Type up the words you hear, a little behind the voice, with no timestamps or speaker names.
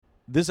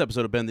This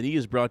episode of Bend the Knee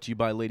is brought to you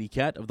by Lady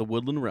Cat of the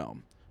Woodland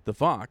Realm. The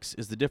fox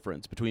is the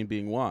difference between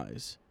being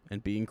wise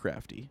and being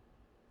crafty.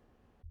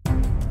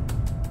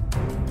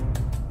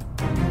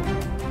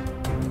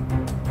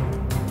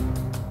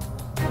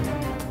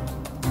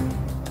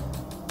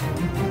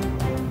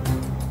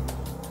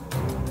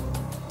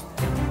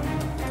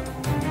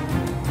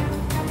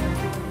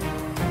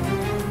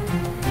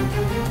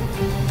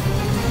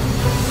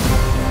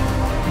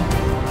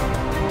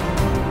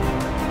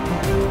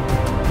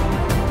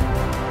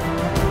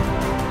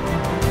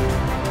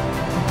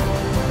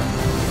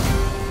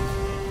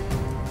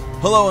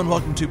 Hello and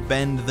welcome to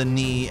Bend the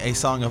Knee, a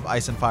Song of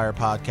Ice and Fire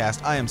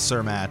podcast. I am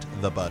Sir Matt,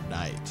 the Bud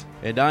Knight.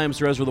 And I am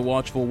Sir Ezra the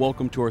Watchful.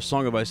 Welcome to our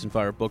Song of Ice and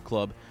Fire book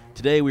club.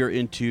 Today we are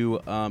into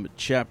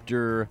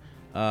chapter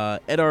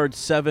Eddard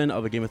VII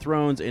of A Game of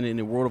Thrones, and in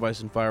A World of Ice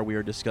and Fire we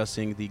are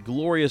discussing the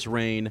glorious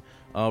reign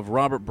of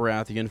Robert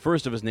Baratheon,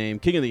 first of his name,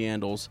 King of the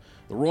Andals,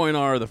 the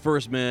Rhoynar, the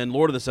First Men,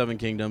 Lord of the Seven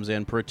Kingdoms,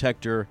 and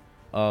Protector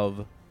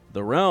of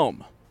the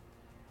Realm.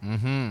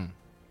 Mm-hmm.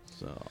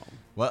 So...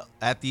 Well,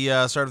 at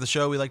the start of the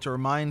show, we like to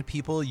remind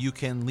people you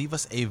can leave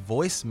us a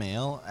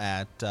voicemail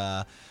at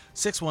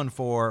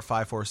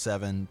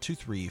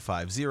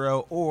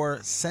 614-547-2350 or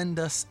send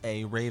us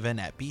a raven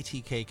at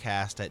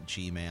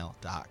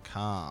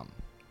btkcast@gmail.com.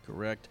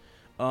 Correct.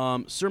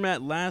 Sir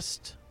Matt,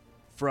 last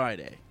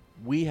Friday,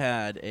 we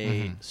had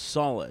a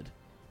solid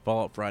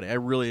Fallout Friday. I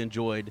really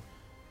enjoyed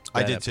that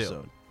I did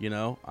episode. too. You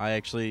know, I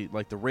actually,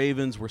 like, the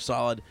Ravens were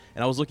solid,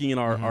 and I was looking in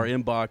our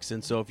inbox,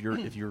 and so if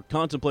you're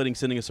contemplating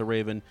sending us a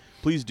Raven,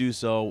 please do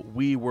so.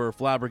 We were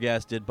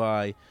flabbergasted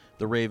by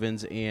the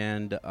Ravens,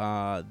 and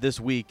this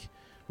week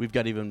we've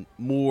got even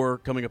more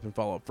coming up in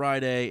Fallout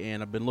Friday,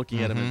 and I've been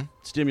looking at them and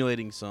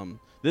stimulating some.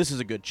 This is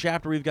a good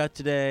chapter we've got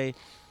today.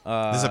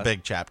 This is a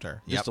big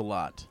chapter. Just a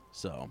lot,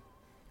 so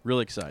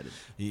really excited.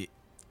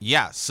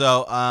 Yeah,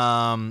 so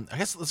I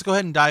guess let's go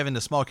ahead and dive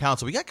into Small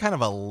Council. We got kind of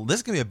this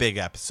is going to be a big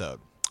episode,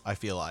 I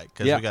feel like,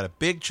 because we got a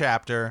big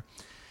chapter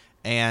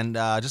and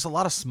just a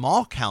lot of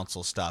Small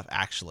Council stuff,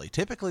 actually.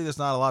 Typically, there's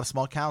not a lot of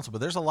Small Council,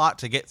 but there's a lot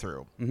to get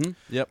through.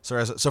 Yep.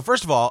 So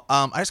first of all,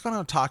 I just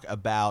want to talk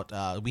about,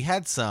 we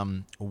had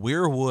some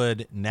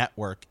Weirwood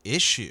network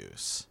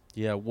issues.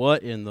 Yeah,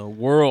 what in the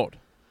world?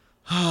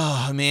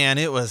 Oh, man,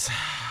 it was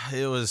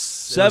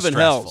Seven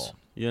hells,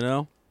 you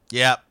know?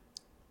 Yep.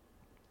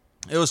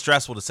 It was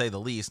stressful, to say the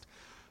least.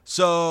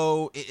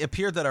 So it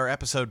appeared that our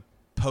episode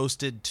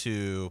posted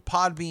to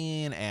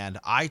Podbean and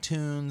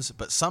iTunes,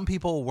 but some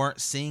people weren't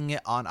seeing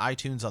it on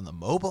iTunes on the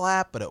mobile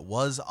app, but it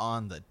was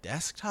on the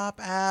desktop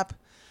app.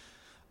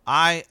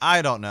 I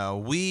don't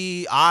know.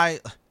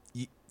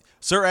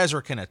 Sir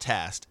Ezra can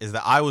attest is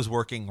that I was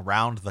working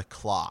round the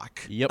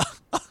clock. Yep.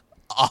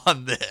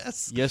 On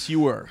this. Yes,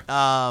 you were.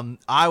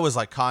 I was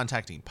like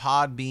contacting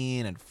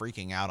Podbean and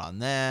freaking out on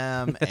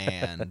them,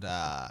 and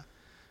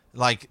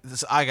like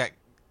this, I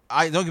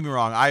don't get me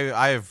wrong.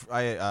 I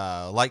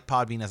like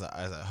Podbean as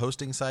a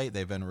hosting site.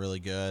 They've been really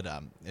good.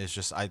 It's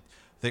just I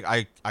think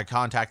I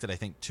contacted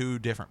two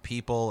different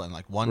people, and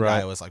like one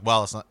guy was like,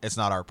 "Well, it's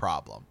not our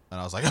problem,"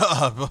 and I was like,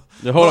 "Hold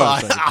on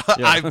a second.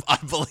 Yeah. I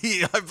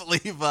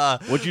believe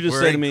what you just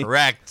we're said to me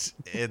correct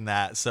in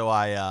that." So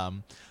I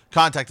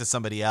contacted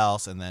somebody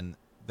else, and then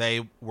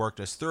they worked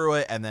us through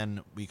it, and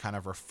then we kind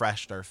of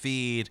refreshed our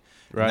feed,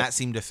 and that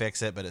seemed to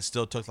fix it, but it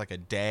still took like a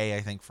day,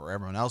 I think, for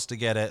everyone else to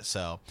get it.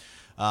 So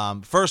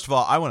first of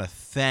all, I want to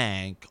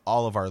thank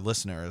all of our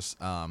listeners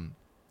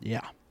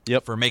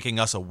for making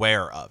us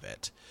aware of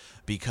it,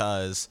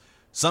 because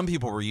some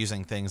people were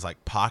using things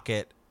like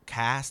Pocket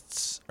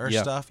Casts or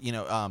stuff. You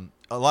know,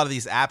 a lot of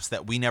these apps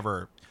that we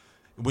never,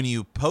 when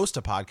you post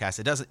a podcast,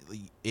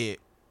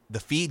 the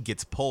feed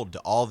gets pulled to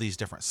all these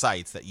different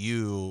sites that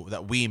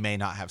we may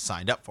not have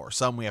signed up for.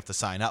 Some we have to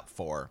sign up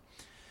for.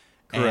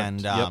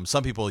 Correct. And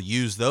some people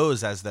use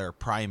those as their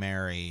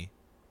primary,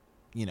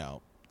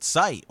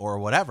 site or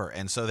whatever.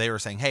 And so they were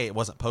saying, hey, it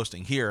wasn't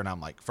posting here. And I'm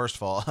like, first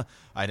of all,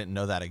 I didn't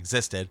know that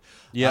existed.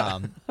 Yeah.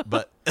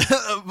 But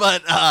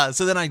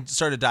so then I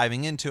started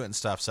diving into it and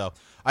stuff. So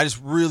I just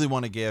really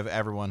want to give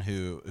everyone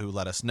who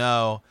let us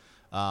know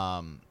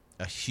a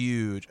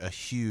huge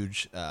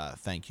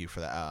thank you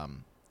for that.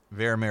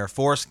 Veramir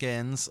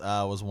Foreskins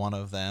was one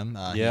of them.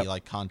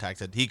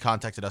 He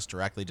contacted us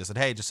directly, just said,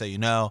 hey, just so you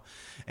know.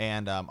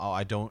 And I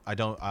want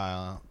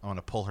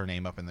to pull her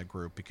name up in the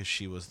group because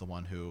she was the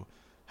one who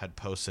had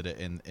posted it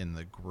in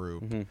the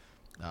group.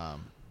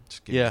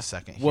 Just give me a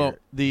second here. Well,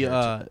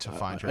 to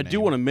find her I name.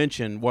 do want to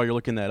mention, while you're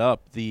looking that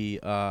up,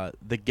 the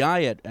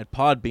guy at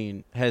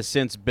Podbean has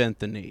since bent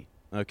the knee.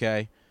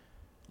 Okay.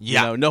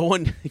 Yeah. No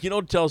one. You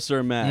don't tell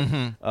Sir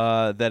Matt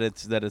that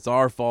it's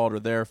our fault or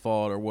their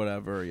fault or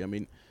whatever. I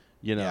mean.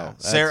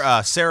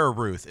 Sarah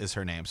Ruth is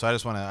her name. So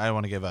I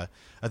want to give a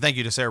thank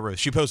you to Sarah Ruth.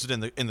 She posted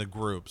in the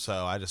group, so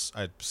I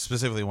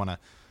specifically want to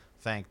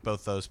thank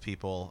both those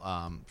people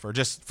for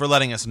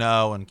letting us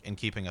know and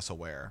keeping us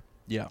aware.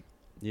 Yeah.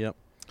 Yep.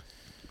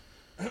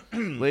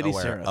 Lady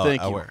Sarah,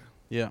 thank you. Aware.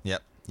 Yeah.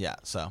 Yep. Yeah.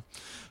 So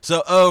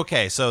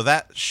okay. So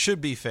that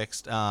should be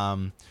fixed.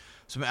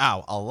 So,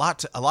 a lot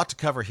to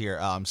cover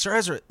here. Sir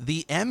Ezra,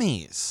 the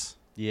Emmys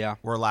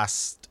were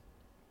last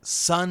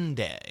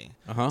Sunday.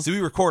 So we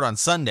record on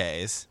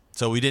Sundays,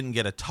 so we didn't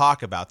get to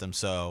talk about them.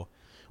 So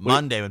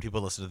Monday, when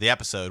people listened to the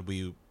episode,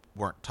 we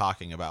weren't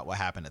talking about what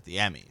happened at the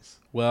Emmys.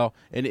 Well,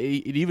 and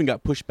it even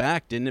got pushed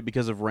back, didn't it,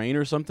 because of rain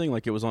or something?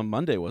 Like it was on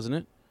Monday, wasn't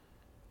it?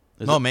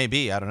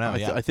 Maybe. I don't know.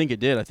 I think it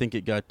did. I think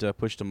it got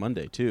pushed to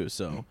Monday too.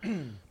 So,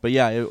 but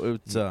yeah,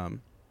 it's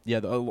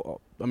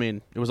I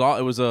mean, it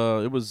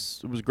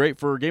was great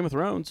for Game of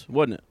Thrones,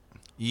 wasn't it?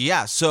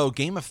 Yeah. So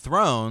Game of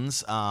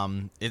Thrones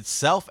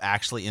itself,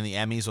 actually, in the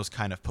Emmys was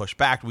kind of pushed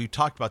back. We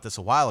talked about this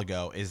a while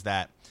ago. Is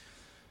that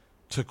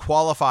to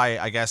qualify?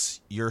 I guess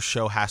your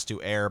show has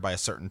to air by a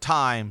certain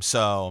time.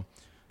 So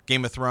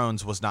Game of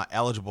Thrones was not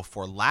eligible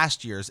for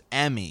last year's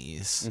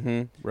Emmys.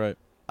 Mm-hmm. Right.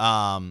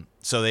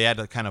 So they had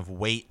to kind of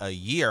wait a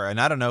year,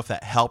 and I don't know if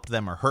that helped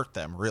them or hurt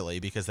them, really,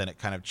 because then it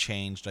kind of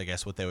changed, I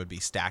guess, what they would be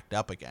stacked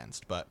up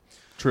against. But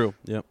true,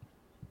 yep.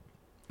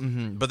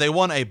 But they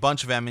won a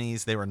bunch of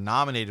Emmys. They were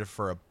nominated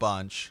for a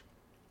bunch.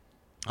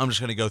 I'm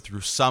just going to go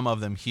through some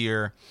of them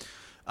here.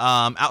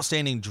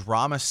 Outstanding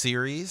Drama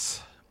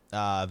Series,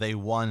 they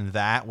won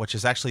that, which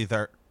is actually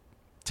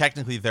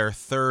technically their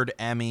third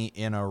Emmy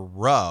in a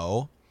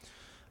row.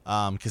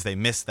 Because they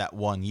missed that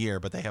 1 year,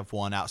 but they have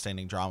won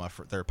Outstanding Drama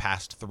for their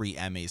past 3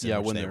 Emmys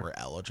in which they were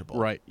eligible.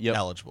 Right, yep.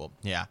 Eligible,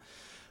 yeah.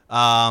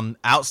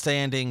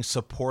 Outstanding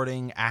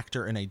Supporting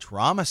Actor in a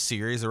Drama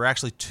Series. There were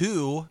actually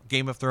 2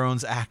 Game of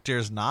Thrones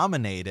actors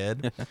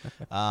nominated.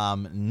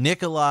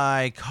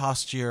 Nikolai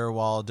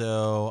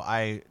Coster-Waldau.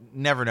 I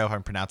never know if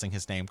I'm pronouncing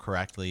his name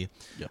correctly.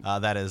 Yep.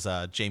 That is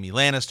Jaime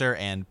Lannister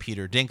and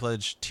Peter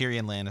Dinklage.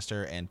 Tyrion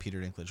Lannister and Peter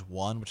Dinklage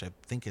won, which I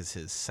think is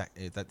his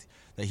that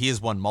he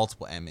has won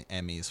multiple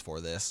Emmys for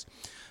this.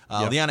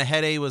 Yep. Liana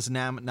Headey was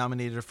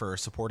nominated for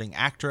Supporting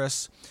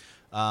Actress.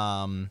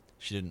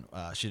 She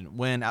didn't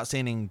win.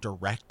 Outstanding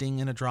Directing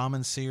in a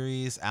Drama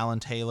Series. Alan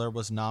Taylor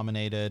was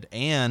nominated,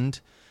 and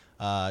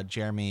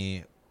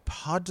Jeremy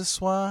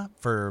Podeswa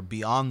for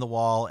Beyond the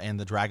Wall and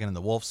The Dragon and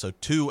the Wolf. So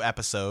 2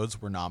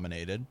 episodes were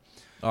nominated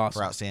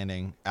for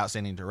outstanding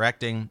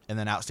directing, and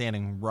then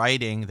outstanding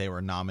writing they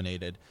were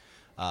nominated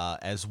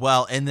as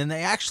well. And then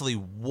they actually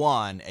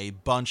won a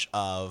bunch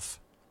of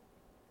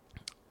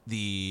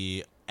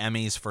the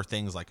Emmys for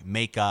things like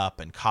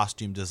makeup and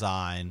costume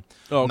design.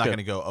 I'm not going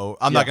to go.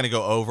 Not going to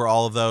go over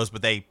all of those,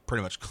 but they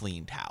pretty much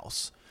cleaned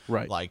house,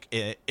 right? Like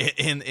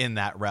in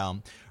that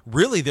realm.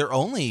 Really,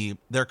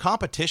 their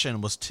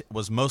competition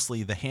was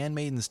mostly The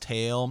Handmaid's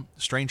Tale.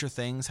 Stranger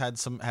Things had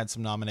some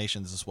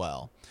nominations as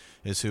well.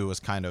 Is who was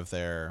kind of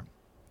their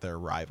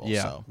rival.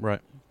 Yeah, so.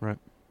 right.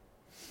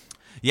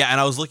 Yeah, and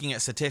I was looking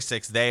at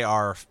statistics. They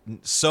are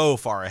so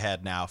far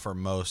ahead now for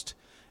most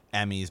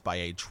Emmys by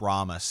a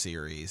drama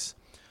series.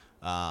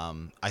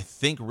 I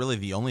think really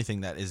the only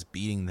thing that is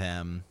beating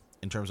them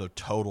in terms of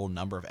total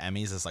number of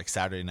Emmys is like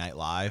Saturday Night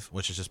Live,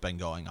 which has just been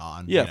going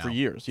on for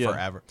years,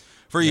 forever,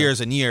 years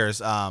and years.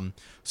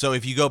 So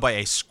if you go by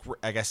a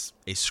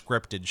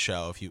scripted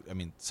show,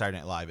 Saturday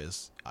Night Live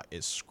is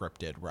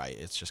scripted, right?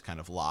 It's just kind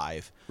of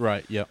live,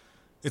 right? Yep.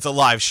 It's a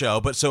live show,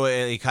 but so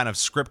a kind of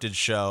scripted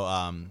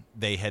show.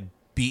 They had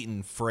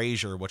beaten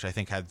Frasier, which I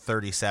think had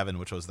 37,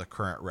 which was the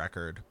current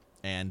record.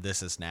 And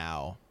this is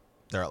now,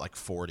 they're at like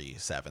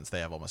 47, so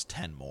they have almost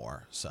 10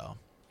 more. So,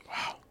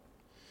 wow.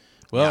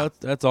 Well,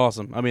 that's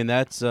awesome. I mean,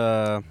 that's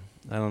I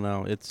don't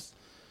know. It's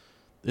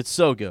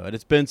so good.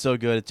 It's been so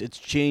good. It's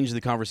changed the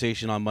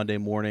conversation on Monday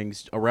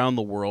mornings around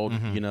the world.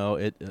 Mm-hmm. You know,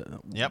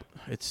 Yep.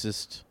 It's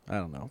just, I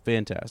don't know,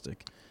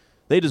 fantastic.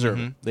 They deserve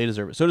it. They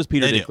deserve it. So does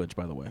Peter Dinklage,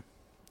 by the way.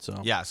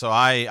 So yeah. So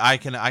I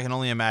can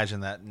only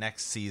imagine that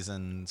next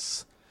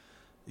season's,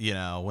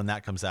 when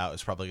that comes out,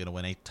 it's probably going to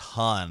win a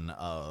ton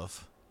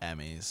of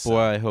Emmys. So.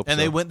 Boy, I hope so. And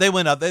they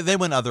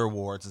win other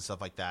awards and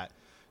stuff like that.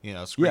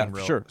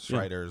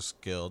 Writers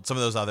Guild. Some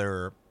of those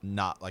other the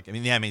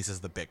Emmys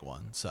is the big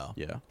one. So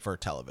for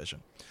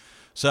television.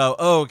 So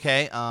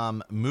okay,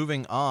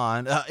 moving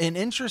on. An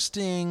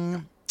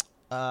interesting.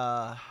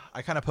 I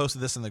kind of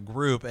posted this in the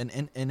group.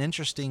 An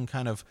interesting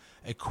kind of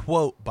a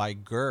quote by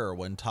Gurr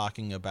when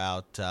talking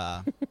about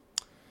the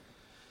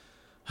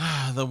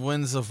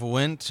Winds of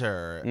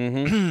Winter.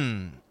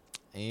 Mm-hmm.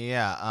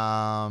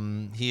 Yeah.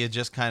 He had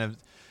just kind of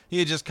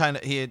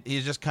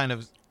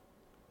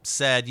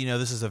said,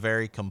 this is a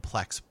very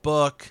complex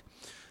book.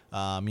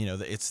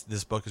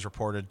 This book is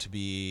reported to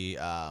be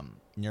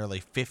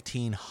nearly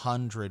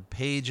 1,500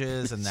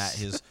 pages, and that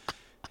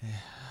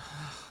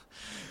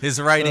his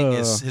writing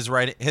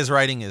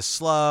is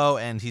slow.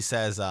 And he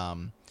says,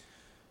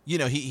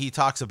 he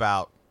talks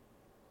about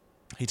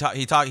he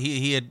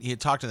had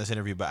talked in this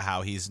interview about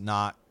how he's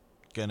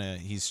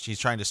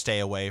trying to stay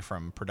away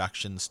from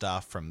production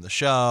stuff from the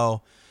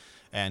show,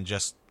 and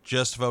just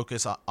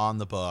focus on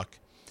the book.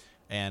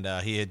 And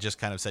he had just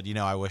kind of said,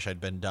 I wish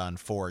I'd been done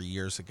 4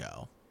 years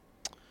ago.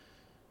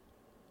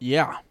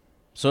 Yeah.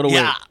 So do we.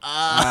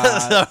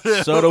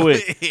 So do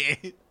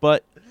we.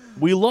 But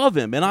we love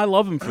him, and I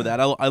love him for that.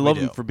 I love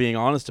him for being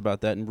honest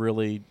about that, and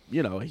really,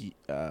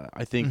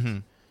 I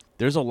think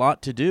there's a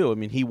lot to do. I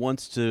mean, he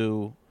wants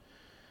to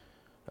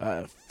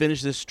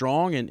finish this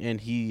strong, and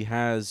he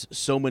has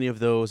so many of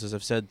those, as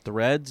I've said,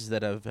 threads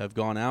that have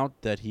gone out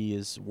that he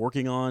is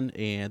working on,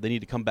 and they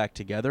need to come back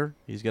together.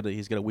 He's got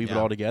to weave it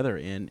all together,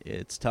 and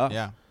it's tough.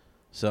 Yeah.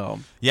 So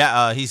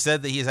he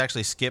said that he's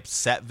actually skipped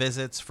set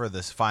visits for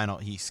this final.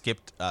 He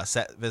skipped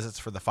set visits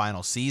for the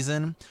final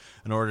season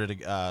in order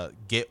to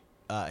get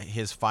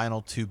his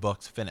final 2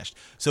 books finished.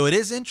 So it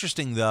is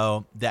interesting,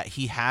 though, that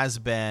he has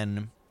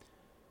been,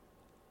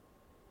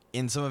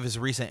 in some of his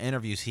recent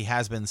interviews, he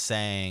has been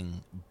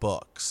saying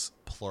books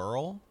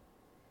plural.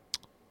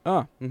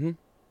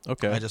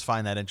 Okay. I just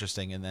find that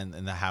interesting, and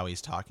then how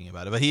he's talking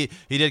about it. But he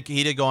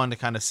did go on to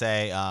kind of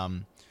say,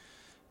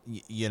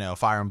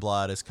 Fire and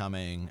Blood is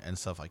coming and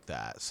stuff like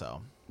that.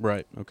 So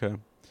right. Okay.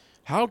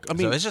 So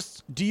it's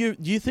just. Do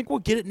you think we'll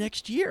get it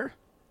next year?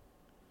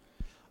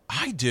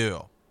 I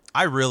do.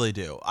 I really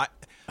do. I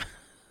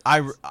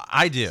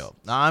do.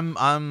 I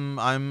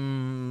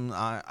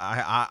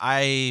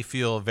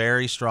feel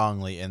very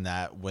strongly in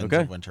that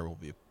Winter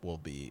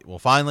will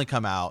finally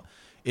come out.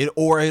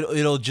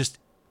 It'll just,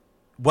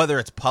 whether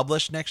it's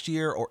published next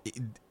year or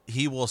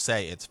he will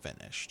say it's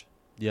finished.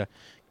 Yeah.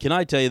 Can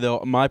I tell you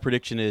though? My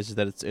prediction is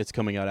that it's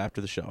coming out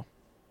after the show.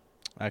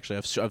 Actually,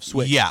 I've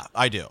switched. Yeah,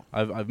 I do.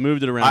 I've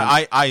moved it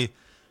around.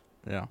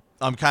 Yeah.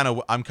 I'm kind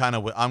of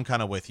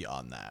with you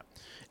on that.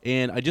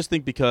 And I just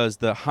think because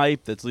the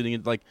hype that's leading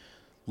it, like,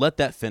 let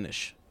that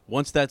finish.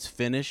 Once that's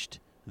finished,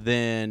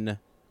 then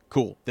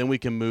cool. Then we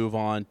can move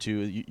on to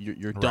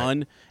you're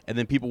done, and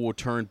then people will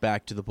turn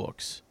back to the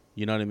books.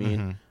 You know what I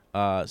mean?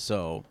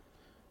 So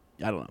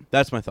I don't know.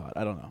 That's my thought.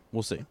 I don't know.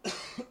 We'll see.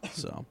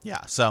 So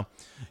yeah. So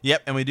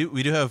yep. And we do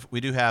have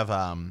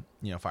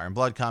Fire and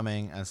Blood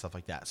coming and stuff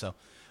like that. So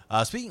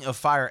speaking of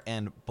Fire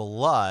and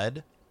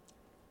Blood.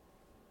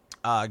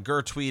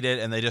 Gur tweeted,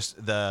 and they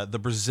just the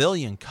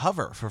Brazilian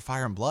cover for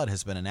Fire and Blood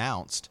has been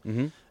announced,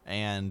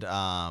 and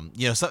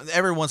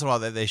every once in a while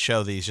they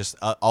show these just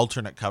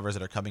alternate covers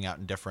that are coming out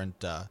in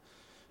different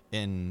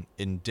in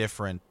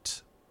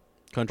different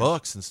countries.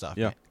 Books and stuff.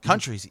 Yeah,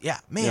 countries. Yeah,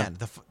 man,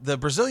 the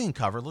Brazilian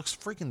cover looks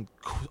freaking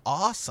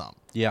awesome.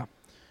 Yeah,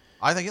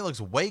 I think it looks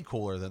way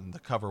cooler than the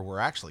cover we're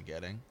actually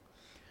getting.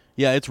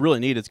 Yeah, it's really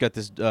neat. It's got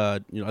this. I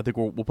think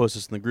we'll post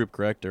this in the group,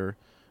 correct, or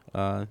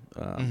on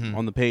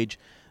the page.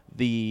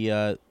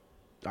 I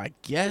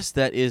guess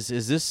that is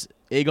this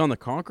Aegon the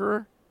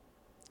Conqueror?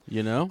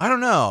 I don't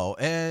know.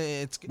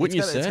 Wouldn't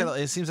you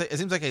say? It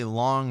seems like a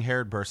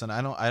long-haired person.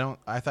 I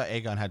thought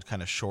Aegon had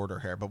kind of shorter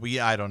hair, but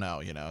I don't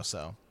know.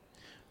 So.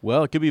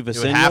 Well, it could be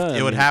Visenya.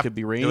 It could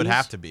be Rhaenys. It would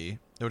have to be.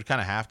 It would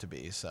kind of have to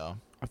be. So.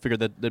 I figured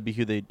that'd be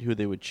who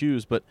they would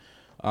choose, but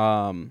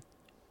and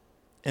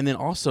then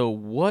also,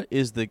 what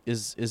is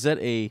that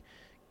a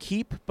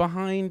keep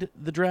behind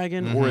the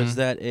dragon, or is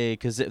that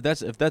because if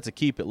that's a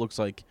keep, it looks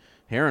like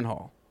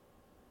Harrenhal.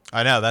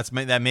 I know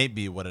that may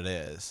be what it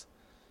is.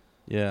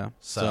 Yeah.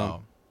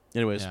 So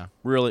anyways,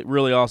 really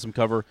really awesome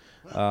cover.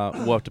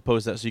 We'll have to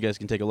post that so you guys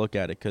can take a look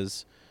at it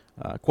because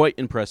quite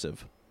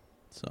impressive.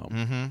 So.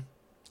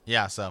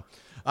 Yeah. So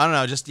I don't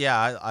know. Just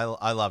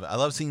I love it. I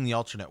love seeing the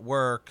alternate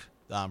work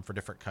for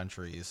different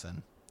countries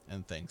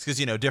and things because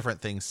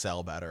different things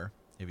sell better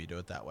if you do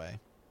it that way.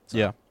 So.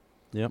 Yeah.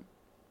 Yep.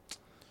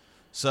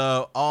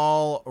 So,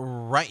 all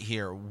right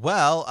here.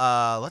 Well,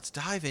 let's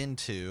dive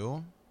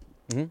into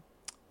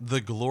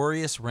the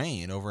glorious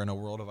reign over in A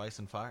World of Ice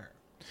and Fire.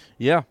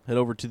 Yeah, head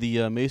over to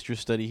the Maester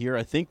study here.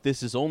 I think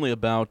this is only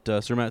about,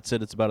 Sir Matt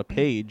said it's about a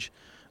page,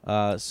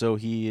 so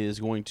he is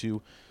going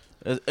to,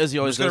 as he always does.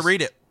 I'm just going to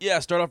read it. Yeah,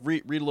 start off,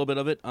 read a little bit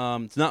of it.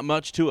 It's not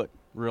much to it,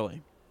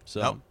 really.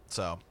 So,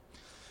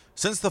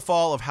 since the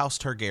fall of House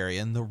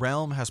Targaryen, the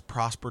realm has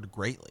prospered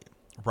greatly.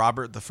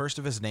 Robert, the first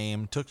of his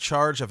name, took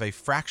charge of a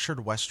fractured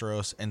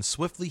Westeros and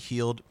swiftly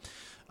healed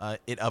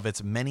it of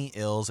its many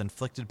ills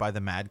inflicted by the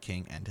Mad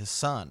King and his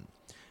son.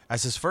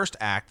 As his first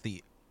act,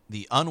 the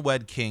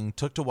unwed king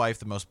took to wife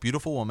the most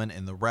beautiful woman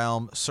in the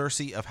realm,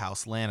 Cersei of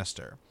House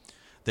Lannister,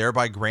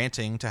 thereby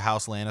granting to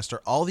House Lannister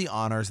all the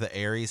honors that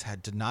Aerys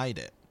had denied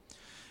it.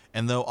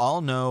 And though all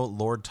know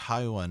Lord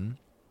Tywin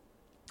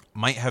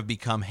might have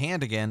become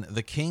hand again,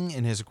 the king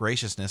in his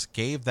graciousness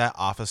gave that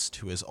office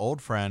to his old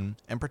friend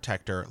and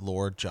protector,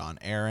 Lord Jon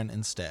Arryn,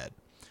 instead.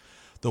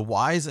 The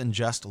wise and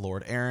just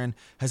Lord Arryn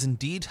has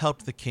indeed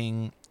helped the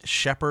king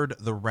shepherd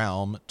the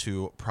realm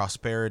to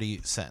prosperity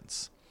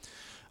since.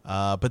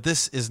 But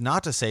this is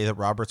not to say that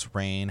Robert's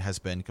reign has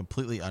been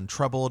completely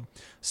untroubled.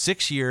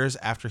 6 years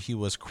after he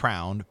was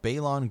crowned,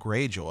 Balon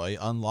Greyjoy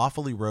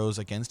unlawfully rose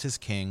against his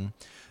king,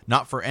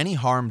 not for any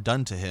harm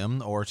done to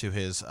him or to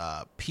his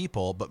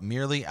people, but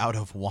merely out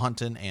of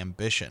wanton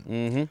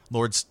ambition.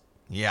 Lord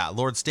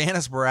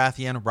Stannis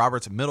Baratheon,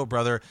 Robert's middle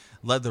brother,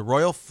 led the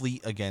royal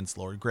fleet against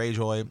Lord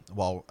Greyjoy,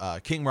 while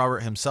King Robert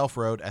himself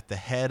rode at the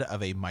head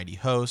of a mighty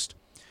host.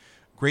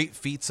 Great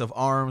feats of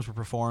arms were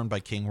performed by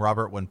King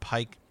Robert when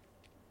Pike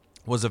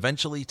was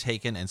eventually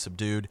taken and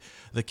subdued.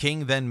 The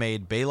king then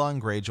made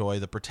Balon Greyjoy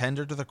the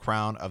pretender to the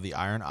crown of the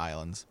Iron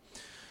Islands.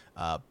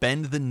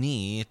 bend the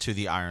knee to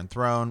the Iron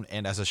Throne,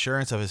 and as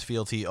assurance of his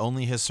fealty,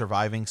 only his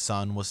surviving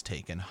son was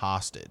taken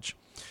hostage.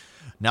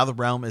 Now the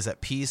realm is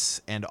at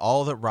peace, and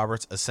all that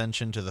Robert's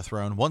ascension to the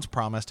throne once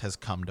promised has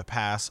come to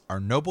pass. Our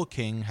noble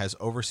king has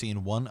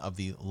overseen one of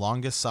the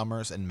longest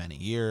summers in many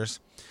years,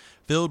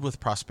 filled with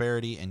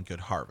prosperity and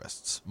good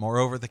harvests.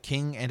 Moreover, the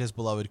king and his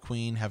beloved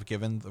queen have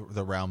given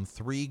the realm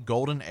 3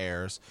 golden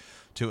heirs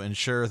to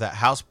ensure that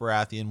House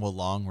Baratheon will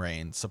long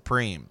reign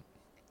supreme.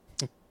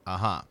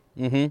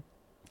 Mm-hmm.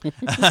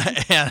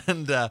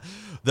 And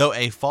though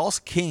a false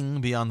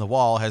king beyond the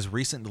wall has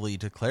recently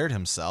declared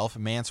himself,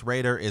 Mance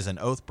Rayder is an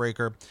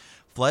oathbreaker,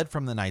 fled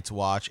from the Night's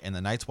Watch, and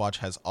the Night's Watch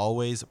has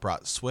always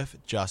brought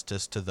swift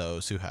justice to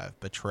those who have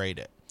betrayed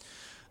it.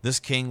 This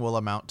king will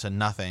amount to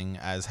nothing,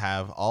 as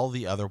have all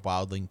the other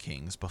wildling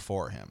kings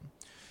before him.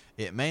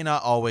 It may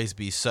not always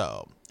be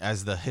so.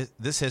 As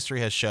this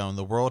history has shown,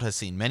 the world has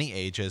seen many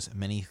ages,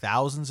 many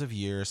thousands of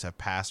years have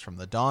passed from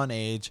the Dawn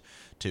Age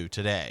to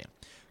today.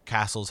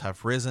 Castles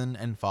have risen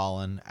and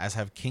fallen, as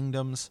have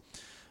kingdoms.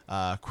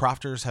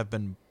 Crofters have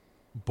been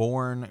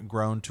born,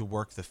 grown to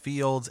work the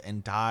fields,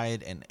 and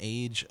died an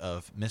age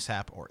of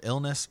mishap or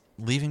illness,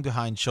 leaving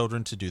behind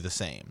children to do the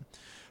same.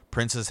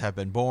 Princes have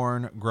been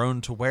born,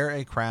 grown to wear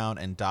a crown,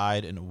 and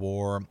died in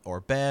war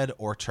or bed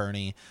or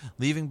tourney,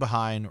 leaving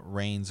behind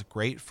reigns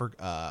great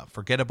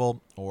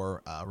forgettable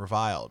or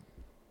reviled.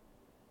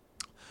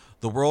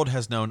 The world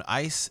has known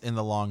ice in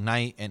the long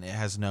night, and it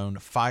has known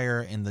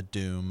fire in the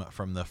doom.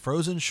 From the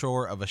frozen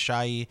shore of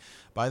Asshai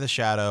by the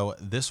shadow,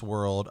 this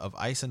world of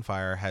ice and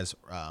fire has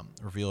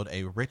revealed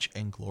a rich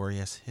and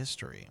glorious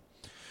history.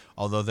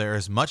 Although there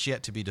is much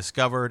yet to be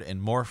discovered,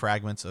 and more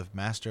fragments of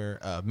Maester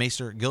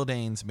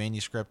Gildane's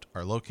manuscript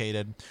are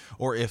located,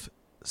 or if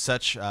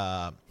such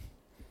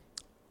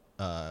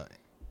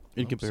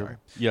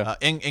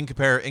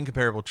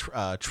incomparable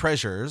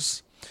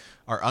treasures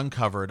are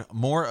uncovered,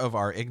 more of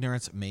our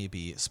ignorance may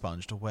be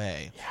sponged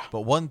away. Yeah.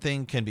 But one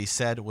thing can be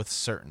said with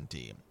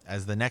certainty.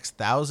 As the next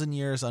 1,000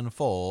 years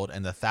unfold,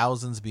 and the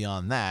thousands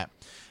beyond that,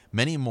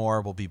 many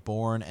more will be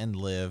born and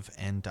live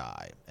and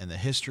die. And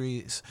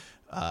history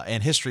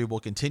will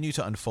continue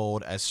to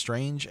unfold as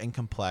strange and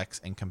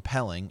complex and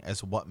compelling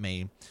as what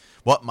my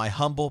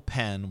humble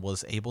pen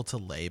was able to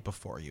lay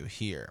before you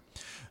here.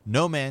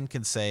 No man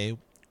can say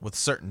with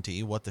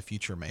certainty what the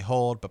future may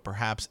hold, but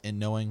perhaps in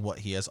knowing what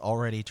he has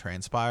already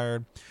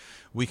transpired,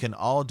 we can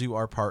all do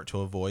our part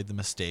to avoid the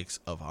mistakes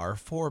of our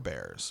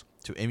forebears,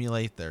 to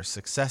emulate their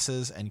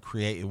successes and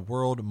create a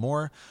world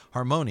more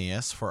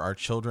harmonious for our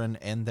children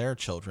and their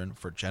children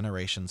for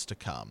generations to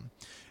come.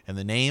 In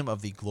the name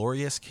of the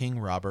glorious King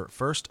Robert,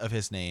 first of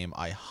his name,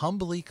 I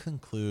humbly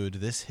conclude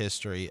this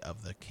history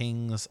of the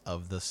kings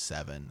of the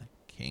 7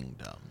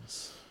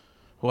 kingdoms.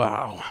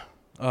 Wow.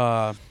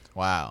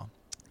 Wow.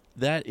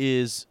 That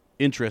is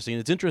interesting.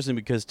 It's interesting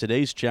because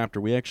today's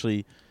chapter, we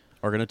actually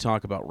are going to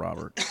talk about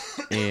Robert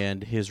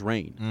and his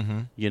reign. Mm-hmm.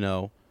 You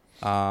know,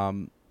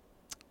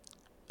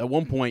 at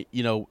one point,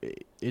 you know,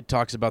 it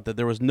talks about that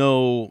there was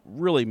no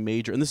really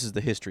major, and this is the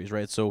histories,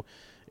 right? So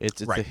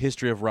it's right. the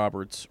history of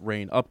Robert's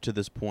reign up to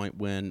this point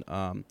when,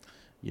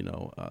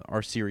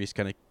 our series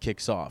kind of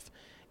kicks off.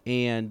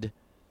 And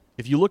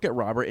if you look at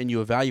Robert and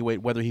you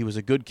evaluate whether he was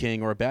a good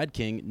king or a bad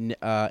king,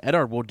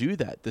 Eddard will do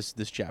that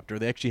this chapter.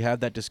 They actually have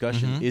that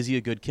discussion. Mm-hmm. Is he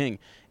a good king?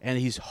 And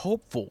he's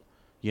hopeful,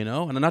 you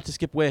know, and not to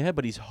skip way ahead,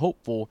 but he's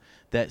hopeful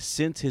that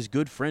since his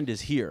good friend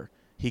is here,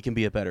 he can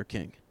be a better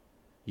king,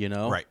 you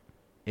know? Right.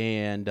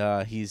 And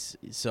I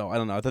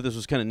don't know. I thought this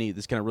was kind of neat.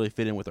 This kind of really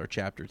fit in with our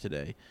chapter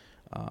today.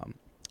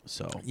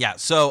 Yeah.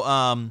 So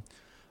I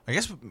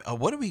guess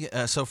what do we?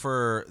 So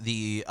for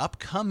the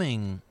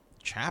upcoming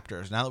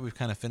chapters, now that we've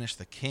kind of finished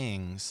the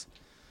kings,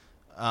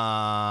 we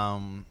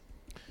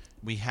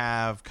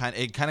have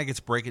it kind of gets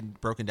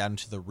broken down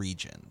into the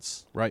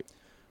regions. Right.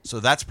 So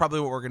that's probably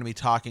what we're going to be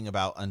talking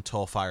about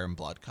until Fire and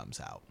Blood comes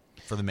out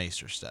for the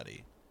Maester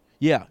study.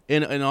 Yeah,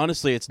 and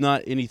honestly, it's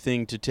not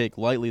anything to take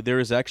lightly. There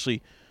is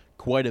actually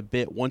quite a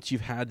bit once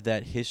you've had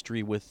that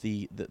history with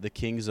the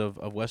kings of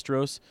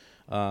Westeros.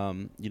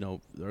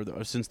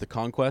 Since the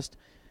conquest,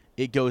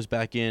 it goes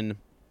back in.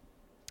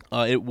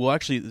 It will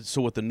actually.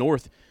 So with the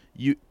North,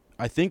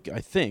 I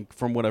think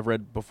from what I've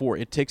read before,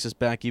 it takes us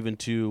back even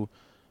to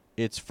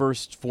its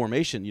first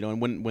formation. You know,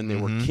 and when they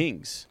Mm-hmm. were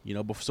kings. You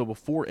know, so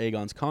before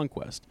Aegon's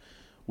conquest,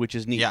 which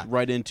is neat. Yeah.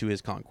 Right into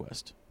his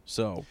conquest.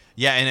 So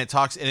yeah, and it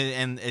talks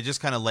and it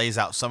just kind of lays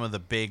out some of the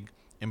big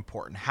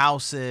important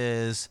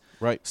houses.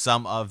 Right.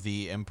 Some of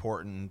the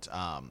important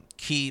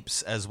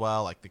keeps as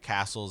well, like the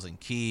castles and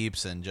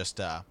keeps, and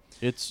just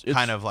it's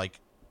kind of like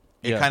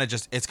it kind of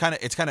just it's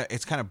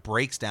kind of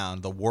breaks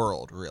down the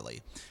world,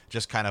 really,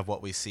 just kind of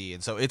what we see.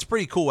 And so it's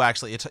pretty cool,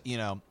 actually. It's, you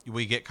know,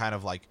 we get kind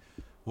of like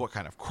what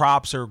kind of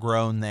crops are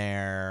grown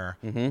there,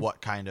 mm-hmm. what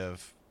kind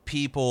of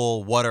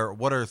people, what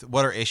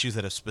are issues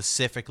that have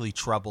specifically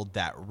troubled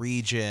that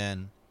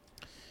region.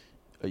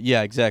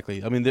 Yeah,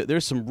 exactly. I mean,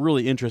 there's some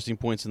really interesting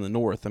points in the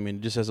north. I mean,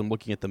 just as I'm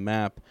looking at the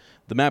map,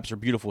 the maps are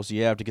beautiful, so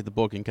you have to get the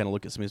book and kind of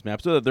look at some of these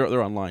maps.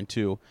 They're online,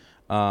 too.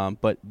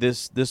 But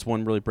this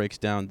one really breaks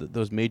down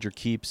those major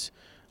keeps.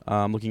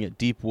 Looking at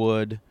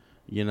Deepwood,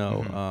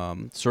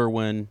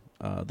 Serwyn,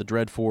 the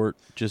Dreadfort,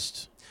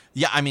 just.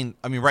 Yeah, I mean,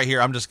 right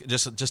here, I'm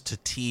just to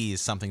tease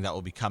something that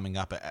will be coming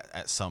up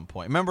at some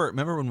point.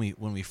 Remember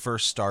when we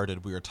first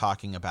started, we were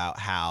talking about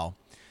how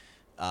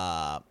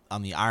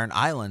on the Iron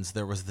Islands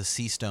there was the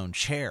Seastone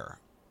chair,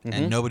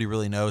 and nobody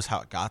really knows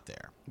how it got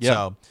there.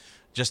 Yeah.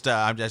 So,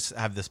 I just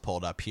have this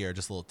pulled up here,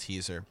 just a little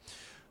teaser.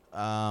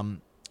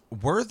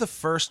 Were the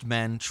first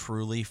men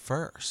truly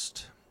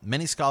first?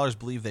 Many scholars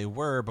believe they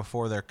were.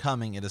 Before their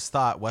coming, it is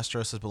thought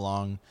Westeros has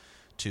belonged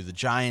to the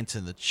giants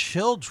and the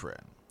children.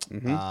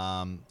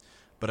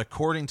 But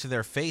according to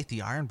their faith, the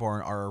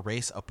Ironborn are a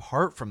race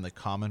apart from the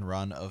common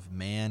run of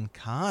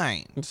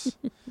mankind.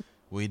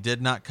 We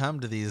did not come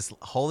to these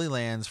holy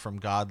lands from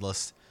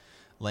godless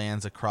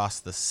lands across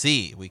the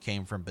sea. We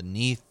came from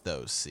beneath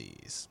those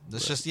seas.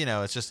 It's just,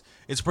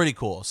 it's pretty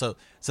cool. So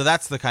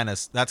that's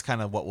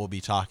kind of what we'll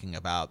be talking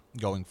about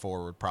going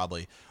forward.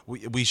 Probably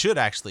we should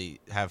actually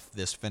have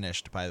this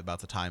finished by about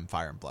the time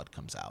Fire and Blood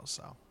comes out.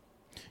 So,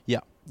 yeah,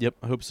 yep,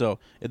 I hope so.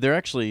 They're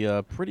actually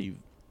pretty.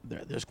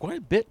 There's quite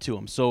a bit to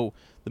them. So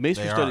the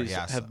Maester studies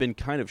have been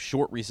kind of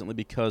short recently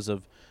because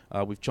of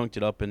we've chunked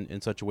it up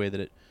in such a way that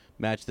it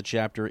matched the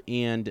chapter,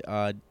 and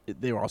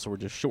they also were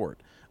just short.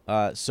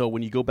 So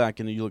when you go back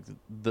and you look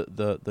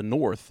at the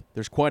North,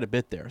 there's quite a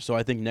bit there. So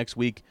I think next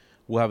week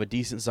we'll have a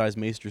decent sized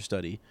Maester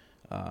study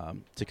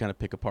to kind of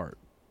pick apart.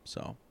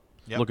 So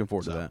looking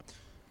forward to that.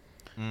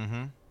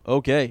 Mm-hmm.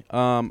 Okay,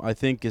 I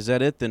think is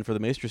that it then for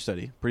the Maester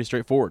study? Pretty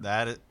straightforward.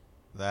 That is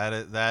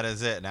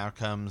it. Now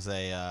comes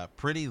a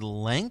pretty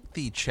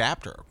lengthy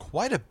chapter.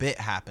 Quite a bit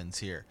happens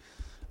here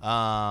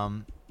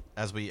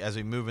as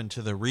we move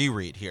into the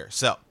reread here.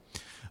 So,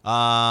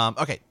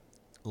 okay,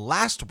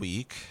 last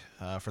week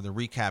for the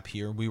recap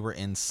here, we were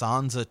in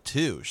Sansa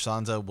 2.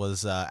 Sansa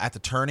was at the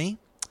tourney,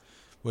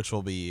 which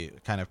will be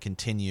kind of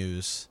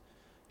continues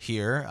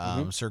here.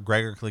 Sir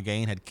Gregor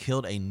Clegane had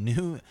killed a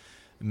new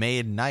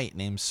made knight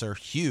named Sir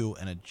Hugh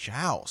in a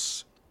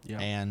joust. Yeah.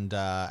 And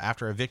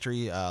after a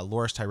victory,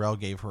 Loras Tyrell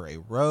gave her a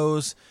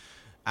rose.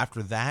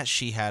 After that,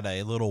 she had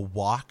a little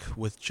walk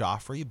with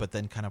Joffrey, but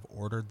then kind of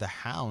ordered the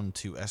Hound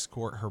to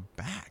escort her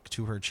back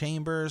to her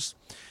chambers.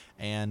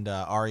 And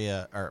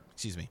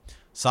Sansa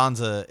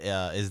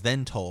is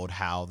then told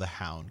how the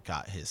Hound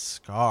got his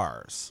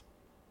scars.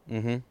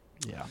 Mm-hmm.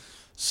 Yeah.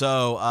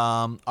 So,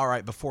 all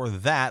right, before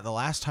that, the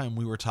last time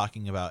we were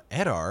talking about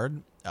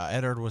Eddard,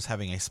 Eddard was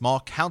having a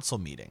small council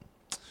meeting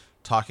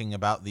talking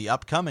about the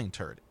upcoming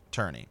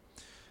tourney.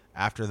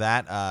 After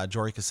that,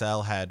 Jory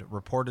Cassell had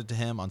reported to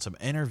him on some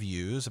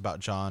interviews about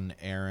Jon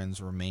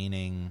Arryn's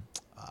remaining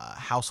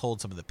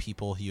household, some of the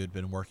people he had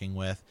been working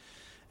with,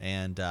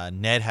 and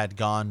Ned had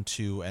gone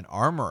to an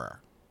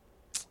armorer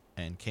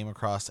and came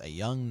across a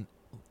young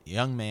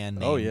man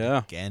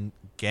named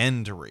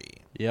Gendry.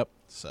 Yep.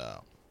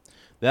 So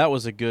that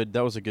was a good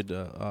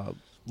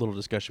little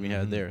discussion we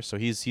had there. So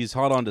he's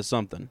hot on to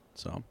something.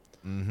 So.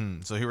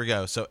 So here we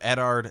go. So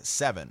Eddard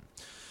 7.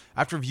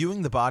 After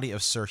viewing the body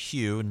of Sir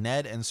Hugh,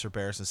 Ned and Sir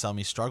Barristan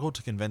Selmy struggled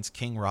to convince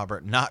King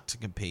Robert not to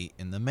compete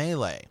in the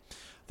melee.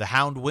 The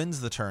Hound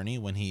wins the tourney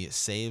when he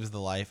saves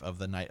the life of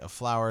the Knight of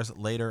Flowers.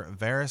 Later,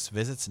 Varys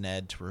visits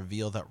Ned to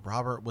reveal that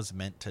Robert was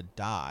meant to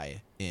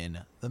die in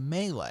the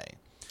melee.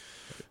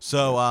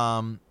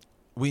 So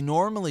we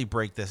normally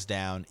break this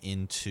down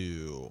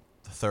into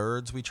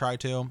thirds, we try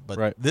to,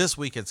 but this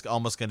week it's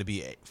almost going to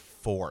be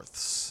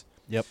fourths.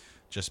 Yep.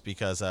 Just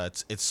because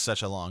it's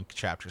such a long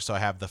chapter. So I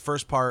have the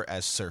first part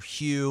as Sir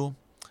Hugh.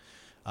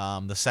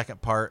 The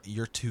second part,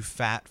 you're too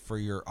fat for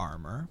your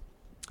armor.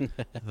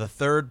 The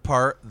third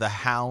part, the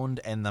Hound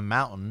and the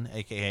Mountain,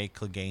 a.k.a.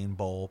 Clegane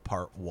Bowl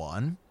Part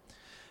 1.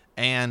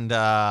 And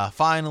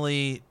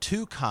finally,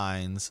 two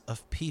kinds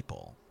of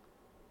people.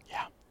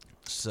 Yeah.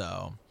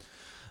 So,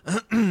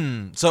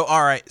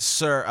 all right,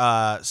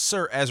 Sir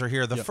Ezra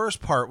here. The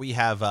first part, we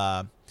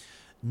have...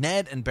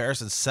 Ned and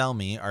Barristan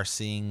Selmy are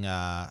seeing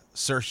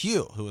Sir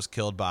Hugh, who was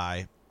killed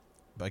by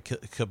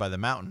the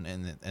Mountain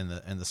in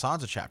the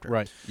Sansa chapter.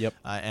 Right. Yep.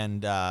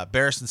 And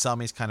Barristan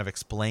Selmy is kind of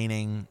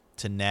explaining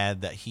to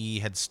Ned that he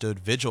had stood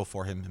vigil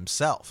for him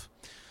himself.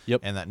 Yep.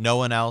 And that no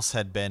one else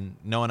had been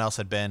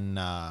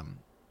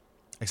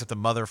except the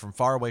mother from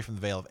far away from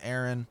the Vale of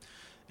Arryn.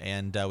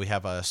 And we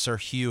have Sir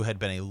Hugh had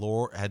been a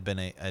Lord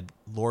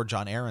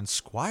Jon Arryn's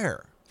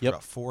squire for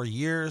about 4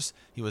 years.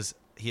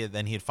 He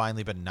had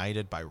finally been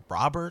knighted by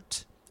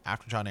Robert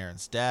after Jon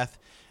Arryn's death,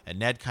 and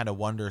Ned kind of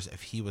wonders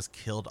if he was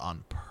killed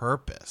on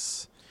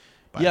purpose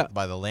by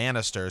the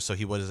Lannisters, so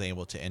he wasn't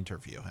able to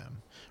interview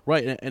him.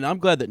 Right, and I'm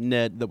glad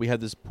that we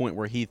had this point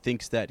where he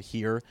thinks that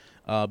here,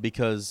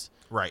 because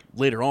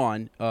later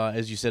on,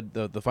 as you said,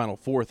 the final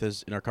fourth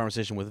is in our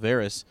conversation with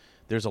Varys.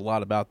 There's a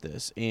lot about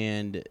this,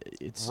 and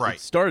it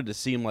started to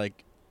seem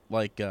like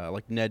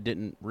Ned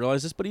didn't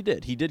realize this, but he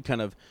did. He did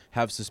kind of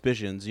have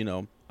suspicions,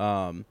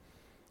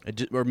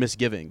 or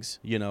misgivings,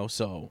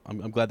 so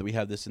I'm glad that we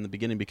have this in the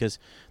beginning because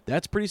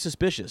that's pretty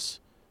suspicious,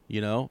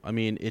 I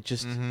mean, it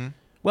just,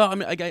 well, I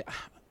mean,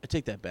 I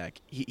take that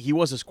back. He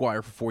was a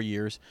squire for 4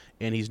 years,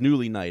 and he's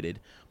newly knighted.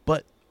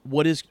 But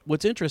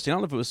what's interesting, I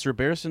don't know if it was Sir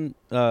Barristan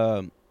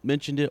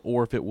mentioned it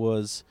or if it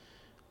was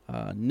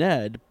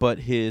Ned, but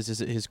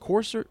his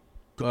courser,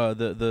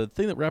 the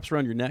thing that wraps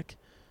around your neck,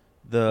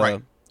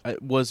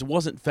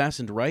 wasn't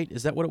fastened right.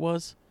 Is that what it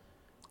was?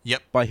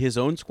 Yep. By his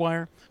own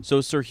squire. So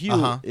Sir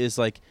Hugh is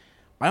like,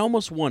 I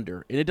almost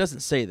wonder, and it doesn't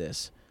say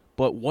this,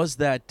 but was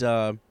that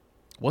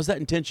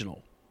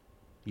intentional?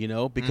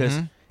 Because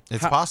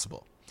it's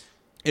possible.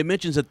 It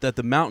mentions that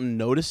the mountain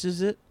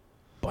notices it,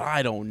 but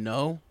I don't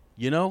know.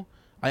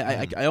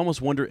 I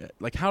almost wonder,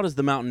 like, how does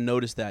the mountain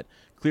notice that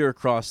clear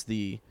across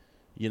the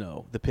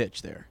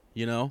pitch there?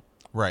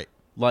 Right.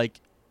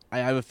 Like, I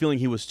have a feeling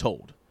he was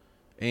told,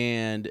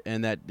 and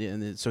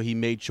so he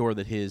made sure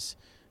that his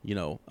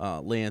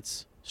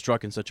lance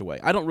struck in such a way.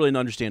 I don't really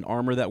understand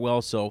armor that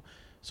well, so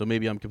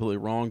maybe I'm completely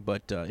wrong,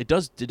 but it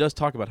does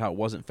talk about how it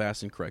wasn't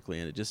fastened correctly,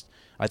 and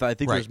I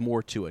think there's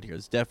more to it here.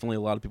 There's definitely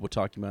a lot of people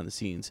talking about in the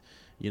scenes,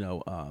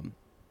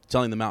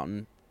 telling the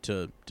mountain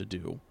to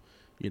do,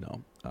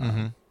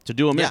 to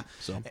do them in.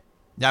 So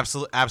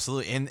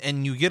absolutely,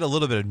 and you get a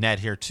little bit of Ned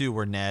here too,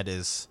 where Ned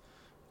is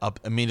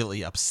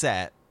immediately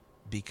upset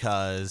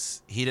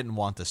because he didn't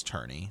want this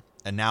tourney,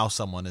 and now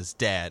someone is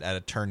dead at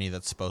a tourney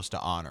that's supposed to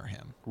honor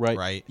him.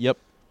 Right. Yep.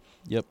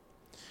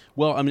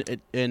 Well, I mean,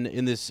 and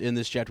in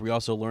this chapter, we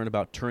also learn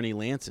about tourney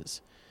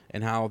lances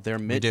and how they're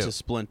meant to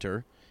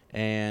splinter,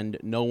 and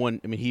no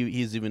one. I mean,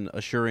 he's even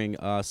assuring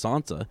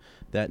Sansa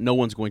that no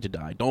one's going to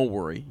die. Don't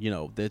worry,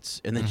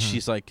 and then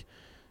she's like,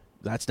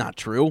 "That's not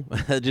true.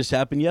 That just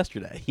happened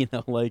yesterday."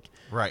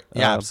 Right?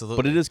 Yeah, absolutely.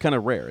 But it is kind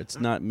of rare. It's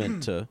not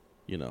meant to,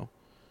 to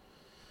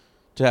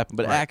happen.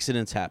 But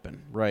accidents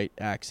happen, right?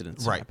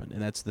 Accidents happen,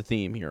 and that's the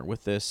theme here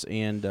with this.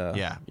 And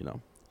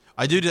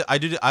I do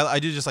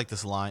just like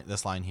this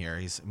line here.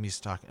 He's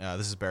talking.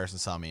 This is Barristan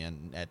Selmy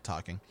and Ed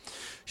talking.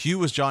 Hugh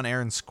was John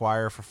Arryn's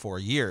squire for 4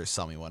 years.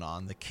 Selmy went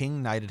on. The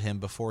king knighted him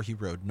before he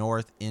rode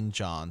north in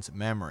John's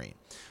memory.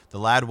 The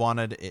lad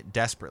wanted it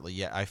desperately,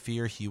 yet I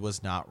fear he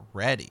was not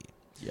ready.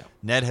 Yeah.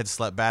 Ned had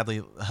slept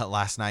badly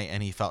last night,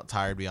 and he felt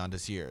tired beyond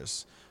his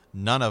years.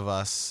 None of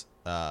us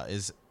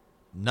is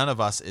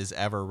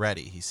ever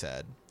ready, he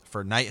said,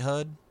 for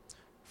knighthood,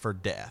 for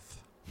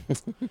death.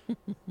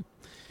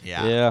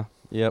 Yeah. Yeah.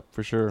 Yep,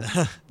 for sure.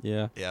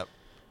 Yeah. Yep.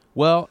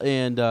 Well,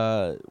 and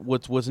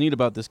what's neat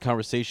about this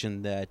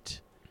conversation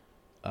that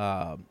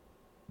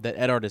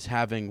Eddard is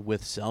having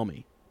with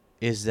Selmy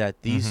is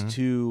that these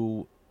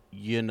two,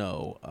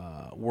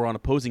 were on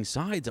opposing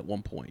sides at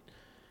one point,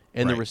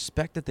 and the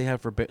respect that they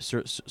have for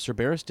Sir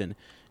Barristan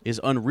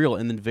is unreal.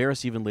 And then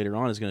Varys even later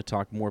on is going to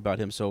talk more about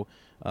him. So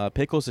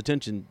pay close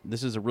attention.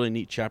 This is a really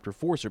neat chapter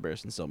for Sir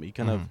Barristan Selmy. He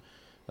kind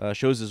of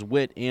shows his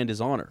wit and his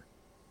honor.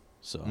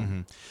 So.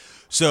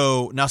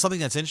 So now something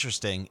that's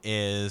interesting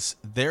is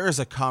there is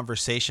a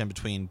conversation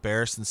between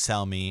Barristan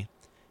Selmy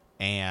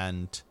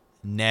and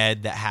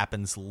Ned that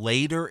happens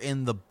later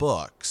in the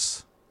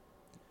books.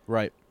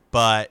 Right.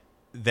 But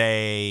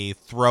they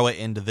throw it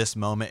into this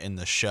moment in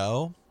the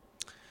show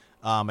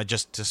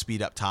just to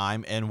speed up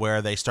time, and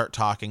where they start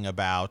talking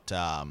about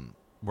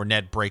where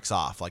Ned breaks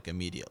off like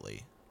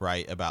immediately,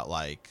 right? About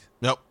like,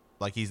 nope,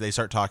 like they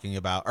start talking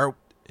about, or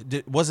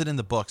was it in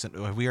the books?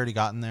 Have we already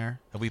gotten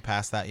there? Have we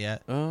passed that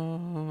yet?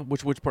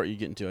 Which part are you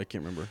getting to? I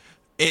can't remember.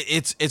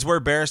 It's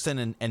where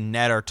Barristan and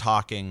Ned are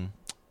talking,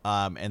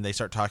 and they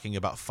start talking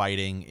about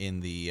fighting in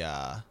the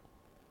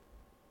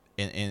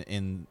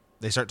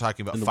they start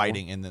talking about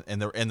fighting in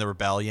the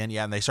rebellion.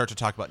 Yeah, and they start to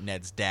talk about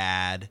Ned's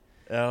dad.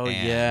 Oh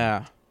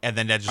yeah. And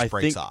then Ned just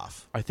breaks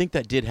off. I think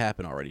that did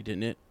happen already,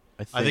 didn't it?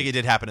 I think it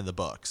did happen in the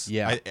books.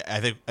 Yeah. I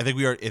think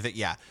we are.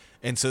 Yeah.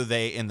 And so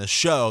in the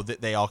show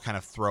that they all kind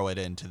of throw it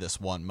into this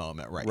one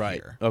moment right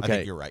here. Okay. I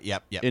think you're right.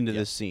 Yep. Into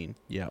this scene.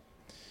 Yep.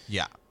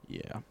 Yeah.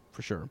 Yeah,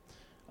 for sure.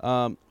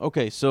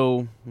 Okay,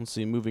 so let's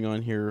see. Moving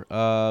on here.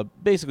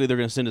 Basically, they're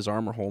going to send his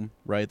armor home,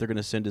 right? They're going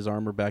to send his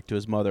armor back to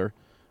his mother.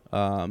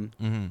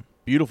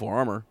 Beautiful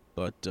armor,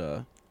 but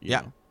you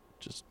know,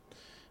 just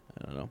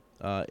I don't know.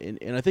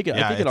 And I think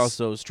it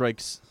also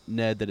strikes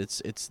Ned that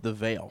it's the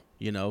Vale.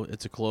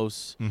 It's a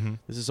close.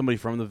 This is somebody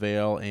from the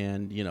Vale,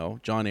 and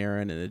John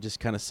Arryn, and it just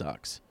kind of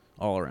sucks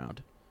all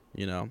around.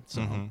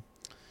 So.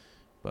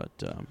 But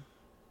all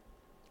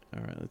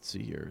right, let's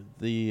see here.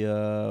 The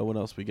what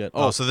else we got?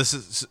 So this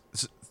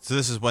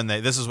is when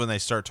they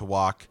start to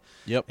walk.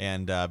 Yep.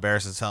 And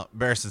Barristan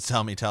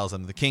Selmy tells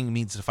them the king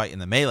means to fight in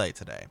the melee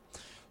today.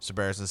 So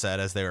Barristan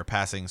said as they were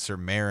passing Sir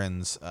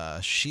Meryn's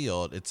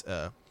shield,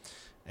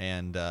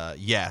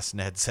 yes,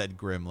 Ned said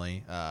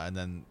grimly, and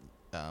then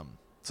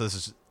so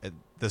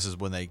this is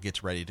when they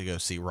get ready to go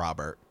see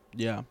Robert.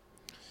 Yeah,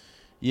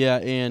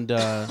 and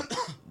so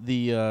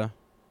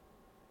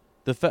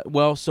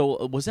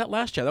was that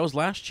last chapter? That was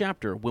last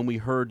chapter when we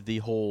heard the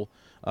whole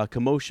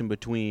commotion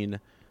between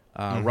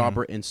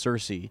Robert and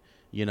Cersei.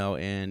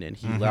 And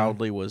he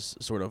loudly was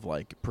sort of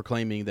like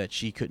proclaiming that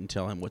she couldn't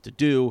tell him what to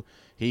do.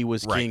 He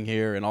was king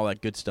here and all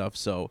that good stuff.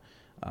 So,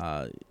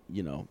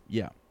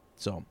 yeah.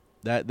 So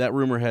that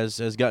rumor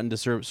has gotten to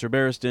Sir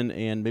Barristan,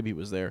 and maybe he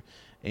was there,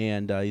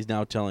 and he's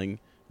now telling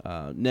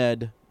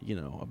Ned,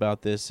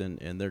 about this,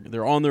 and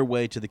they're on their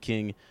way to the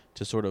king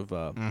to sort of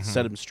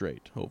set him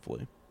straight,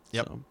 hopefully.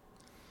 Yep. So.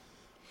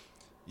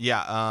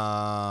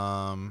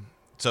 Yeah.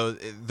 So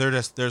they're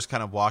just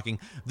kind of walking.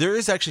 There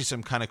is actually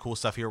some kind of cool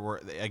stuff here.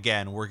 Where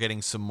again, we're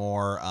getting some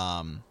more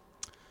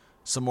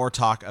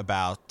talk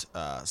about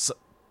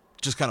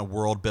just kind of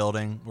world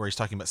building, where he's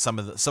talking about some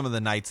of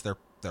the knights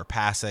they're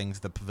passing,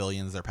 the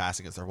pavilions they're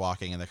passing as they're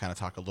walking, and they kind of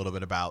talk a little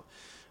bit about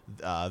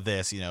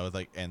this,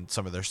 and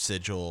some of their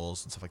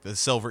sigils and stuff like the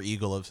Silver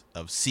Eagle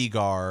of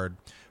Seaguard,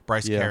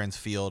 Bryce Caron's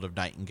Field of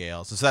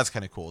Nightingales. So that's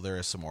kind of cool. There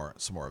is some more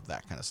of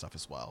that kind of stuff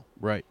as well.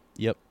 Right.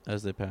 Yep.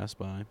 As they pass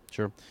by.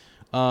 Sure.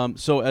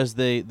 So as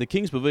the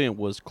king's pavilion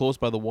was close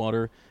by the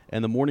water,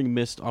 and the morning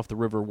mist off the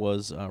river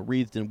was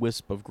wreathed in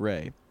wisp of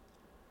gray.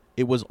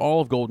 It was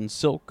all of golden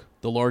silk,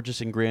 the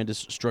largest and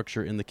grandest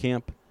structure in the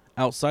camp.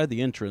 Outside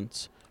the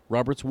entrance,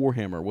 Robert's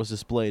warhammer was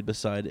displayed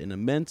beside an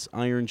immense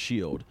iron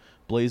shield,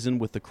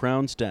 blazoned with the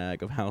crowned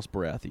stag of House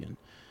Baratheon.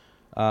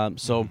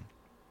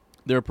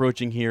 They're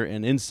approaching here,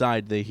 and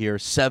inside they hear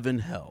 7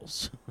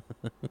 hells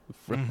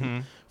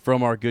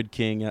from our good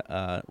King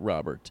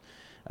Robert.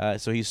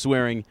 So he's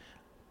swearing,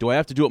 "Do I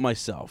have to do it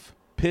myself?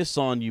 Piss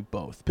on you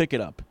both. Pick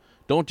it up.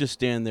 Don't just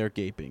stand there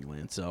gaping,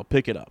 Lancel.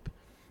 Pick it up."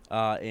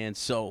 And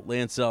so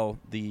Lancel,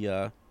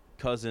 the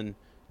cousin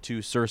to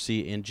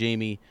Cersei and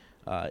Jaime,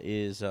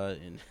 is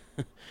in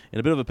in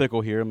a bit of a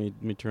pickle here.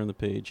 Let me turn the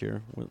page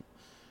here.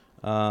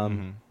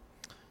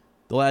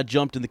 The lad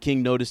jumped, and the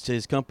king noticed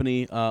his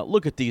company.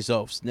 "Look at these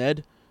oafs,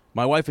 Ned.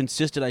 My wife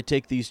insisted I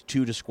take these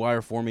 2 to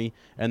squire for me,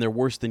 and they're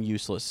worse than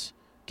useless.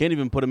 Can't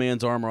even put a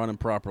man's armor on him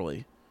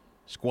properly.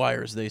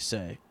 Squires, they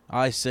say.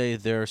 I say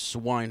they're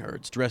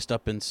swineherds dressed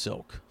up in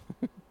silk."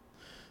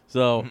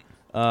 So,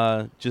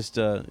 just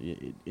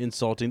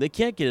insulting. They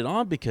can't get it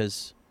on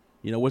because,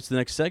 what's the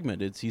next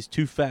segment? He's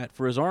too fat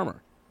for his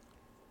armor.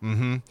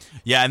 Mm-hmm.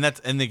 Yeah,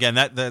 and again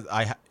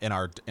I in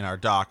our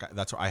doc,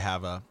 that's where I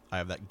have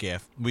that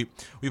GIF. We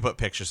put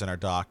pictures in our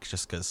doc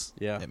just because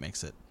it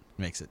makes it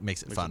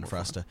fun for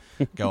us to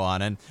go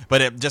on. I'm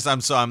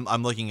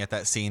looking at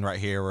that scene right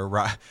here where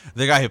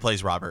the guy who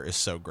plays Robert is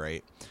so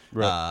great.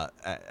 Right.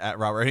 At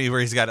Robert, where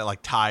he's got it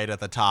like tied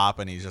at the top,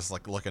 and he's just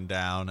like looking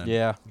down, and he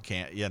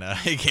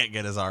can't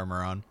get his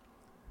armor on.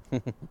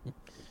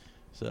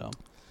 So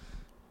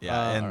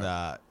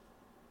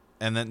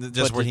and then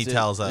just when he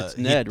tells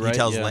Ned, right? He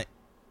tells when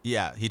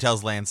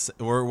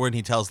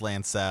he tells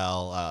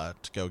Lancel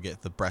to go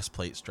get the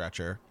breastplate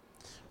stretcher.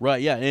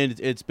 Right, yeah, and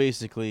it's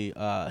basically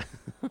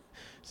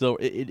so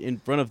in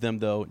front of them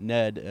though,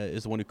 Ned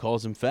is the one who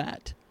calls him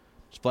fat.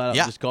 Just flat out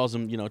just calls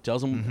him,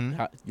 tells him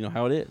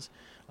how it is.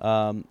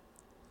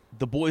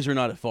 The boys are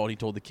not at fault, he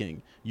told the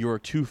king. You are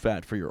too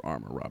fat for your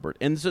armor, Robert.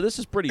 And so this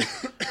is pretty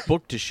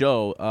book to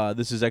show.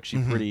 This is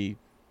actually pretty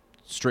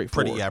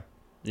straightforward.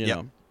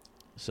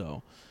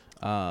 So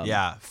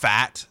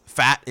fat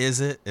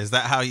is it? Is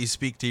that how you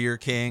speak to your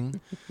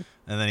king?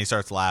 And then he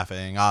starts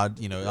laughing.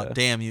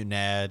 Damn you,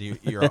 Ned.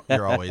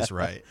 You're always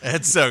right.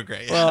 It's so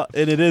great. Well,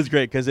 and it is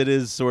great because it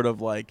is sort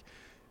of like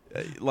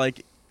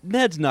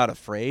Ned's not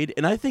afraid,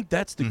 and I think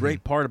that's the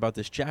great part about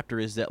this chapter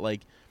is that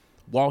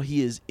while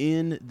he is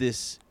in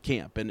this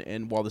camp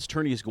and while this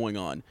tourney is going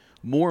on,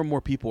 more and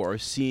more people are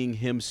seeing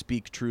him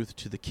speak truth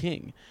to the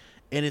king,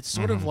 and it's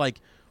sort of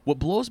like what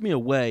blows me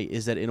away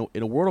is that in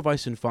a World of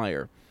Ice and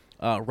Fire,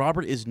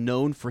 Robert is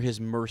known for his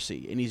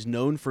mercy, and he's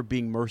known for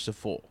being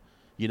merciful.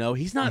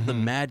 He's not the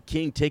mad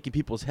king taking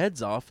people's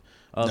heads off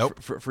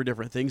for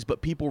different things,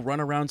 but people run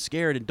around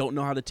scared and don't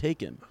know how to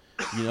take him,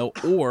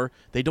 or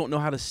they don't know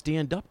how to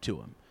stand up to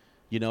him,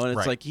 and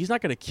it's like he's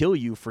not going to kill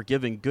you for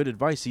giving good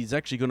advice. He's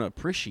actually going to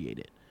appreciate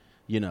it,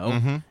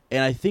 and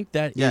I think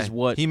that is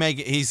what he may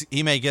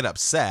get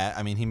upset.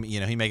 I mean,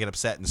 he may get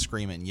upset and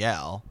scream and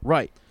yell.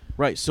 Right.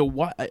 So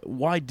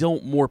why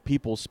don't more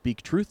people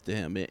speak truth to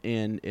him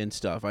and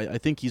stuff? I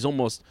think he's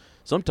almost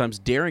sometimes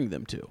daring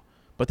them to.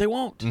 But they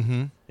won't.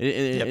 In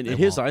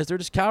his eyes, they're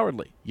just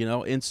cowardly,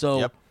 And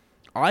so,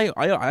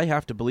 I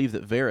have to believe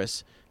that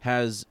Varys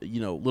has,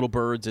 little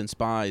birds and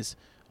spies,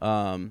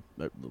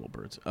 little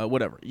birds,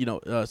 whatever,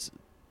 ears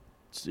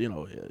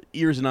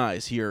and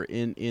eyes here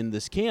in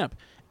this camp,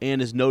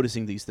 and is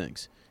noticing these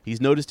things. He's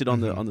noticed it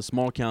on the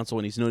small council,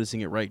 and he's noticing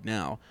it right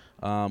now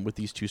with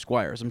these 2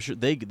 squires. I'm sure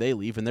they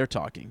leave and they're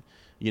talking.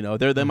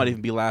 They might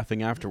even be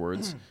laughing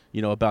afterwards,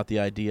 about the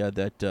idea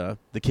that the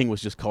king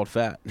was just called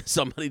fat.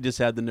 Somebody just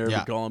had the nerve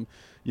to call him,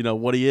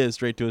 what he is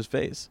straight to his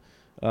face,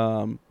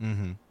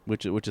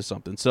 which is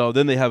something. So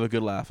then they have a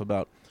good laugh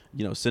about,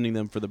 sending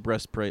them for the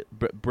breastplate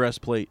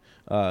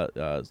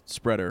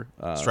stretcher.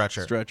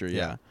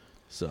 Yeah.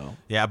 So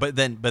but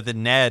then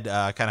Ned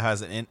kind of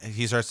has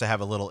he starts to have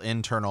a little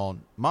internal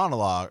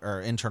monologue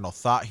or internal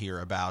thought here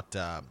about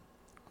they're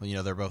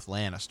both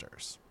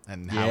Lannisters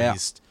and how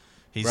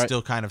he's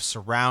still kind of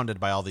surrounded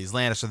by all these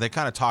Lannisters. They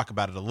kind of talk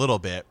about it a little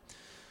bit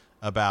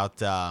about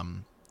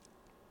how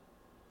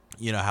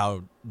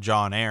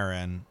Jon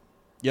Arryn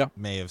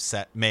may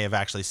have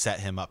actually set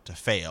him up to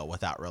fail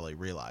without really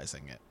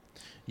realizing it.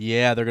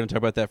 Yeah, they're going to talk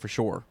about that for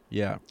sure.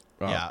 Yeah.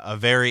 Yeah, a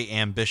very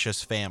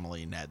ambitious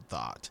family, Ned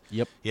thought.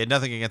 Yep. He had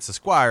nothing against the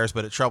Squires,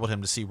 but it troubled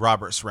him to see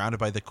Robert surrounded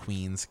by the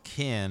Queen's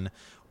kin,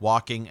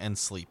 walking and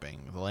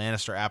sleeping. The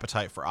Lannister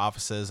appetite for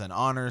offices and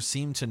honors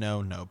seemed to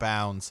know no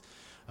bounds.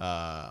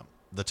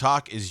 The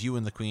talk is you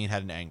and the Queen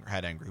had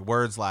angry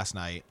words last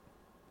night.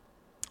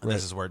 And Right.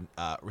 This is where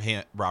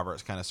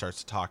Robert kind of starts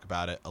to talk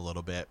about it a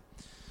little bit.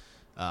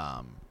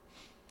 Then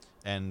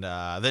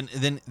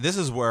this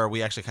is where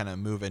we actually kind of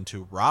move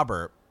into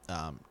Robert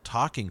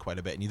talking quite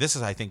a bit. And this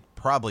is, I think,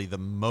 probably the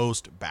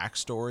most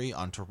backstory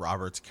onto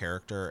Robert's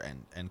character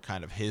and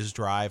kind of his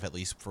drive, at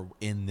least for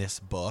in this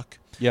book.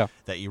 Yeah.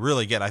 That you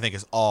really get, I think,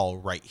 is all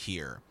right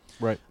here.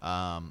 Right.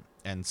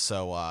 And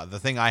so the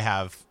thing I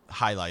have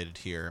highlighted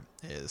here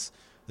is,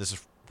 this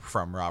is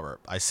from Robert.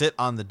 I sit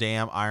on the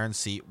damn iron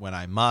seat when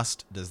I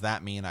must. Does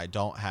that mean I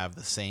don't have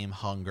the same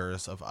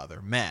hungers of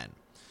other men?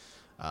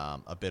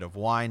 A bit of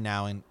wine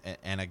now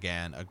and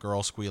again, a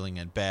girl squealing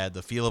in bed,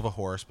 the feel of a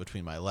horse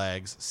between my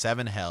legs.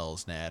 7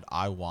 hells, Ned.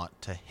 I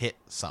want to hit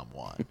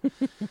someone.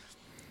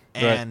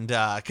 And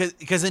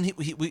because then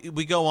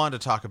we go on to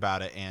talk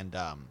about it, and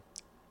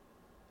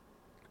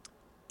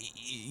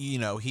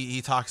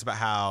he talks about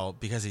how,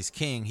 because he's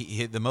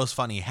king, the most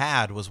fun he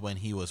had was when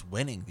he was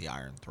winning the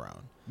Iron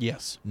Throne.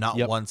 Yes. Not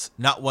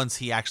once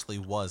he actually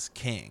was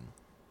king.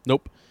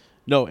 Nope.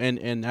 No,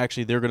 and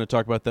actually they're going to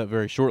talk about that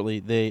very shortly.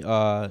 They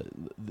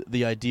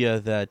the idea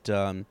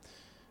that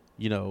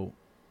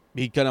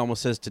he kind of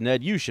almost says to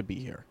Ned, "You should be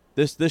here.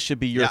 This should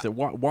be your thing.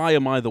 Why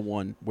am I the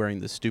one wearing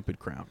this stupid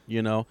crown?"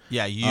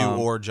 Yeah, you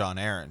or John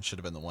Aaron should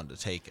have been the one to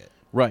take it.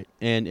 Right,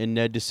 and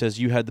Ned just says,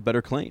 "You had the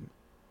better claim,"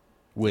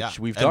 which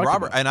we've talked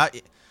about.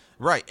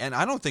 And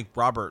I don't think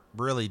Robert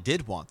really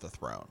did want the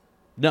throne.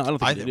 No, I don't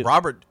think he did.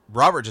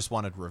 Robert just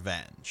wanted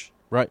revenge.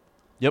 Right.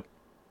 Yep.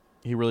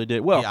 He really did.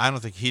 Well, I don't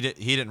think he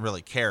didn't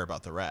really care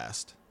about the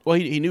rest. Well,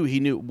 he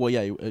knew. Well,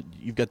 yeah,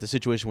 you've got the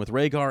situation with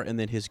Rhaegar, and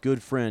then his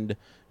good friend,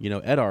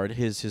 Eddard,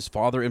 his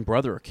father and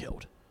brother are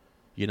killed.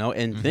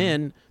 And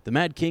then the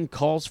Mad King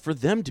calls for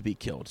them to be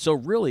killed. So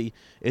really,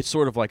 it's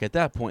sort of like, at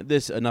that point,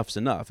 enough's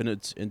enough, and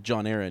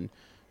John Aaron,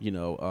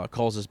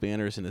 calls his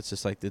banners, and it's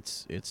just like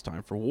it's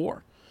time for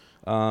war.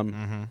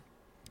 And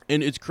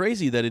it's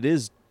crazy that it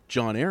is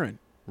John Aaron,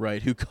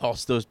 right, who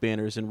calls those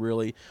banners, and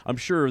really, I'm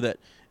sure that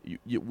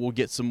we'll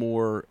get some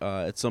more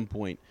at some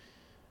point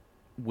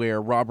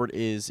where Robert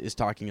is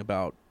talking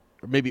about,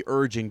 or maybe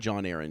urging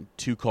John Aaron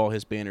to call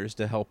his banners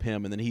to help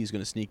him, and then he's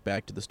going to sneak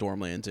back to the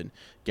Stormlands and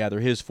gather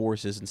his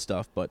forces and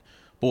stuff. But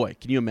boy,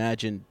 can you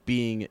imagine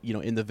being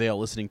in the Vale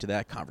listening to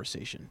that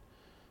conversation?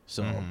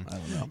 So I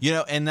don't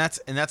know. And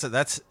that's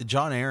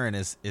John Aaron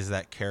is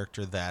that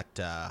character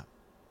that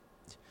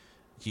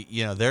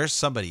there's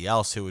somebody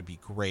else who would be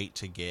great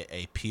to get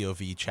a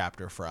POV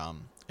chapter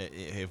from,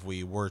 if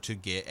we were to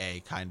get a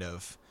kind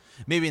of,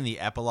 maybe in the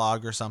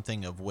epilogue or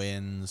something, of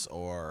Winds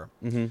or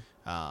or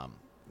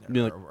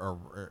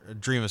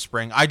Dream of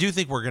Spring. I do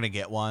think we're going to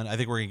get one. I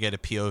think we're going to get a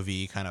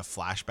POV kind of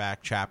flashback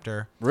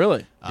chapter.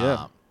 Really?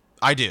 Yeah.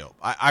 I do.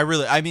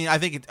 I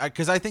think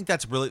because I think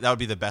that would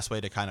be the best way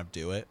to kind of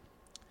do it.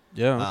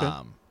 Yeah. Okay.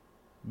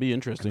 Be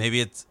interesting.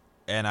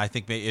 And I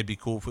think it'd be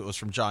cool if it was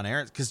from John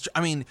Aaron, because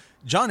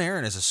John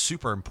Aaron is a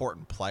super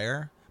important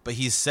player, but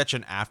he's such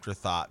an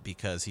afterthought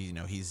because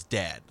he's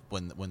dead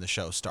when the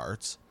show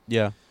starts.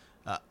 Yeah.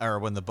 Or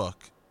when the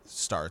book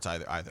starts,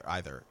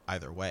 either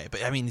way.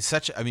 But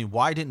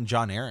why didn't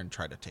John Aaron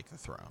try to take the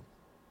throne?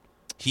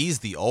 He's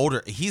the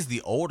older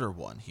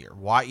one here.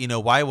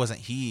 Why wasn't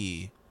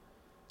he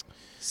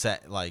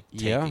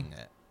taking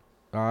it?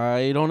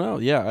 I don't know.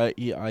 Yeah,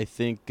 I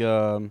think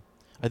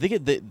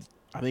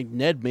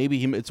Ned,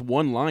 maybe it's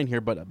one line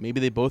here, but maybe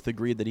they both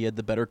agreed that he had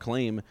the better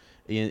claim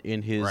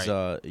in his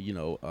heritage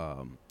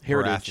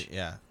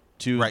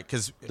to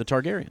the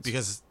Targaryens,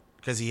 because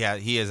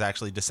he is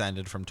actually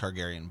descended from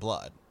Targaryen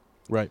blood.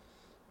 Right.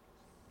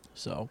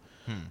 So,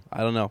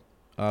 I don't know.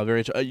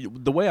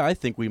 The way I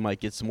think we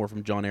might get some more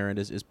from John Aaron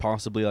is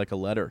possibly like a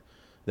letter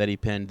that he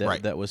penned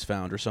that was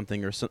found, or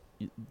something, or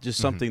just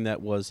something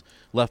that was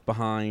left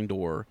behind,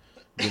 or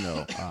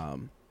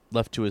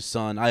left to his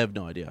son. I have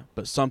no idea,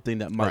 but something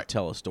that might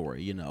tell a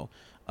story.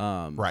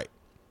 Right.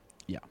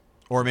 Yeah.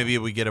 Or maybe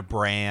we get a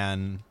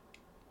Bran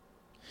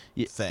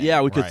thing.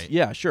 Yeah, we could.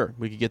 Yeah, sure,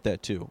 we could get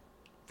that too,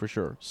 for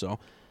sure. So,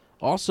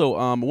 also,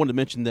 I wanted to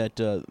mention that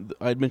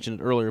I had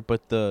mentioned it earlier,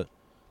 but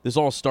this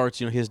all starts.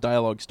 His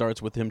dialogue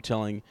starts with him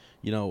telling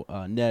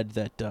Ned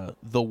that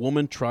the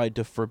woman tried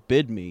to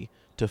forbid me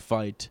to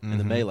fight in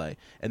the melee,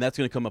 and that's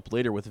going to come up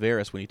later with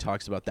Varys when he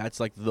talks about that's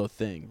like the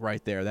thing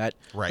right there.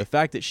 The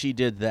fact that she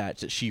did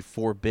that she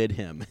forbid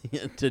him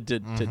to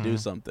do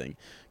something.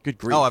 Good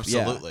grief! Oh,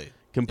 absolutely. Yeah.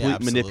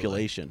 Complete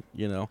manipulation.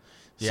 Yeah.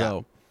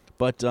 So,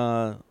 but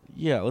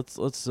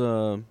let's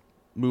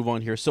move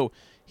on here. So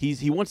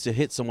he wants to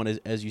hit someone,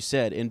 as you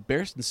said, and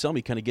Barristan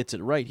Selmy kind of gets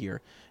it right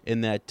here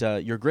in that,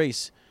 Your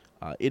Grace,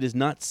 it is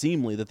not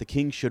seemly that the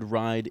king should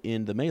ride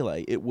in the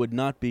melee. It would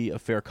not be a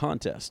fair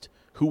contest.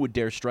 who would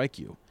dare strike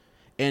you?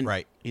 And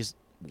right. he's,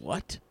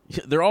 what?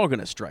 They're all going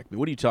to strike me.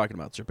 What are you talking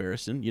about, Sir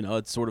Barristan?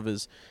 It's sort of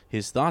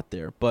his thought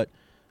there. But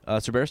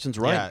Sir Barristan's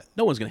right. Yeah.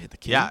 No one's going to hit the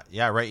king.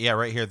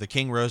 Right here. The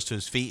king rose to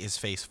his feet, his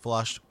face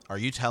flushed. Are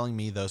you telling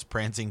me those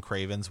prancing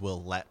cravens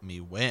will let me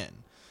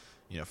win?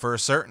 For a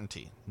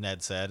certainty,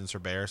 Ned said, and Sir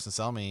Barristan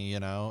Selmy,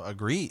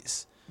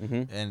 agrees.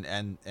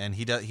 Mm-hmm. And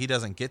he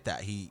doesn't get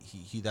that.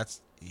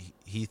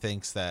 He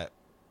thinks that,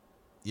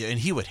 and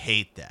he would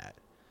hate that.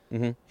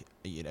 Mm-hmm.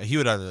 He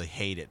would utterly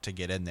hate it to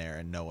get in there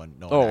and no one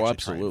actually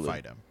absolutely. Try and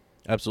fight him.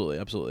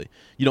 Absolutely.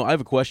 I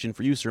have a question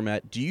for you, Sir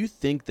Matt. Do you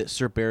think that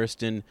Sir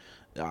Barristan,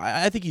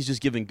 I think he's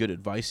just giving good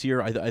advice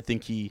here. I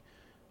think he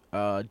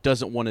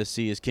doesn't want to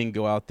see his king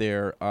go out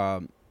there.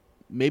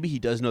 Maybe he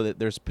does know that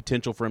there's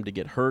potential for him to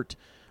get hurt,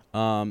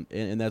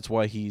 and that's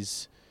why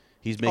he's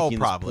making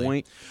this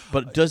point.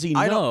 But does he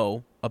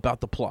know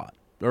about the plot,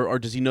 or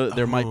does he know that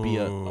there might be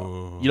a? You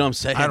know what I'm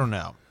saying? I don't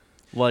know.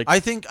 I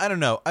don't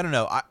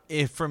know.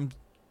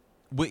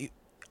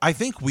 I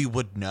think we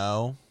would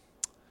know,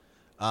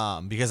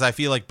 because I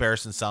feel like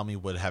Barristan Selmy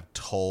would have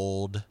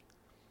told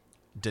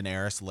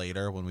Daenerys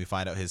later when we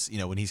find out his,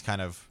 when he's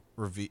kind of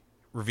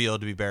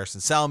revealed to be Barristan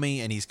Selmy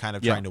and he's kind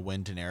of trying to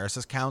win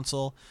Daenerys'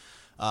 counsel,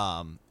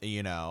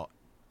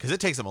 because it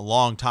takes him a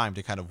long time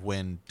to kind of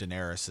win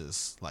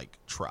Daenerys'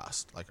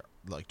 trust,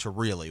 like to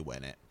really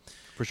win it.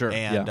 For sure.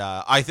 And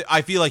I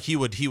feel like he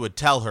would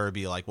tell her,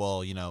 be like,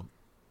 well,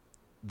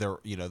 there,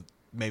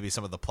 maybe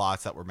some of the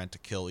plots that were meant to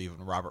kill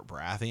even Robert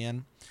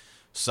Baratheon.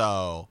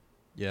 So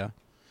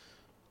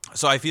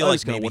I feel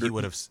like maybe he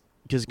would have,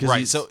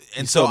 right. So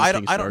I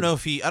don't know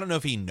if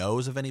he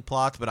knows of any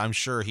plots, but I'm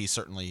sure he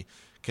certainly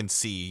can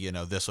see,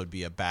 this would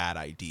be a bad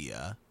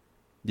idea.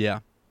 Yeah.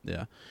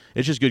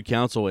 It's just good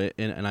counsel,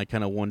 and I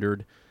kind of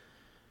wondered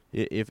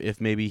if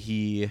maybe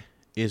he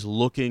is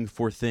looking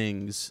for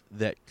things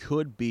that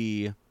could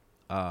be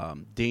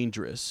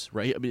dangerous,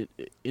 right? I mean,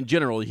 in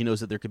general, he knows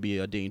that there could be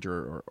a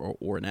danger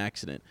or an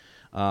accident,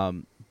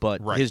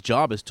 but his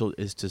job is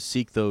to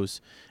seek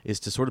those, is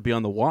to sort of be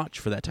on the watch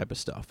for that type of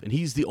stuff, and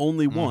he's the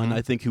only one,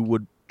 I think, who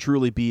would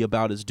truly be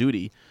about his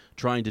duty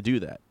trying to do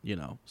that.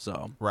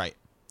 So right.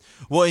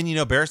 Well, and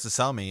Barristan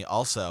Selmy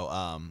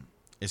also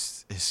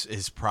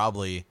is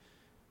probably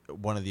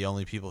one of the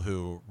only people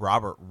who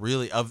Robert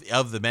really,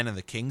 of the men in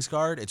the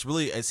Kingsguard, it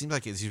seems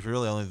like he's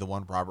really only the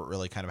one Robert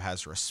really kind of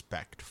has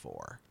respect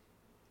for.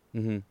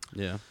 Mm-hmm.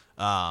 Yeah.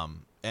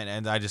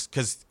 And I just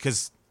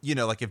because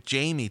if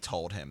Jaime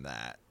told him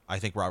that, I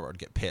think Robert would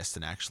get pissed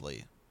and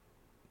actually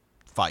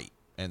fight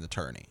in the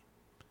tourney.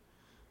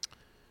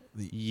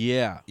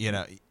 Yeah.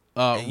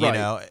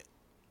 Right.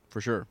 For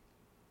sure.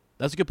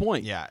 That's a good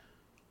point. Yeah.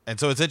 And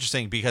so it's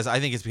interesting because I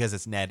think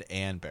it's Ned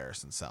and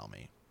Barristan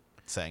Selmy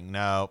saying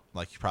no,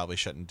 you probably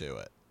shouldn't do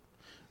it.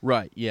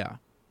 Right. Yeah.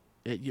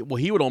 Well,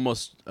 he would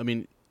almost. I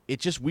mean,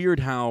 it's just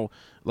weird how,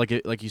 like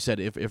you said,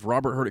 if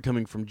Robert heard it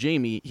coming from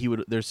Jaime,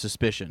 there's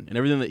suspicion and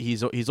everything that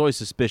he's always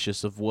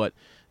suspicious of what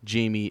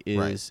Jaime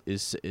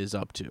is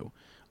up to,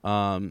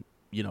 or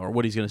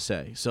what he's going to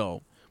say.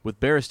 So with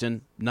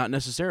Barristan, not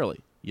necessarily.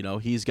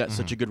 He's got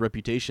such a good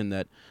reputation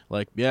that,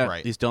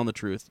 he's telling the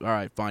truth. All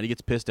right, fine. He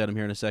gets pissed at him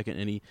here in a second,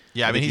 and he.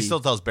 Yeah, I mean, he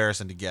still tells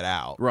Barristan to get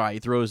out. Right, he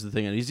throws the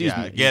thing in. He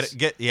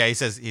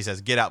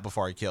says get out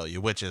before I kill you,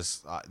 which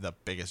is the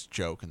biggest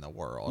joke in the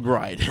world.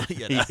 Right.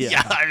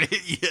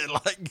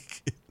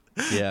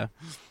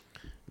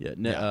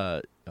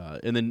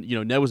 And then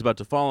Ned was about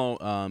to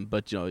follow,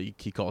 but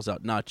he calls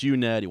out, "Not you,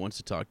 Ned." He wants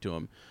to talk to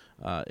him,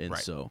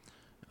 so.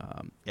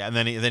 And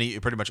then he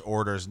pretty much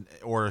orders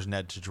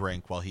Ned to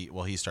drink while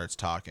he starts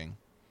talking.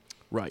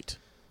 Right.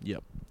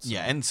 Yep. So.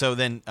 Yeah, and so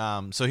then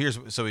here's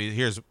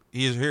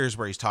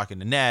where he's talking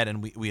to Ned,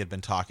 and we had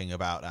been talking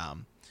about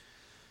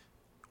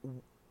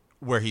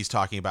where he's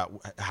talking about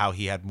how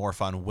he had more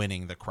fun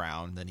winning the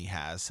crown than he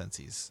has since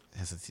he's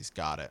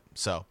got it.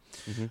 So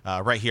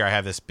right here I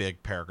have this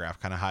big paragraph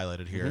kind of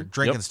highlighted here. Mm-hmm.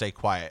 Drink and stay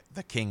quiet.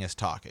 The king is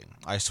talking.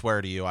 I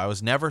swear to you, I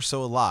was never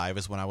so alive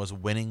as when I was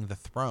winning the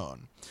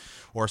throne,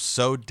 or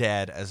so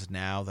dead as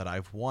now that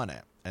I've won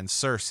it. And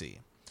Cersei,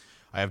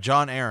 I have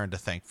Jon Arryn to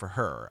thank for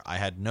her. I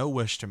had no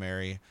wish to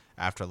marry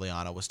after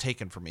Lyanna was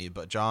taken from me,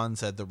 but Jon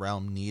said the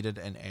realm needed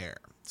an heir.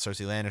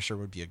 Cersei Lannister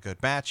would be a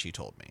good match, he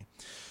told me.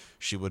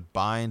 She would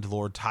bind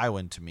Lord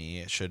Tywin to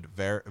me should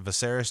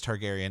Viserys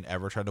Targaryen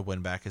ever try to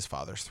win back his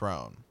father's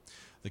throne.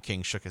 The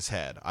king shook his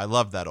head. I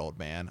loved that old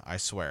man, I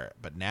swear it,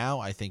 but now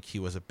I think he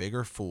was a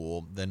bigger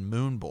fool than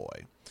Moon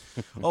Boy.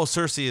 Oh,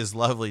 Cersei is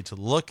lovely to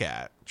look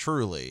at,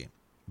 truly,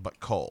 but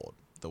cold.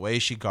 The way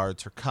she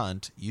guards her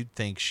cunt, you'd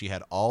think she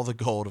had all the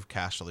gold of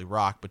Casterly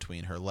Rock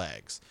between her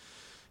legs.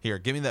 Here,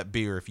 give me that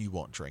beer if you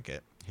won't drink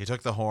it. He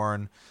took the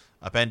horn,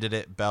 upended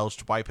it,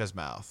 belched, wiped his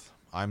mouth.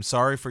 I'm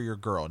sorry for your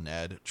girl,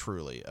 Ned,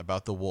 truly.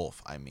 About the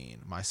wolf, I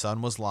mean. My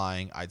son was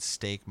lying. I'd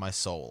stake my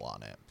soul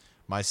on it.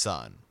 My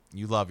son,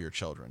 you love your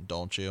children,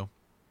 don't you?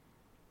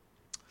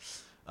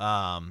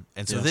 So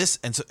this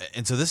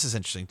is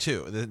interesting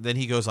too. Then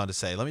he goes on to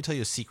say, let me tell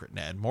you a secret,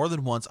 Ned. More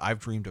than once I've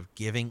dreamed of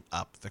giving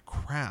up the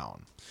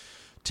crown.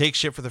 Take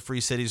ship for the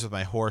free cities with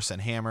my horse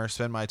and hammer.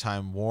 Spend my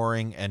time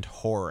warring and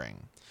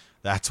whoring.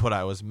 That's what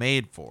I was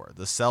made for.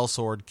 The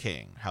sellsword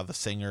king. How the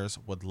singers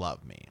would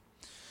love me.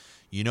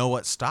 You know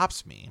what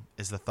stops me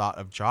is the thought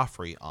of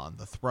Joffrey on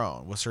the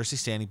throne, with Cersei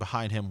standing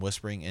behind him,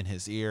 whispering in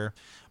his ear,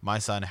 my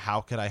son, how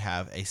could I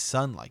have a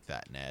son like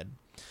that, Ned?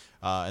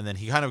 And then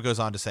he kind of goes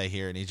on to say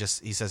here, and he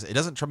says, it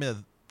doesn't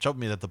trouble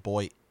me that the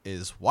boy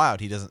is wild.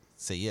 He doesn't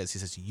say he is. He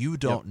says, you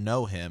don't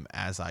know him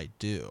as I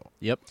do.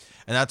 Yep.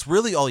 And that's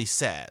really all he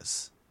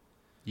says.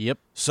 Yep.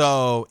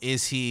 So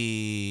is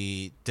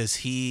he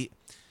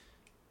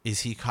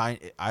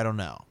kind, I don't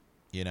know,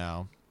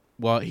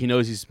 Well, he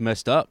knows he's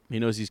messed up. He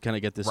knows he's kind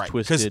of got this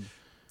twisted.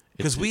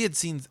 Because we had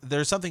seen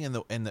there's something in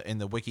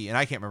the wiki, and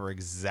I can't remember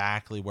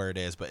exactly where it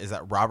is, but is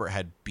that Robert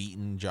had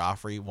beaten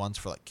Joffrey once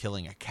for like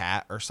killing a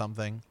cat or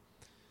something,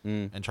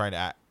 and trying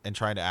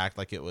to act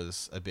like it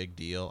was a big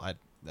deal.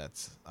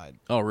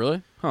 Oh,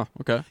 really? Huh.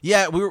 Okay.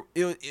 Yeah,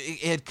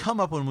 it had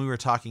come up when we were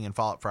talking in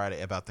Fallout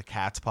Friday about the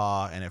cat's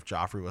paw and if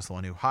Joffrey was the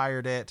one who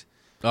hired it.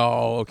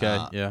 Oh,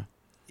 okay. Yeah.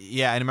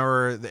 Yeah, I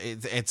remember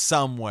it's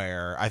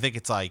somewhere. I think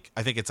it's like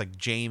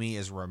Jamie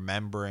is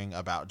remembering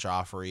about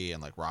Joffrey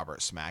and like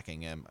Robert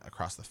smacking him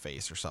across the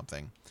face or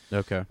something.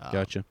 Okay,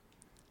 gotcha.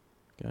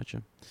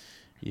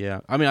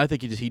 Yeah, I mean, I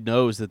think he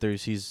knows that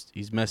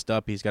he's messed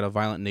up. He's got a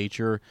violent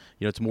nature.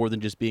 It's more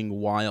than just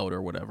being wild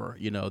or whatever.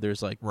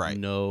 There's like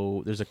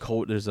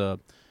there's a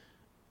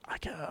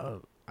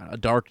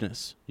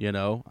darkness.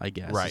 I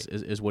guess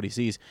is what he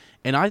sees,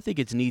 and I think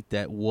it's neat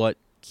that what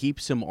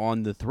keeps him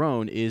on the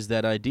throne is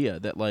that idea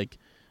that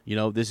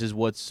this is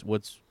what's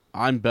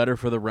I'm better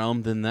for the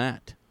realm than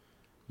that,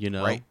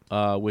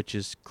 which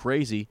is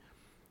crazy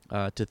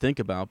to think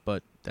about,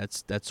 but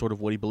that's sort of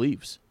what he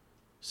believes.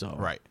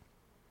 So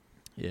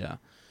yeah.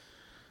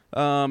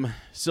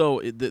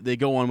 So they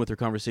go on with their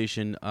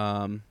conversation.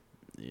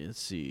 Let's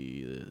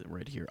see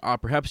right here.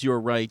 Perhaps you are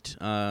right.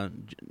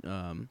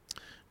 John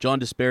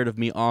despaired of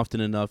me often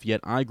enough, yet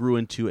I grew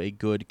into a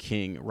good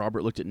king.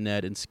 Robert looked at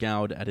Ned and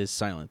scowled at his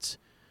silence.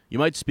 You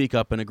might speak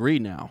up and agree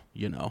now,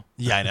 Yeah,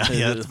 I know.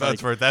 Yeah, that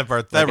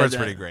part's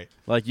pretty great.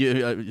 Like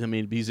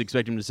he's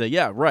expecting him to say,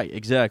 yeah, right,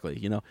 exactly,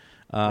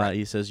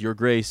 He says, Your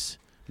Grace,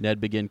 Ned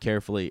began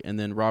carefully, and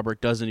then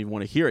Robert doesn't even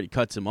want to hear it. He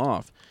cuts him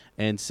off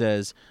and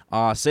says,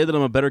 say that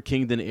I'm a better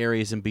king than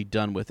Ares and be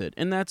done with it.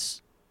 And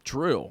that's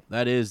true.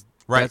 That's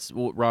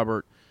what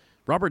Robert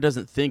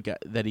doesn't think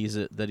that he's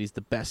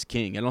the best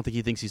king. I don't think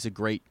he thinks he's a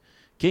great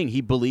king.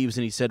 He believes,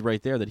 and he said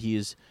right there, that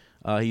he's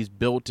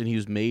built and he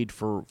was made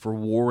for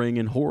warring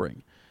and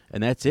whoring,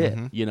 and that's it,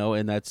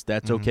 and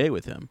that's okay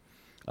with him.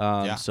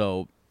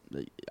 So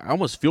I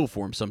almost feel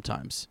for him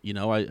sometimes,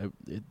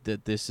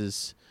 that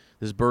this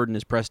burden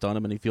is pressed on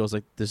him, and he feels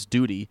like this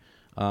duty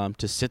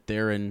to sit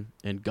there and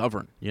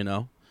govern,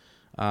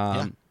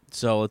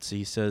 So let's see.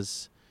 He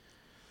says,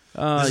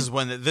 this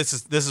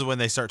is when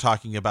they start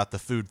talking about the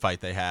food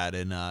fight they had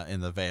in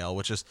the Vale,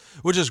 which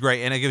is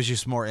great, and it gives you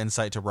some more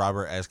insight to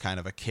Robert as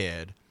kind of a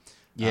kid.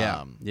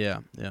 Yeah.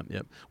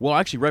 Well,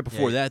 actually, right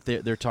before that,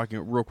 they're talking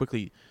real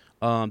quickly.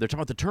 They're talking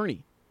about the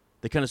tourney.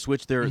 They kind of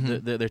switched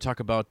they talk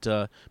about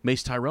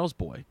Mace Tyrell's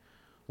boy,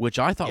 which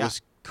I thought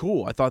was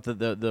cool. I thought that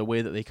the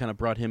way that they kind of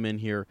brought him in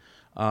here,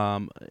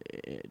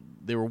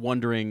 they were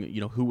wondering,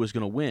 who was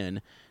going to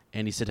win.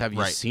 And he said, "Have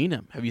you seen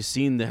him? Have you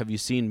seen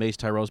Mace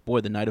Tyrell's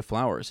boy, the Knight of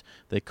Flowers?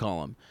 They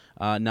call him.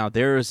 Now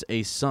there's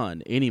a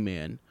son any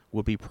man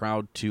would be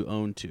proud to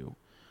own to,"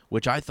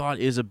 which I thought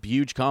is a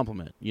huge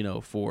compliment,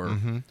 for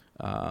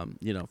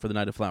the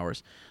Knight of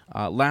Flowers.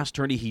 Last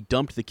tourney, he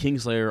dumped the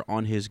Kingslayer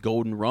on his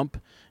golden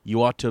rump.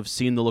 You ought to have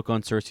seen the look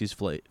on Cersei's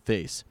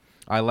face.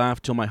 I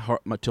laughed till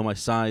my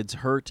sides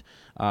hurt.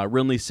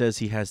 Renly says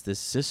he has this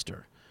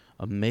sister,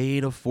 a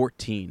maid of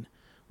 14,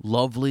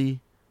 lovely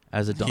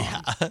as a dawn.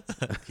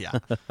 Yeah.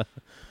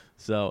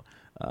 So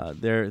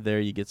there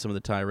you get some of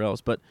the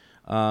Tyrells, but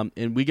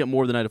and we get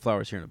more of the Knight of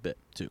Flowers here in a bit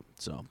too.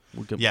 So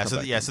we'll come back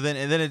to So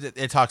then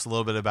it talks a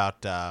little bit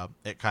about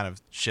it kind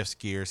of shifts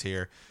gears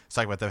here. It's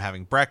talking about them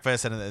having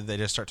breakfast, and then they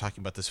just start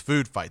talking about this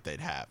food fight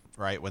they'd have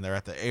right when they're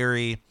at the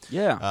Eyrie.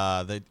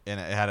 Yeah. And it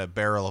had a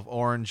barrel of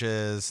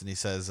oranges, and he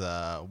says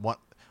one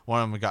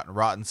of them had gotten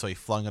rotten, so he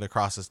flung it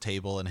across his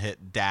table and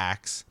hit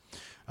Dax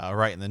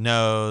right in the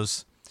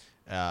nose.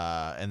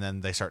 And then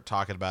they start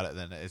talking about it, and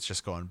then it's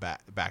just going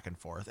back and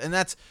forth. And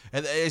it's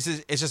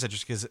just interesting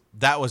because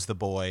that was the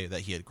boy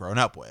that he had grown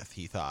up with.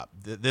 He thought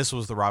this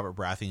was the Robert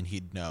Baratheon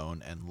he'd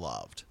known and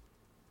loved.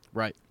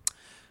 Right.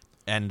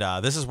 And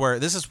this is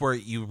where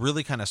you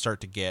really kind of start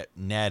to get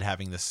Ned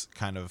having this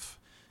kind of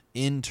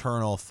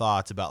internal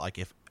thoughts about like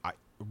if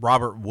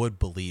Robert would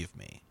believe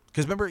me.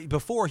 Because remember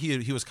before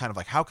he was kind of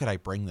like, how could I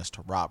bring this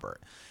to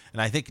Robert?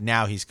 And I think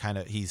now he's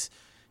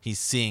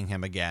seeing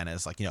him again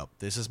as like,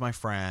 this is my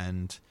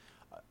friend.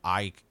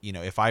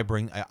 If I've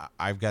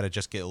got to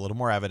just get a little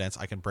more evidence.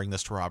 I can bring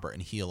this to Robert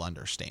and he'll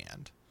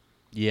understand.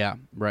 Yeah.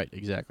 Right.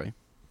 Exactly.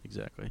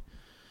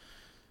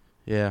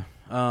 Yeah.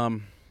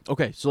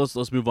 Okay, so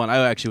let's move on.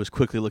 I actually was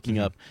quickly looking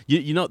up.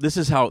 You know, this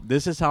is how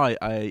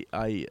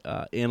I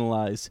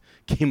analyze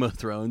Game of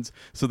Thrones.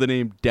 So the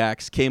name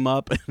Dax came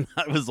up, and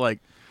I was like,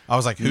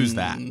 who's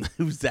that?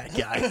 Who's that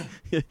guy?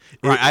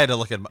 Right, I had to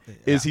look at.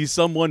 Is he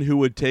someone who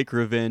would take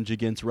revenge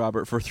against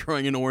Robert for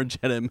throwing an orange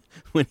at him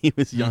when he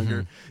was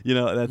younger? You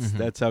know,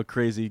 that's how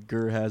crazy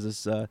Gurr has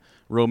us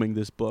roaming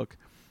this book.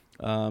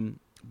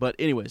 But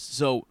anyways,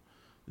 so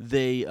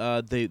they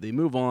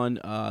move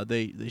on.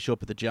 They show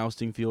up at the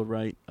jousting field,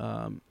 right?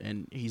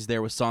 And he's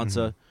there with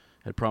Sansa.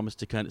 Had promised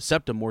to kind of.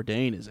 Septa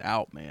Mordain is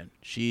out, man.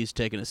 She's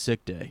taking a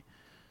sick day.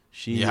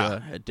 She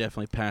had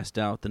definitely passed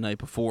out the night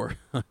before.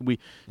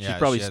 She's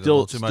probably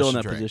still in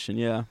that position.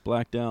 Yeah,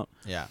 blacked out.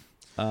 Yeah.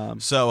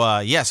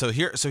 So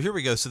here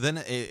we go. So then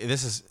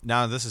this is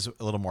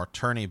a little more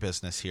tourney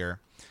business here.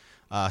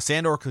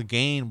 Sandor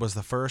Clegane was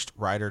the first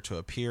rider to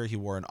appear. He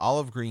wore an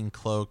olive green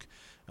cloak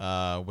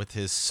with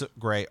his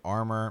gray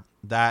armor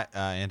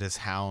and his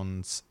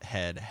hound's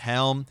head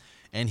helm,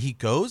 and he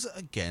goes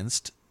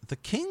against the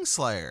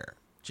Kingslayer,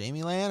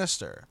 Jaime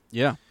Lannister.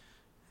 Yeah.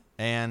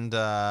 And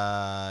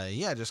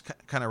just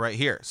kind of right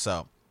here.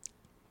 So,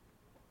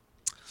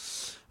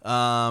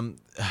 Littlefinger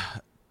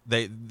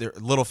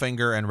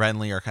and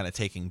Renly are kind of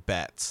taking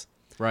bets,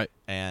 right?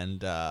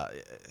 And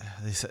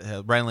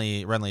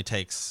Renly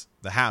takes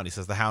the Hound. He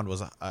says the Hound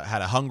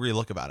had a hungry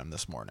look about him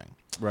this morning.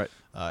 Right.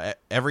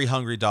 Every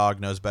hungry dog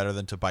knows better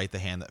than to bite the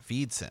hand that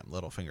feeds him,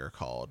 Littlefinger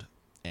called.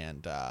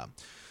 And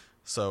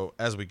so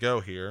as we go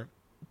here.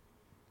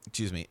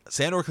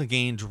 Sandor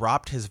Clegane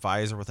dropped his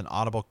visor with an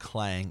audible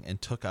clang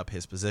and took up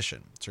his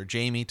position. Sir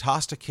Jaime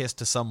tossed a kiss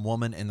to some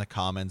woman in the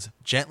commons,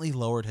 gently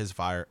lowered his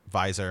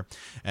visor,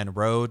 and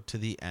rode to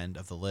the end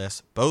of the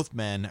list. Both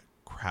men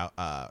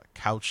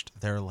couched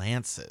their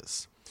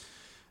lances.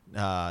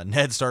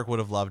 Ned Stark would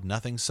have loved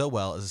nothing so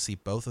well as to see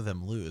both of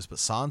them lose, but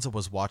Sansa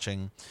was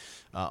watching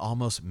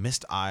almost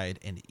mist-eyed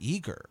and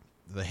eager.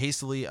 The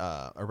hastily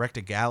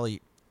erected gallery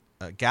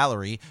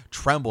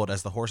trembled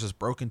as the horses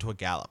broke into a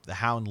gallop. The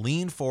Hound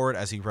leaned forward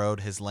as he rode,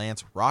 his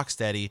lance rock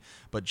steady,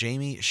 but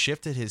Jaime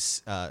shifted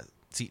his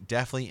seat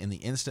deftly in the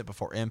instant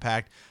before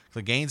impact.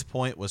 Clegane's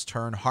point was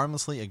turned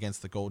harmlessly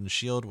against the golden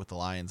shield with the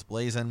lions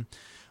blazon,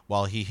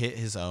 while he hit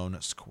his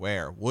own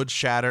square. Wood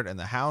shattered, and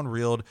the Hound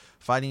reeled,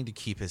 fighting to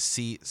keep his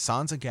seat.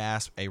 Sansa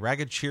gasped. A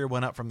ragged cheer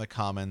went up from the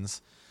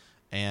commons.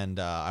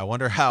 And I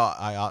wonder how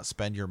I ought to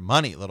spend your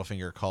money,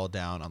 Littlefinger called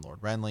down on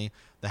Lord Renly.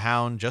 The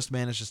Hound just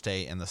managed to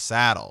stay in the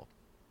saddle.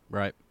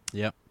 Right.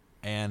 Yep.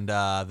 And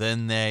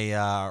then they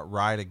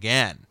ride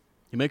again.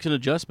 He makes an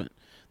adjustment.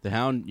 The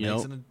Hound,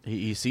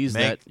 he sees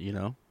that,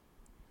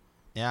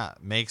 Yeah,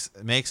 makes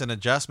an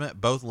adjustment.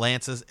 Both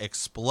lances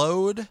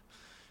explode,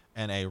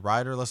 and a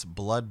riderless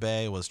blood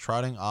bay was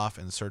trotting off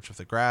in search of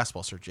the grass,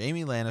 while Sir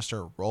Jaime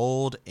Lannister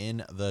rolled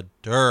in the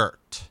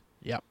dirt.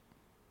 Yep.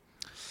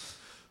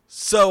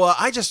 So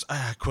I just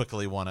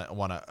quickly want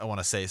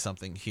to say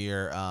something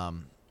here.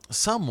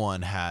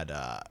 Someone had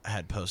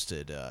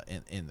posted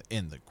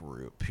in the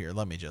group here.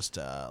 Let me just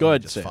go ahead. Let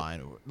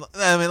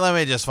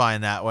me just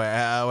find that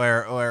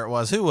where it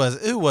was. Who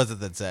was it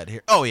that said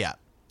here? Oh yeah,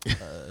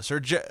 Sir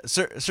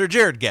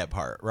Jared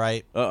Gephardt,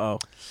 right? Uh-oh.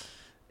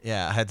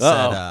 Yeah, had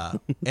said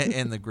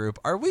in the group.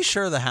 Are we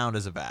sure the Hound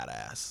is a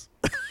badass?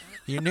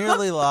 He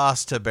nearly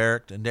lost to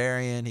Beric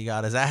Dondarrion. He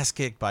got his ass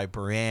kicked by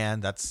Brienne.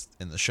 That's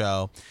in the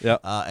show. Yeah.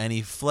 And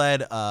he fled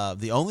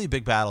the only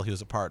big battle he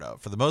was a part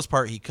of. For the most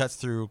part, he cuts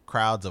through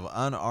crowds of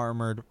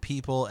unarmored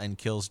people and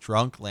kills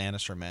drunk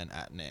Lannister men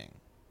at Ning.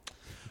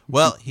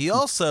 Well, he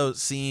also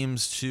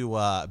seems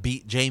to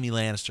beat Jaime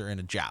Lannister in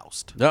a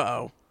joust.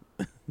 Uh-oh.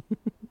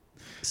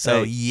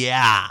 So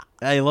yeah.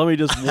 Hey, let me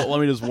just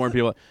warn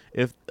people.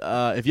 If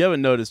you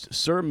haven't noticed,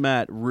 Sir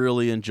Matt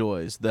really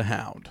enjoys the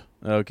Hound.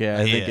 Okay,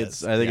 I think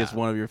it's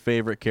one of your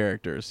favorite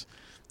characters.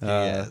 He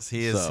is.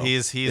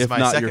 He's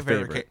my second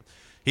favorite.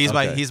 He's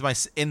my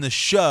in the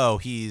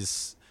show.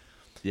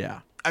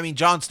 Yeah. I mean,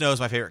 Jon Snow is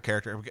my favorite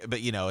character, but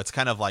it's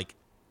kind of like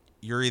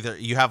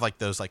you have like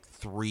those like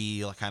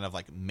three kind of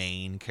like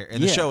main characters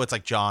in the show. It's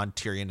like Jon,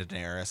 Tyrion, and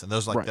Daenerys, and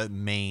those are like the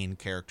main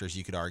characters.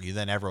 You could argue.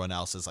 Then everyone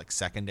else is like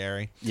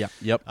secondary. Yeah.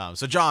 Yep.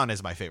 So Jon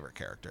is my favorite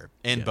character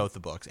in both the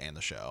books and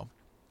the show.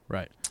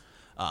 Right.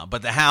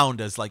 But the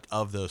Hound is like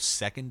of those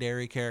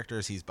secondary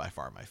characters, he's by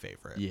far my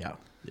favorite. Yeah.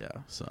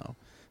 So,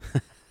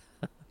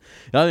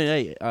 I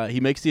mean, hey, he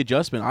makes the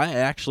adjustment. I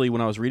actually, when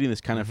I was reading this,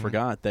 kind of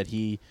forgot that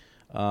he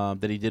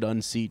did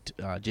unseat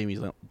Jaime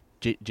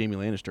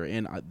Lannister,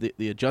 and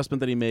the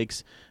adjustment that he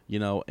makes,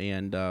 it's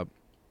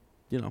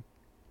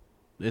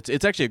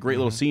actually a great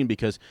little scene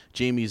because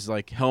Jaime's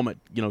like helmet,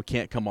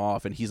 can't come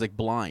off, and he's like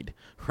blind,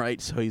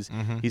 right? So he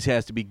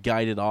has to be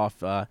guided off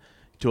to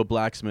a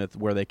blacksmith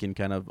where they can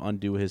kind of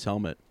undo his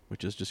helmet,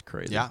 which is just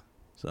crazy. Yeah.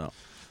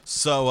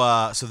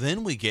 So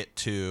then we get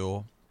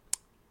to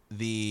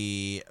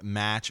the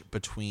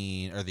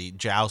the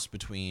joust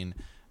between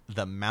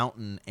the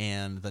Mountain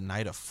and the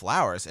Knight of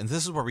Flowers, and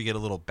this is where we get a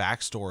little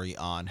backstory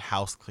on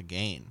House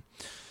Clegane.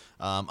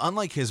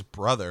 Unlike his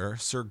brother,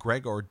 Sir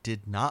Gregor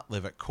did not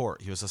live at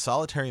court. He was a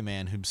solitary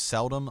man who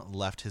seldom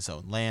left his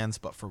own lands,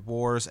 but for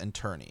wars and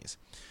tourneys.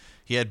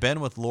 He had been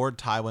with Lord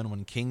Tywin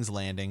when King's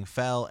Landing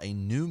fell, a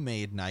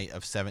new-made knight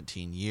of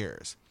 17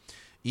 years.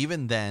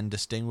 Even then,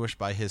 distinguished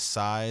by his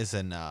size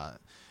and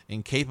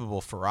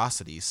incapable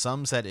ferocity,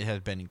 some said it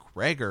had been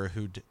Gregor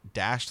who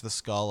dashed the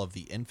skull of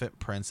the infant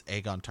prince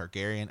Aegon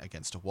Targaryen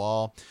against a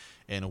wall,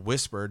 and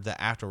whispered that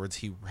afterwards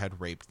he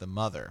had raped the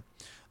mother,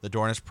 the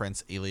Dornish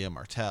prince Elia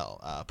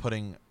Martell,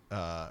 putting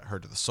her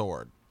to the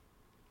sword.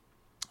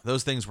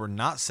 Those things were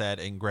not said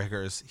in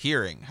Gregor's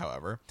hearing,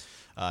 however.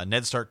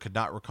 Ned Stark could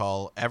not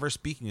recall ever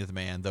speaking to the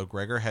man, though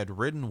Gregor had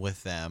ridden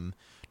with them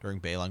during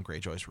Balon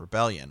Greyjoy's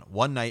rebellion,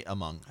 one night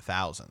among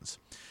thousands.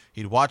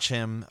 He'd watch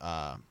him.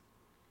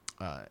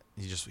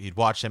 He'd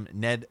watch him.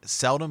 Ned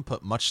seldom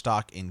put much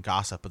stock in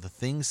gossip, but the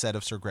things said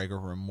of Sir Gregor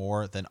were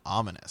more than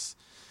ominous.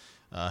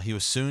 He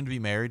was soon to be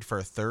married for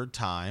a third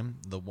time,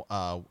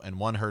 and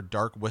one heard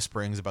dark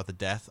whisperings about the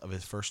death of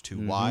his first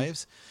two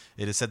wives.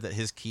 It is said that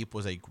his keep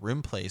was a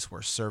grim place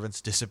where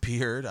servants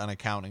disappeared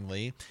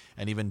unaccountably,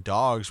 and even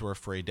dogs were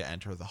afraid to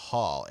enter the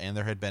hall. And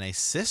there had been a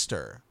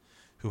sister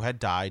who had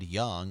died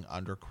young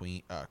under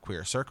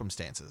queer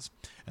circumstances,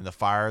 and the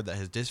fire that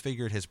had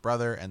disfigured his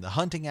brother, and the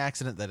hunting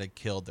accident that had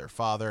killed their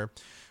father.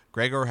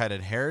 Gregor had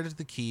inherited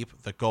the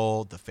keep, the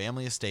gold, the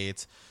family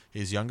estates.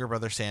 His younger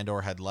brother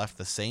Sandor had left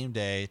the same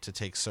day to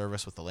take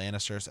service with the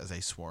Lannisters as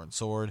a sworn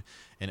sword,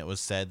 and it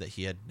was said that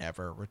he had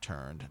never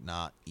returned,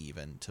 not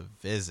even to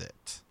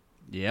visit.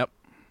 Yep.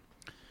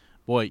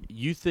 Boy,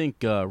 you think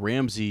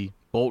Ramsay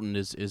Bolton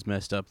is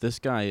messed up. This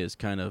guy is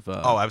kind of...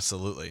 oh,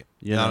 absolutely.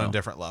 On a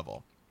different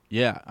level.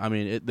 Yeah, I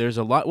mean, there's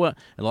a lot... Well,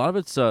 a lot of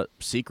it's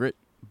secret,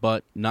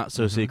 but not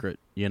so secret,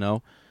 you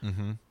know?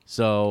 Mm-hmm.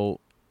 So...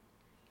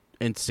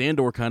 And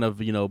Sandor kind of,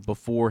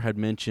 before had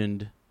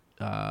mentioned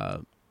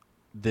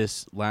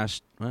this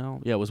last,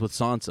 it was with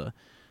Sansa,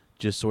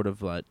 just sort of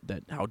that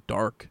how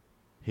dark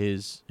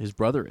his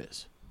brother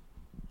is,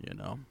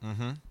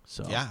 Mm-hmm.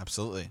 So yeah,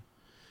 absolutely.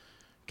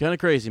 Kind of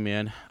crazy,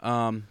 man.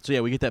 So yeah,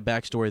 we get that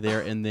backstory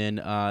there, and then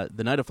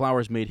the Knight of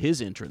Flowers made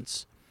his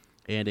entrance,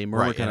 and a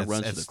murmur kind of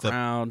runs through the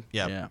crowd.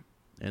 Yeah,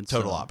 and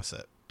total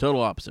opposite.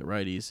 Total opposite,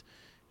 right? He's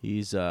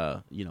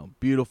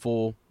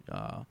beautiful.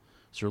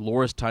 Sir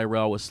Loras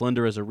Tyrell was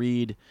slender as a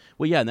reed.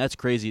 Well, yeah, and that's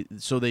crazy.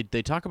 So they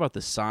talk about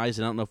the size,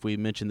 and I don't know if we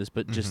mentioned this,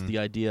 but just the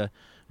idea,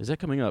 is that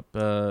coming up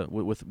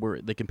with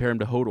where they compare him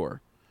to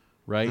Hodor,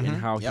 right? And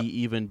how he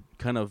even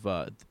kind of,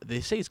 they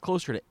say he's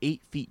closer to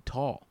 8 feet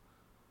tall.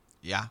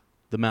 Yeah.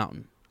 The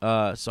mountain. So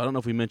I don't know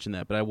if we mentioned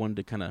that, but I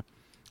wanted to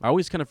I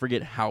always kind of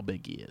forget how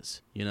big he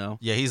is,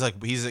 Yeah,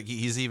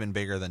 he's even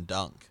bigger than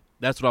Dunk.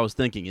 That's what I was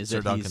thinking. Is Sir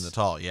that Duncan the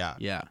Tall, yeah.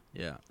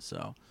 Yeah.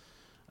 So,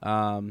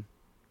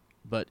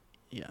 but...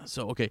 Yeah,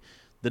 so, okay,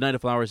 the Knight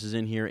of Flowers is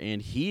in here,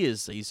 and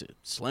he's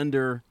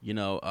slender,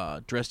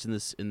 dressed in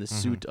this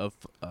suit of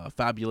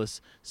fabulous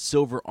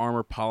silver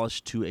armor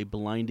polished to a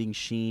blinding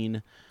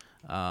sheen.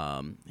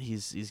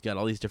 He's got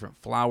all these different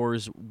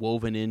flowers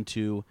woven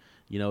into,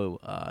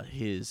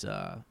 his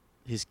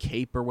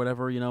cape or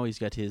whatever, He's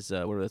got his,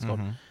 whatever that's called.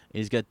 And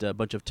he's got a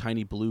bunch of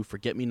tiny blue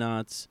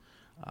forget-me-nots.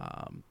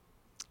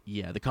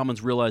 The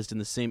Commons realized in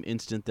the same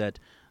instant that...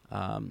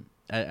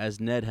 as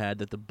Ned had,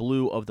 that the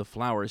blue of the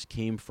flowers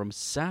came from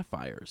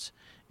sapphires.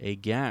 A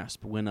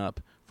gasp went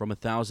up from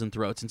 1,000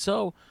 throats. And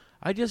so,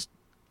 there's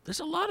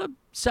a lot of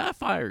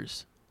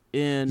sapphires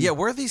in... Yeah,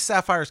 where are these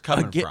sapphires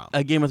coming from?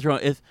 A Game of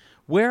Thrones.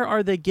 Where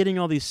are they getting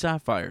all these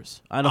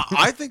sapphires?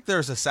 I think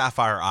there's a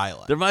sapphire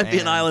island. There might be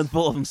an island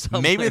full of them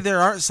somewhere. Maybe there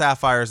aren't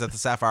sapphires at the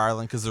sapphire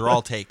island because they're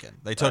all taken.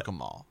 They took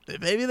them all.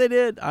 Maybe they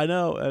did. I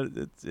know.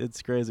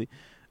 It's crazy.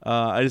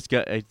 It's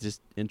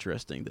just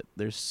interesting that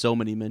there's so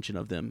many mention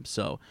of them.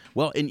 So,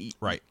 well, and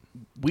right,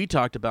 we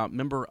talked about.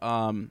 Remember,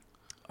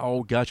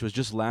 it was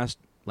just last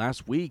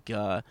week.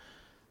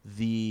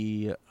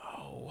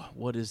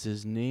 What is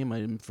his name?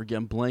 I'm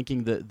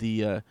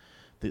blanking.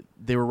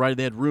 They were right.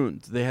 They had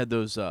runes. They had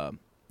those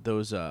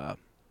the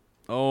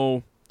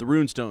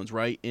rune stones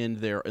right in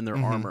their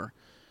armor.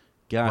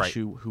 Gosh, right.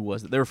 who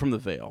was it? They were from the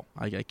Vale.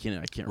 I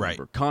can't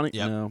remember.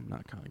 No,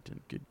 not Connington.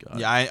 Good God.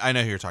 Yeah, I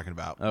know who you're talking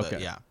about. Okay.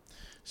 But yeah.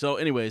 So,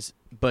 anyways,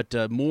 but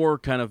more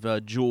kind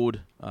of jeweled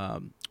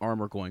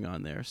armor going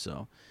on there.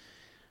 So,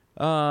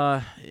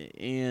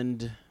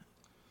 and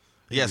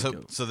yeah.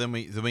 So then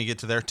we get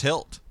to their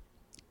tilt.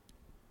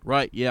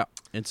 Right. Yeah.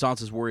 And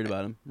Sansa's worried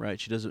about him. Right.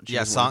 She doesn't.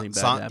 Want anything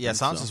bad to happen,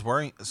 Sansa's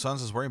worrying.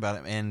 Sansa's worrying about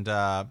him, and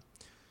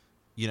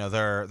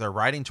they're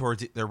riding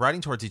towards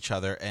each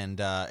other, and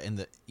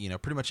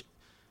pretty much,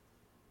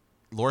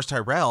 Loras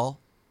Tyrell,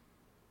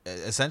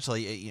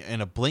 essentially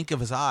in a blink of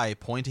his eye,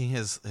 pointing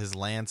his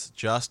lance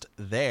just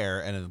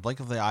there, and in the blink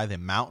of the eye, the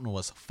mountain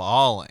was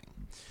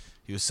falling.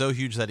 He was so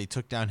huge that he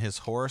took down his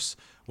horse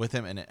with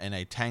him in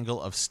a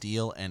tangle of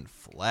steel and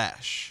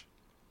flesh.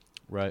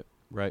 Right.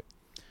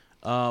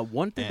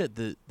 One thing that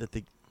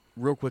the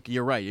real quick,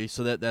 you're right.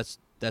 So that's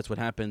what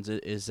happens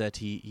is that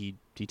he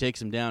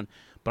takes him down.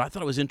 But I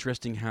thought it was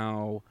interesting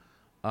how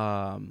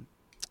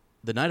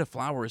the Knight of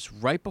Flowers,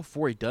 right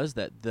before he does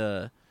that,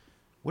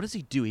 what does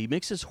he do? He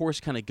makes his horse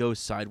kind of go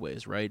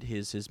sideways, right?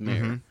 His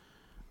mare.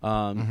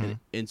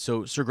 And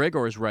so Sir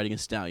Gregor is riding a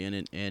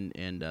stallion,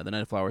 and the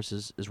Knight of Flowers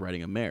is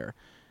riding a mare.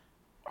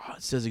 Oh,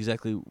 it says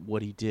exactly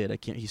what he did.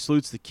 He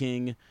salutes the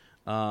king,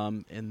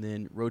 and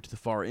then rode to the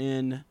far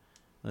inn.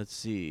 Let's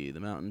see. The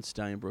mountain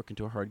stallion broke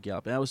into a hard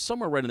gallop. And I was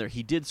somewhere right in there.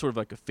 He did sort of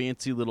like a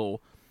fancy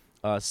little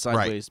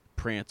sideways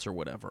prance or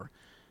whatever.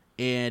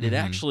 And it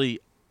actually,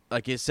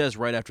 like it says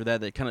right after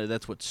that,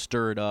 that's what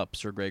stirred up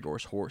Sir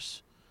Gregor's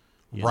horse.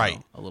 A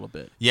little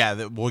bit.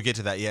 Yeah, we'll get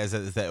to that. Yeah, is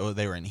that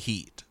they were in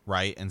heat,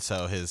 right? And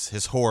so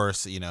his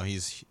horse,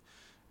 he's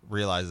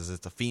realizes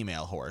it's a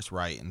female horse,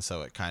 right? And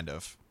so it kind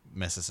of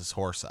messes his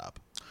horse up.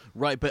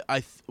 Right, but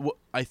I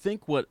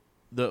think what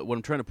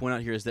I'm trying to point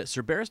out here is that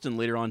Sir Barristan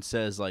later on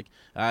says like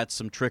it's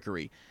some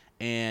trickery,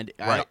 and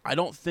I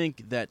don't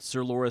think that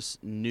Sir Loras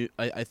knew.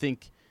 I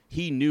think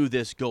he knew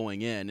this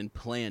going in and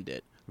planned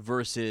it.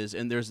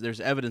 And there's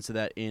evidence of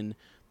that in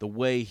the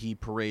way he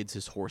parades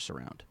his horse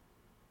around.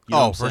 You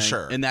know for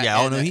sure. And that,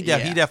 he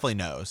definitely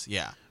knows.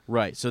 Yeah.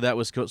 Right. So that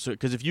was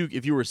because if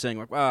you were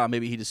saying like,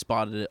 maybe he just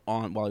spotted it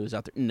on while he was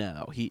out there.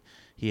 No, he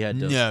had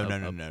to. No.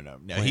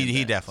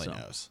 He definitely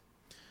knows.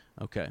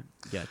 Okay,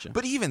 gotcha.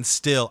 But even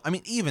still,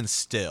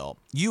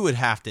 you would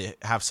have to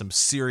have some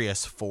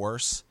serious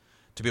force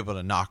to be able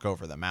to knock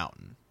over the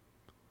mountain.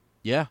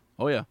 Yeah.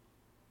 Oh yeah,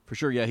 for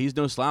sure. Yeah, he's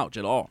no slouch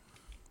at all.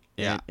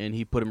 And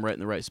he put him right in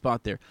the right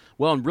spot there.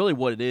 Well, and really,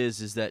 what it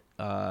is that.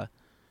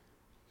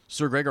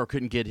 Sir Gregor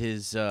couldn't get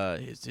his I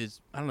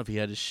don't know if he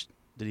had his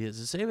did he have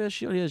his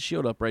shield? He had his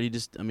shield up, right? He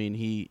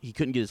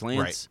couldn't get his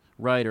lance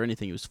right or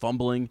anything. He was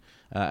fumbling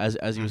as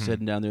he was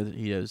heading down there.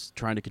 He was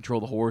trying to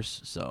control the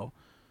horse. So,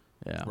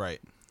 yeah,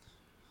 right.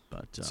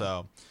 But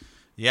so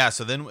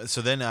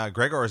then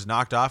Gregor is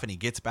knocked off and he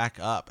gets back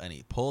up and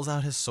he pulls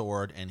out his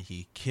sword and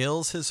he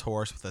kills his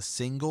horse with a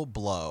single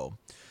blow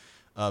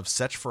of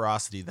such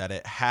ferocity that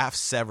it half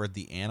severed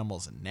the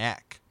animal's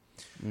neck.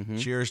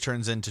 Cheers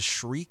turns into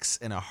shrieks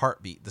in a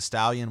heartbeat. The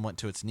stallion went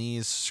to its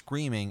knees,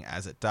 screaming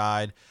as it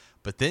died.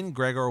 But then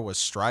Gregor was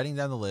striding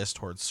down the list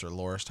towards Sir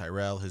Loras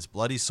Tyrell, his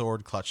bloody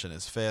sword clutched in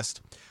his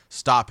fist.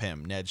 "Stop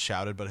him," Ned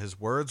shouted, but his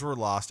words were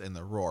lost in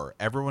the roar.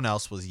 Everyone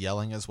else was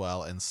yelling as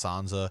well, and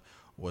Sansa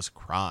was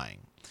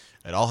crying.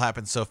 It all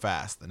happened so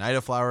fast. The Knight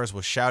of Flowers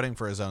was shouting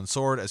for his own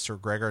sword as Sir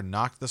Gregor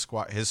knocked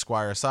his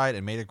squire aside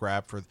and made a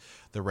grab for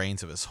the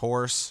reins of his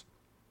horse.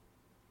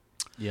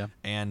 Yeah.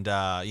 And,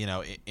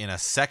 in a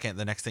second,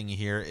 the next thing you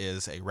hear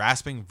is a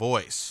rasping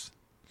voice.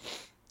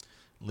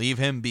 "Leave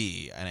him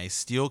be." And a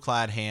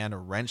steel-clad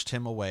hand wrenched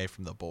him away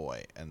from the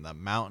boy and the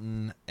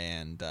mountain.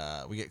 And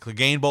we get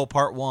Clegane Bowl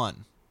Part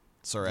 1.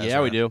 Sir Ezra.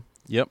 Yeah, we do.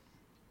 Yep.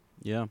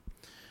 Yeah.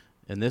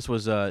 And this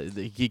was,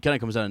 he kind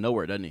of comes out of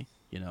nowhere, doesn't he?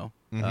 And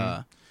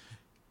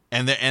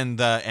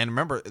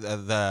remember,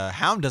 the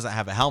Hound doesn't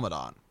have a helmet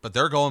on, but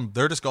they're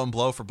just going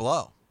blow for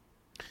blow.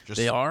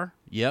 They are?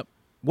 Yep.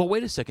 Well,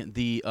 wait a second.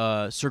 The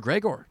Sir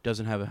Gregor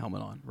doesn't have a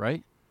helmet on,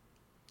 right?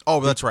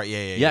 Oh, that's right.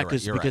 Yeah.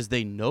 Because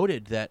they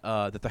noted that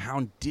that the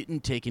Hound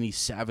didn't take any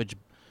savage,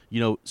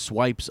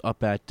 swipes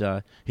up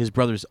at his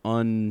brother's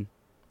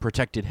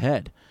unprotected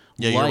head.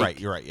 Yeah,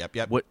 you're right.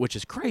 Yep. Which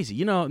is crazy,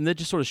 and that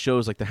just sort of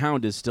shows like the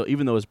Hound is still,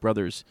 even though his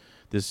brother's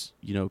this,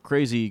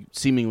 crazy,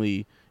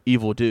 seemingly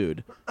evil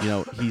dude,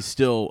 he's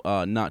still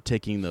not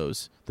taking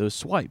those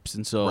swipes,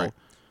 and so.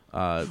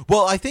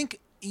 Well, I think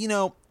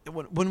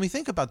when we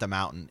think about the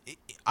Mountain,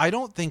 I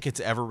don't think it's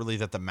ever really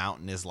that the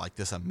Mountain is like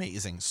this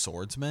amazing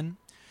swordsman.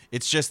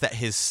 It's just that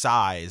his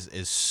size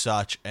is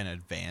such an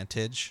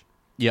advantage.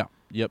 Yeah.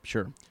 Yep.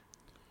 Sure.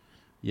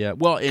 Yeah.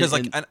 Well, because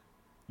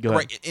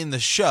in the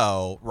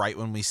show, right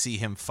when we see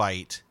him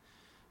fight,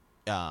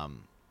 the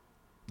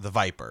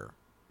Viper.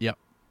 Yep.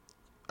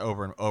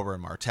 Over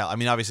in Martell. I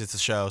mean, obviously it's a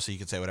show, so you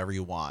can say whatever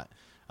you want.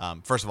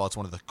 First of all, it's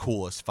one of the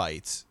coolest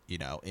fights, in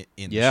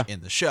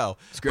the show.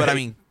 It's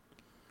great.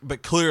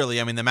 But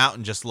clearly, the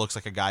Mountain just looks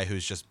like a guy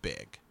who's just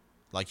big.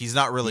 Like, he's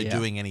not really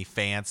doing any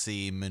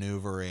fancy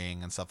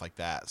maneuvering and stuff like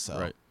that.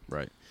 So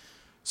Right.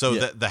 So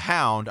the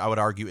Hound, I would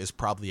argue, is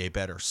probably a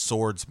better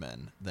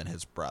swordsman than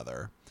his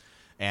brother,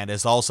 and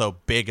is also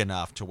big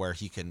enough to where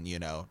he can,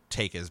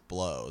 take his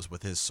blows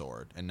with his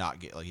sword and not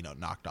get,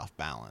 knocked off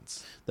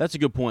balance. That's a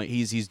good point.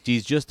 He's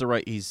just the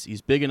right.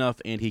 He's big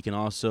enough, and he can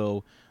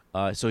also.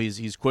 So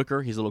he's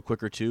quicker. He's a little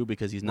quicker too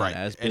because he's not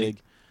as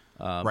big.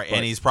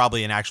 And he's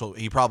probably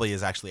he probably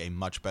is actually a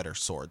much better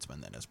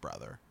swordsman than his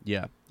brother.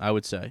 Yeah, I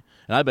would say,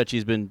 and I bet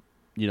he's been,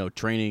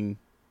 training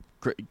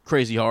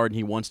crazy hard, and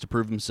he wants to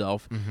prove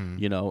himself.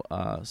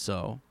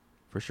 So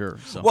for sure.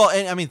 So. Well,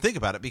 and think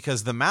about it,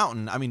 because the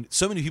Mountain.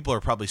 So many people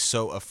are probably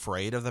so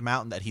afraid of the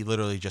Mountain that he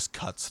literally just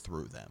cuts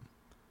through them.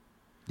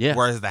 Yeah.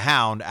 Whereas the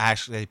Hound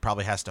actually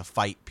probably has to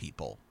fight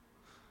people.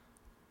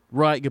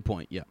 Right. Good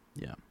point. Yeah.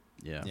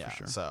 For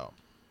sure. So.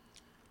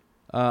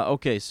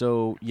 Okay.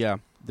 So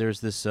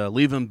there's this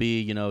leave him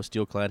be.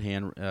 Steel-clad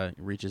hand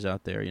reaches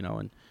out there.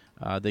 And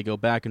they go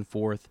back and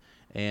forth.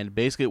 And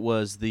basically, it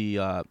was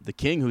the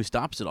king who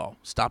stops it all,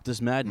 stopped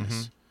this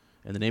madness.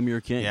 In the name of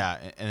your king. Yeah,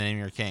 in the name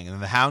of your king. And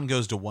then the hound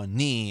goes to one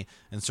knee,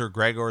 and Sir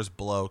Gregor's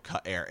blow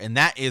cut air. And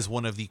that is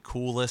one of the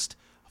coolest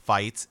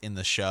fights in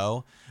the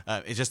show.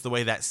 It's just the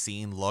way that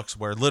scene looks,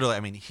 where literally, I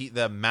mean,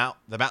 the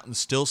mountain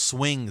still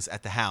swings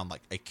at the hound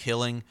like a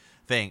killing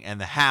thing, and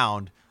the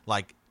hound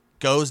like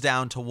goes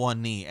down to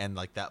one knee, and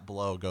like that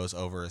blow goes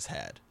over his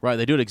head. Right,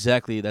 they do it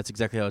exactly. That's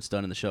exactly how it's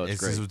done in the show.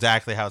 It's great.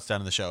 Exactly how it's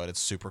done in the show, and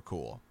it's super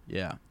cool.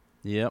 Yeah.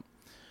 Yep.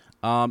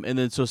 And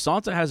then so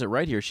Sansa has it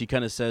right here. She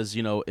kind of says,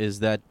 is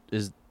that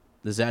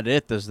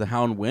it? Does the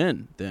hound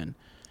win then?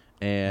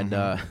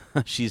 And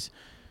she's.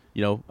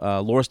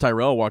 Loras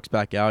Tyrell walks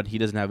back out. He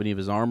doesn't have any of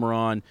his armor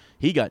on.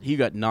 He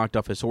got knocked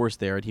off his horse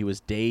there, and he was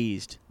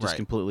dazed, just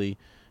completely,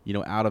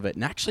 out of it.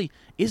 And actually,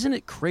 isn't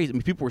it crazy? I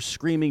mean, people were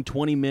screaming.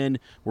 20 men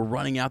were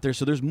running out there.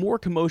 So there's more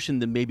commotion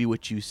than maybe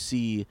what you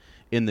see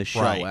in the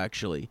show. Right.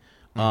 Actually,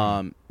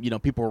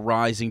 people were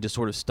rising to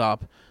sort of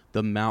stop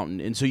the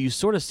mountain, and so you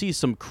sort of see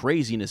some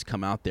craziness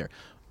come out there.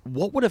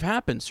 What would have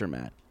happened, Sir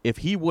Matt, if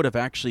he would have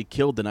actually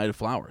killed the Knight of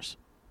Flowers?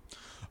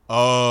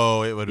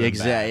 Oh, it would have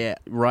been bad. Yeah,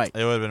 right.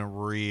 It would have been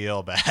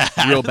real bad.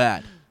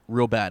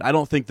 Real bad. I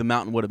don't think the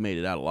mountain would have made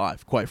it out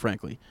alive, quite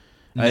frankly.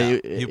 No,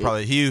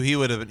 he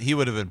would have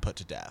been put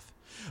to death.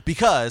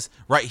 Because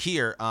right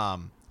here,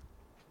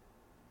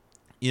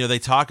 they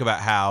talk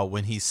about how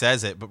when he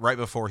says it, but right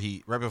before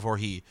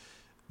the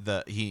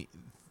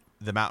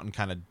mountain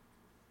kind of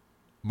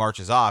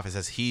marches off, it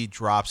says he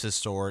drops his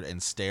sword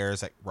and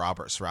stares at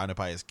Robert surrounded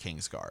by his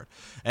Kingsguard.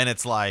 And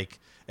it's like,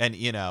 and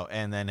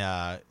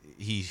then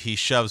he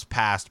shoves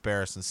past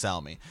Barris and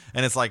Selmy,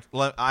 and it's like,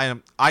 I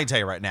can tell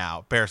you right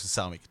now, Barris and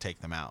Selmy could take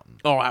the mountain.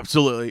 Oh,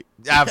 absolutely.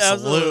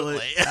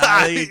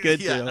 I think he could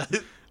too.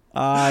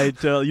 I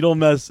tell you, don't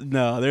mess.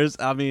 No,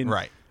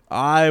 right.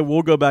 I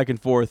will go back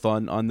and forth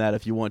on that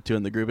if you want to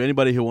in the group.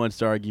 Anybody who wants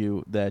to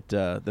argue that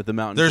the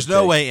mountain, there's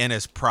no way in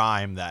his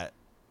prime that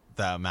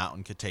the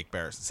mountain could take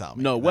Barris and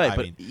Selmy. No way.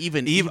 But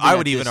even I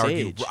would even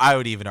argue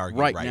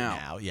right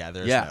now. Yeah,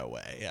 there's no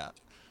way. Yeah.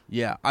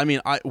 Yeah, I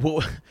mean,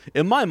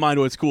 in my mind,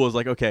 what's cool is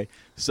like, okay,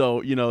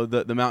 so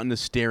the mountain is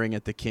staring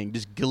at the king,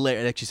 just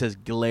it actually says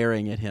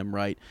glaring at him,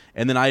 right?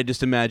 And then I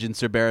just imagine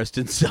Sir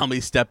Barristan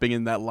Selmy stepping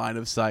in that line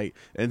of sight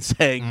and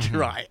saying,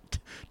 "Try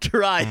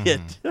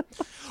it."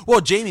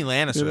 Well, Jaime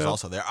Lannister is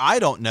also there. I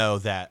don't know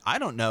that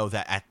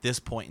at this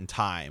point in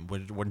time,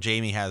 when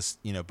Jaime has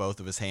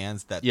both of his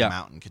hands, that the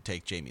mountain could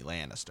take Jaime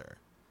Lannister.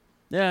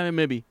 Yeah, I mean,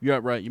 maybe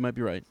you're right. You might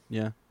be right.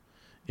 Yeah,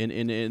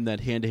 in that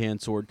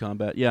hand-to-hand sword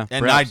combat. Yeah,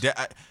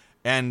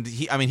 and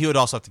he would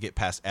also have to get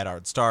past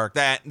Eddard Stark.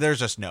 That there's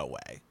just no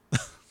way.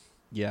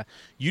 Yeah,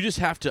 you just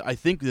have to. I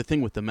think the thing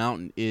with the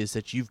mountain is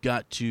that you've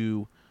got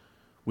to,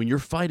 when you're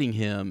fighting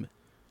him,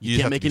 you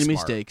can't make any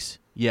mistakes.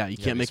 Yeah, you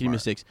can't make any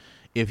mistakes.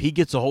 If he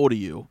gets a hold of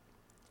you,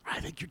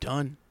 I think you're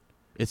done.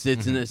 It's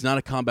not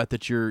a combat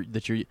that you're.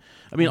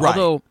 I mean,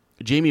 although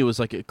Jaime was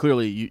like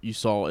clearly you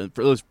saw, and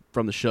for those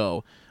from the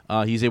show,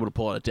 he's able to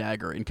pull out a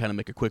dagger and kind of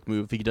make a quick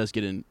move if he does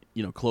get in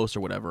close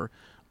or whatever.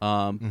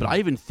 But I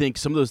even think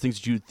some of those things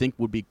that you would think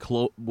would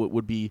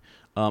be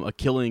a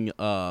killing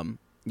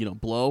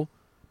blow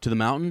to the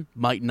mountain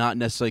might not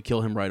necessarily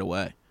kill him right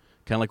away.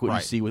 Kind of like what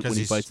you see when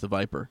he fights the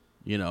Viper.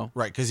 Right,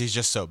 because he's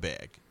just so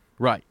big.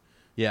 Right.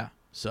 Yeah.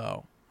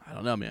 So I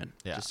don't know, man.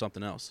 Yeah. Just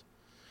something else.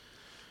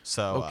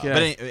 So,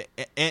 okay.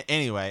 But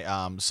anyway,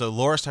 so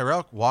Loras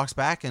Tyrell walks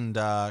back and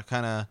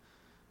kind of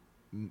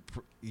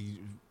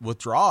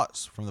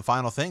withdraws from the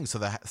final thing. So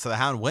the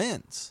Hound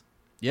wins.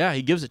 Yeah,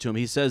 he gives it to him.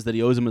 He says that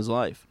he owes him his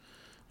life.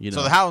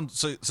 So the Hound.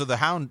 So the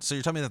Hound. So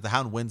you're telling me that the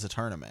Hound wins a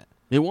tournament?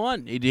 He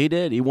won. He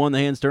did. He won the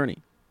Hand's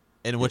tourney,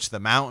 in which the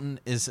Mountain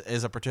is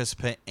a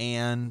participant,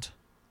 and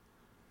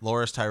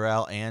Loras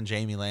Tyrell and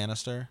Jaime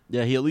Lannister.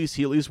 Yeah, he at least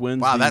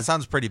wins. Wow, that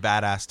sounds pretty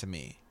badass to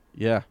me.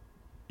 Yeah.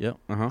 Yep.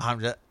 I'm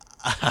just.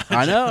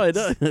 I know. I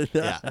know.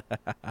 Yeah.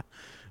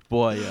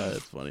 Boy, yeah,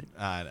 it's funny.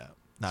 I know.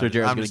 No, Sir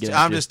Jared's gonna get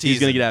after I'm just teasing. He's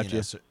gonna get after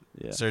you.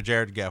 Yeah. Sir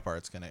Jared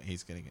Gephardt's gonna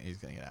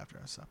get after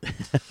us. So,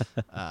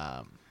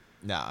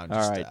 no, I'm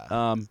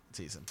just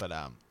teasing. But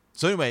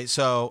so anyway,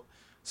 so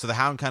the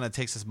Hound kind of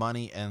takes his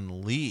money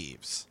and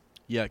leaves.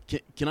 Yeah.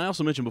 Can I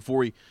also mention before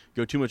we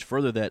go too much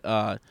further that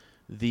I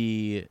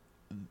think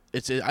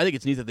it's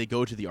neat that they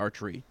go to the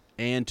archery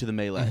and to the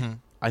melee. Mm-hmm.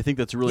 I think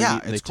that's really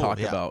neat. And they talk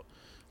about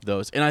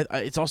those, and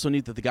it's also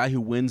neat that the guy who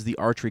wins the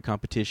archery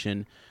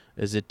competition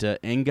is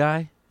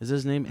Engai? Is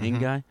his name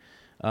Engai?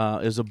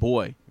 Is a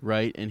boy,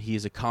 right? And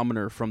he's a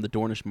commoner from the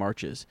Dornish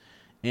marches.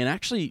 And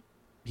actually,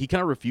 he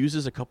kind of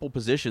refuses a couple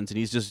positions, and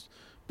he's just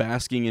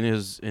basking in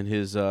his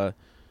the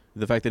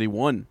fact that he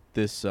won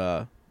this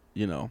tourney.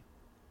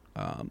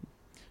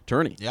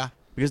 Yeah.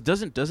 Because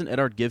doesn't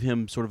Eddard give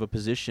him sort of a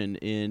position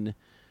in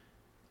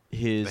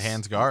the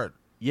Hand's Guard?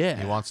 Yeah.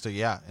 He wants to,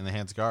 in the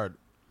Hand's Guard.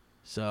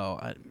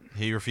 So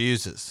he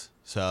refuses.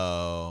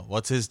 So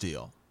what's his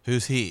deal?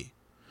 Who's he?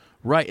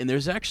 Right, and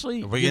there's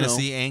actually... Are we going to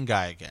see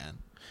Engai again?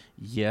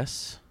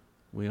 Yes,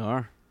 we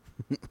are.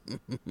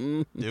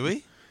 Do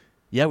we?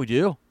 Yeah, we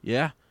do.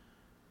 Yeah.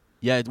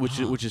 Yeah,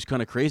 which is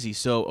kind of crazy.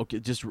 So, okay,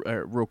 just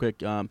real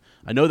quick, I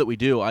know that we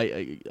do.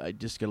 I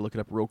just got to look it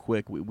up real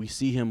quick. We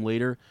see him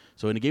later.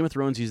 So in Game of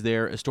Thrones, he's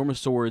there. A Storm of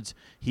Swords,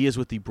 he is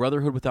with the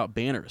Brotherhood Without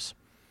Banners,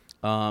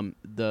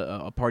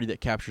 a party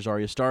that captures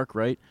Arya Stark,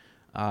 right?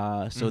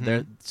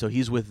 So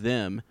he's with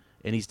them,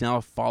 and he's now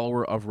a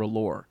follower of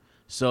R'hllor.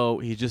 So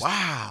he just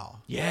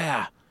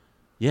yeah,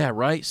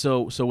 right.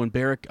 So when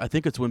I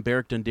think it's when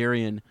Beric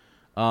Dondarrion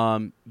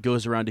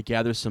goes around to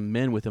gather some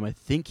men with him. I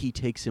think he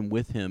takes him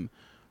with him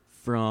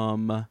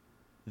from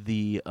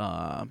the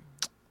from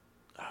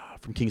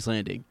King's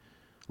Landing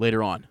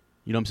later on.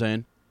 You know what I'm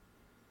saying?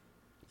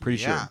 Pretty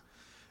sure.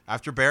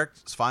 After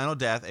Beric's final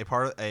death, a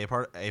part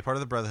of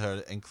the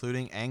Brotherhood,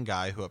 including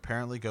Angai, who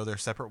apparently go their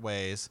separate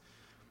ways,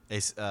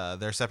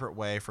 their separate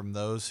way from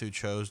those who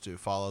chose to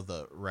follow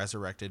the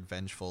resurrected,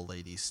 vengeful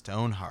Lady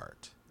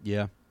Stoneheart.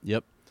 Yeah.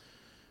 Yep.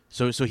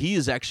 So he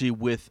is actually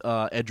with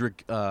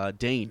Edric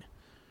Dane.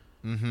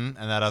 And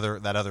that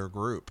other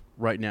group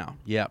right now.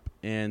 Yep.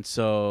 And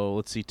so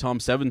let's see. Tom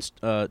Seven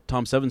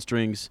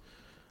Strings,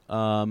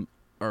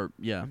 whatever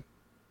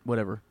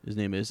his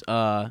name is,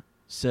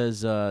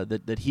 says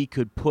that he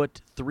could put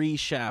 3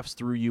 shafts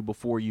through you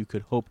before you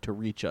could hope to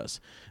reach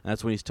us. And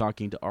that's when he's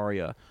talking to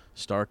Arya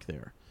Stark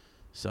there.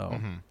 So,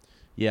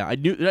 yeah, I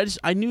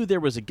knew there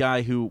was a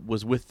guy who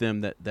was with them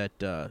that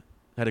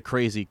had a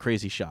crazy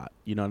shot.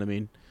 You know what I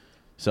mean?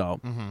 So.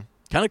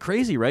 Kind of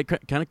crazy, right?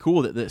 Kind of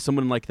cool that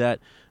someone like that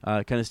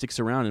kind of sticks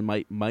around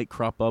and might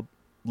crop up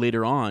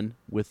later on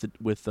with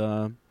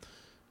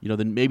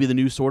maybe the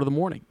new Sword of the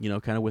Morning,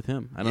 kind of with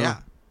him. I don't know.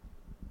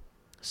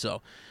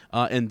 So,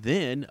 and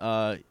then,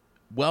 and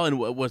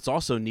what's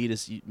also neat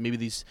is maybe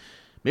this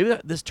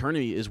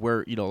tourney is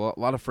where a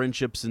lot of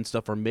friendships and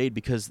stuff are made,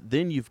 because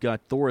then you've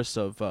got Thoros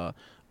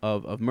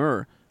of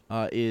Myr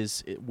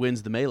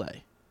wins the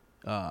melee.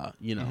 Yeah.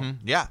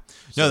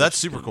 So no, that's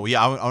super cool.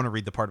 Yeah, I want to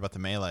read the part about the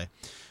melee.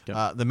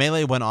 The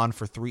melee went on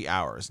for 3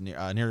 hours.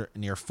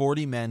 Near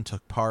 40 men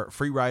took part,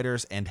 free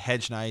riders and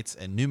hedge knights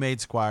and new-made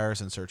squires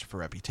in search for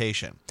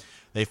reputation.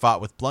 They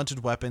fought with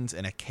blunted weapons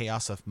in a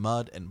chaos of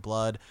mud and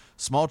blood,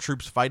 small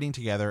troops fighting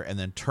together and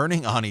then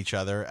turning on each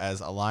other as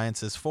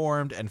alliances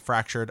formed and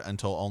fractured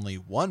until only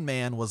one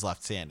man was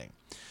left standing.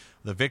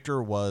 The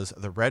victor was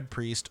the Red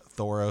Priest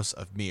Thoros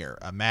of Myr,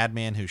 a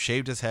madman who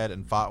shaved his head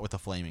and fought with a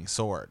flaming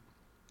sword.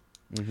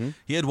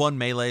 He had won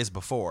melees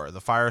before.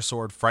 The fire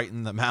sword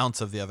frightened the mounts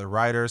of the other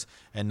riders,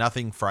 and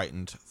nothing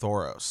frightened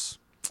Thoros.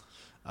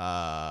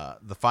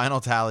 The final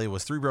tally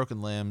was 3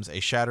 broken limbs,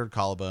 a shattered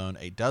collarbone,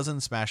 a dozen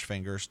smashed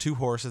fingers, 2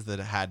 horses that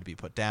had to be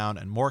put down,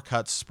 and more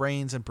cuts,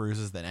 sprains, and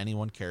bruises than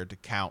anyone cared to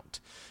count.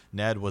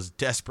 Ned was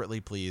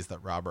desperately pleased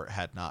that Robert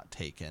had not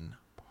taken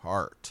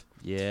part.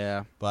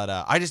 Yeah. But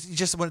I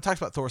just when it talks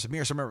about Thoros of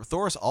Myr, so remember,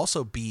 Thoros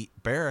also beat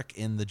Beric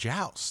in the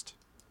joust.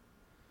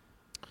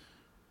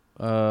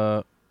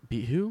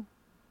 Beat who?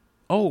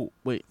 Oh,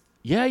 wait.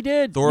 Yeah, he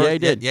did. Yeah, he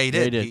did. Yeah, he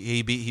did.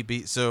 He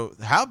beat. So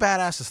how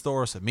badass is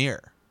Thoros of Myr?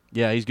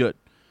 Yeah, he's good.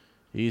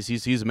 He's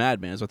a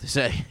madman, is what they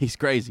say. He's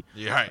crazy.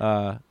 Yeah.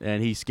 Right.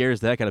 And he scares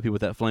the heck out of people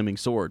with that flaming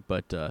sword.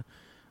 But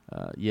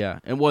yeah,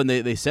 and when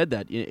they said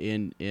that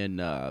in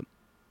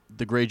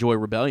the Greyjoy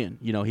Rebellion,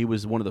 he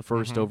was one of the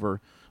first over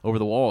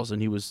the walls,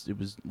 and it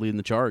was leading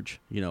the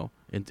charge, in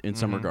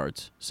some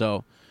regards.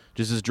 So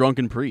just this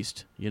drunken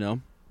priest,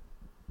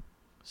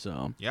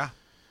 So yeah.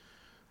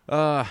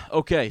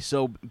 Okay,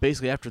 so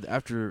basically after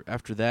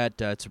that,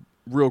 it's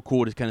real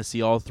cool to kind of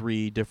see all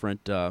 3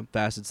 different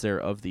facets there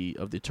of the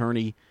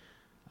tourney.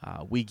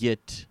 We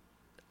get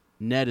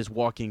Ned is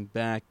walking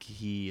back.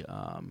 He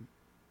and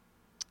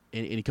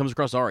he comes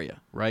across Arya,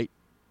 right?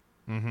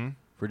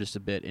 For just a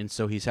bit, and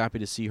so he's happy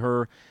to see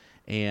her,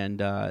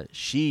 and I'm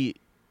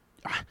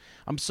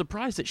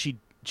surprised that she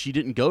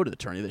didn't go to the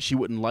tourney, that she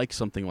wouldn't like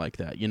something like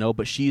that,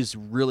 But she's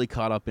really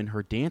caught up in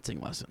her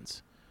dancing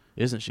lessons.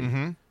 Isn't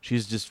she?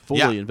 She's just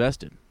fully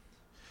invested.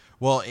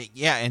 Well,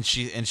 yeah, and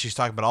she's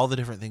talking about all the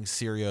different things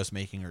Sirio's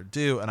making her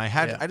do, and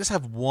I just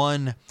have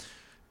one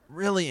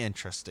really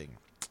interesting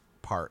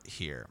part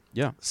here.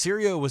 Yeah,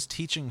 Sirio was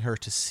teaching her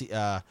to see.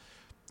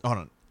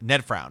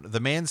 Ned frowned.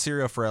 The man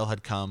Syrio Farrell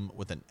had come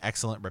with an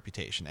excellent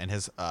reputation, and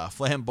his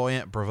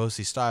flamboyant,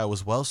 bravosy style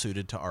was well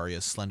suited to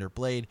Arya's slender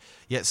blade.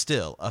 Yet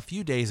still, a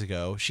few days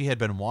ago, she had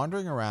been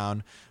wandering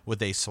around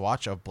with a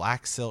swatch of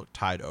black silk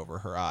tied over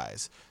her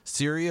eyes.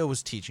 Syrio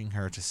was teaching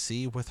her to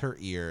see with her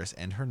ears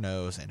and her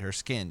nose and her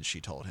skin, she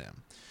told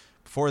him.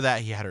 Before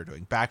that, he had her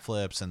doing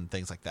backflips and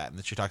things like that, and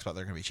then she talks about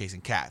they're going to be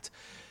chasing cats.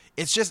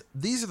 It's just,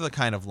 these are the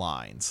kind of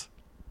lines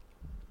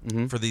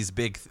for these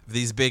big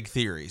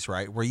theories,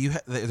 right? Where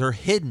they're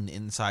hidden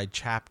inside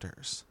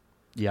chapters.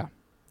 Yeah.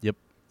 Yep.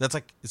 That's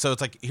like, so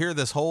it's like here,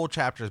 this whole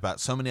chapter is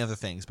about so many other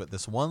things, but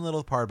this one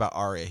little part about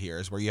Arya here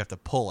is where you have to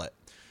pull it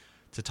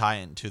to tie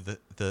into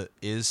the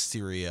is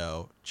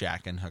Syrio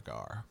Jaqen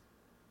H'ghar.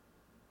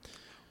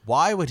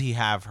 Why would he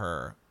have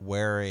her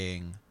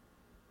wearing,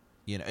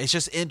 it's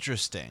just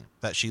interesting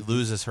that she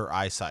loses her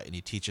eyesight and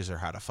he teaches her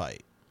how to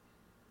fight.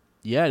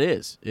 Yeah, it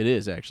is. It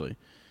is actually.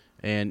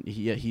 And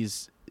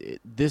he's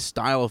this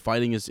style of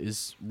fighting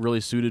is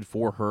really suited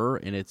for her,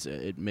 and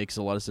it makes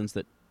a lot of sense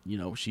that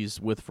she's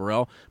with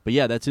Pharrell. But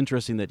yeah, that's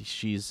interesting that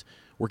she's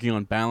working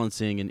on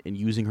balancing and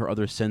using her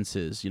other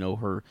senses,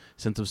 her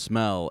sense of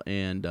smell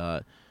and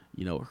her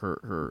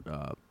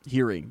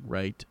hearing,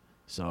 right?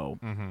 So,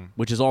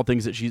 which is all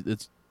things that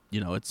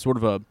it's sort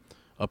of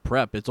a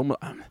prep. It's almost,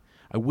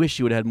 I wish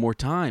she would have had more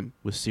time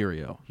with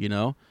Sirio,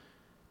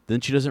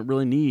 Then she doesn't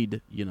really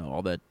need,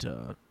 all that,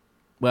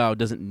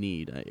 doesn't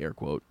need, air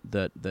quote,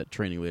 that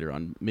training later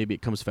on. Maybe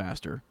it comes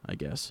faster, I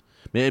guess.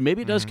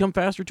 Maybe it does come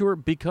faster to her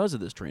because of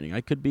this training.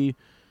 I could be,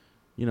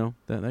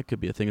 that could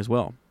be a thing as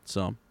well.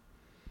 So,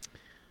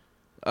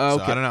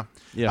 okay. So I don't know.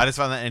 Yeah. I just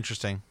find that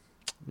interesting.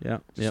 Yeah.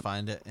 Just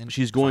find it.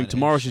 She's going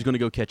tomorrow. She's going to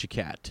go catch a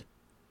cat,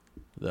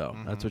 though.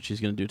 That's what she's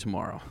going to do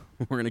tomorrow.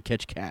 We're going to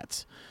catch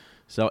cats.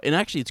 So, and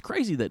actually, it's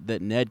crazy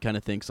that Ned kind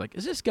of thinks like,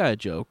 is this guy a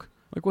joke?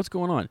 Like, what's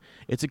going on?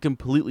 It's a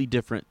completely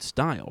different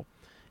style,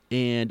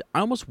 and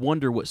I almost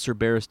wonder what Sir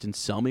Barristan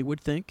Selmy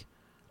would think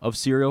of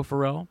Syrio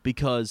Forel,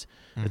 because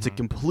it's a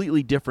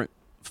completely different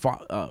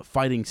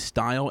fighting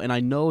style. And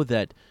I know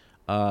that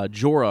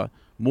Jorah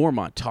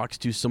Mormont talks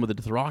to some of the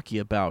Dothraki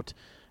about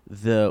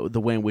the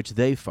way in which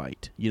they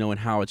fight, and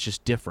how it's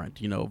just different,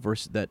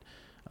 versus that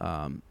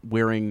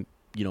wearing,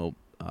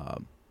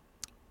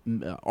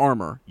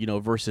 armor,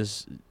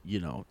 versus,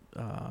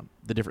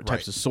 the different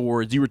types of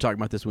swords. You were talking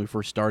about this when we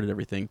first started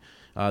everything,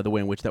 the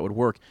way in which that would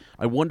work.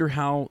 I wonder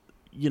how,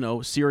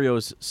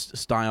 Sirio's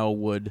style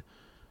would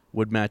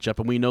match up.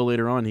 And we know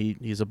later on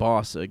he's a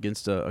boss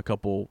against a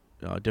couple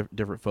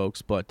different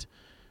folks, but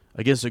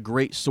against a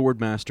great sword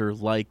master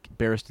like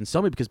Barristan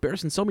Selmy, because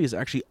Barristan Selmy is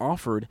actually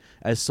offered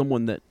as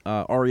someone that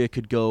Arya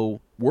could go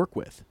work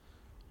with,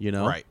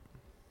 Right.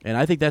 And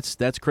I think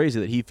that's crazy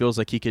that he feels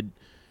like he could.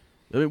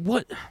 I mean,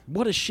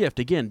 what a shift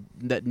again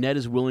that Ned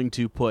is willing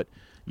to put,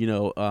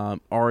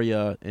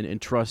 Arya and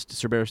trust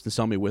Sir Barristan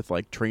Selmy with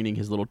like training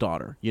his little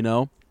daughter,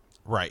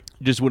 Right.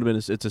 Just would have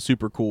been. It's a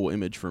super cool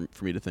image for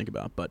me to think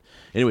about. But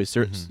anyway,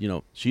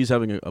 she's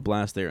having a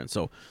blast there, and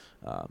so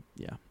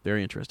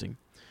very interesting.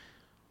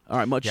 All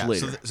right, much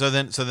later. So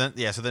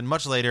then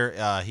much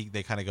later,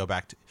 they kind of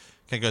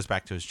goes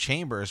back to his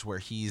chambers where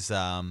he's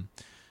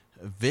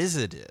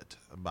visited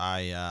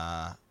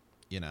by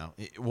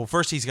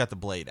first he's got the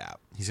blade out,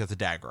 he's got the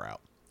dagger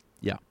out,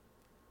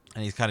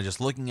 and he's kind of just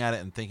looking at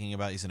it and thinking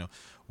about,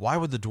 why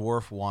would the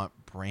dwarf want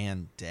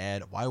Bran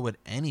dead? Why would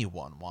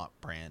anyone want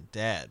Bran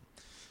dead?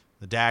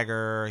 The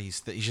dagger.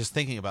 He's just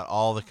thinking about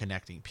all the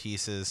connecting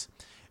pieces,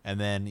 and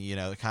then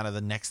kind of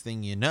the next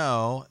thing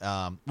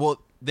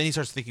then he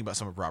starts thinking about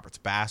some of Robert's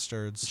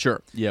bastards.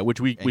 Sure. Yeah,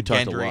 which we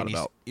talked a lot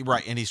about.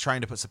 Right, and he's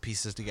trying to put some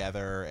pieces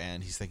together,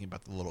 and he's thinking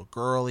about the little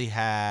girl he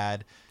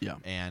had. Yeah.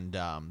 And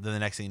then the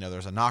next thing you know,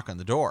 there's a knock on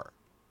the door.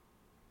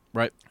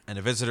 Right. And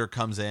a visitor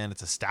comes in.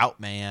 It's a stout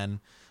man,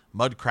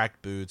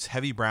 mud-cracked boots,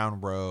 heavy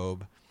brown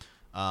robe,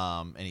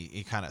 and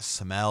he kind of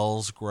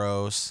smells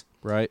gross.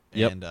 Right.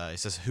 Yep. And he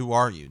says, "Who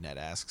are you?" Ned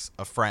asks.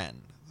 "A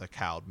friend," the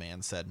cowled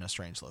man said in a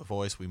strange low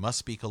voice. "We must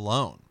speak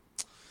alone."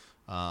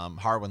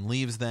 Harwin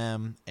leaves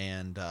them,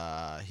 and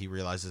he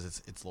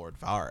realizes it's Lord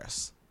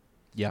Varys.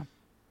 Yeah.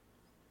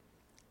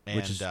 And,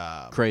 which is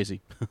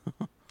crazy.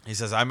 He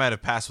says, "I might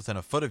have passed within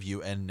a foot of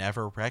you and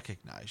never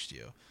recognized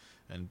you."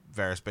 And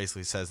Varys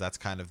basically says that's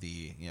kind of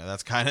the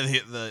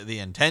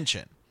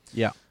intention.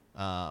 Yeah.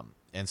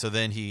 And so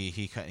then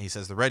he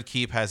says the Red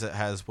Keep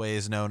has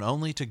ways known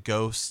only to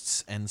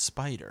ghosts and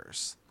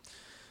spiders.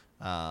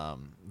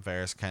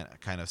 Varys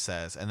kind of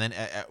says, and then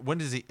at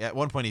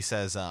one point he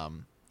says,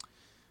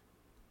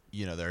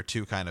 there are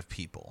two kind of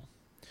people.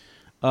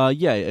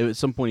 At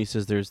some point he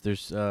says there's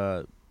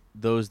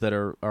those that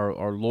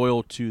are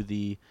loyal to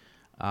the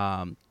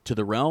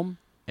realm,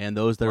 and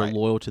those that are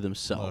loyal to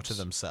themselves. Loyal to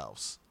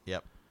themselves.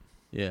 Yep.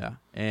 Yeah,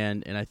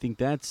 and I think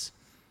that's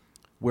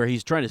where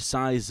he's trying to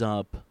size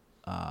up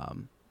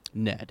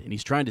Ned, and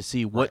he's trying to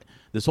see what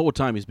this whole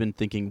time he's been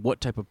thinking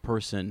what type of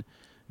person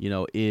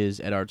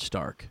is Eddard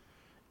Stark,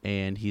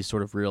 and he's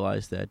sort of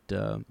realized that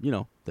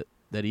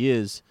that he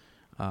is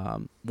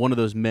one of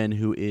those men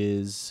who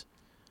is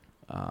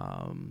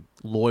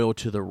loyal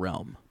to the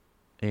realm,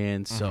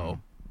 and so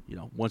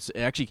once it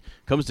actually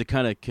comes to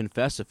kind of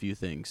confess a few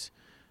things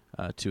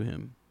to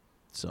him.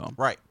 So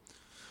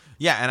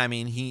yeah, and I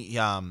mean he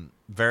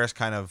Varys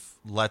kind of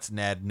lets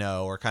Ned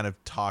know, or kind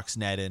of talks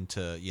Ned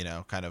into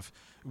kind of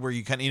where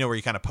you kind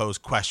of pose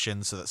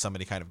questions so that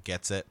somebody kind of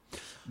gets it.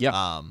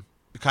 Yeah.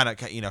 Kind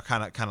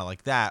of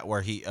like that,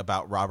 where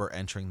about Robert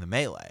entering the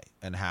melee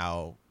and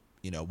how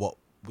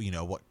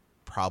what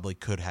probably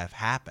could have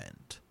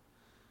happened.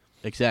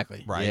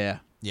 Exactly. Right. Yeah.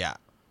 Yeah.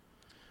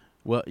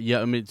 Well,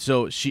 yeah, I mean,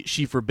 so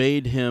she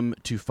forbade him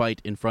to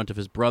fight in front of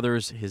his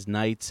brothers, his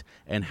knights,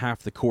 and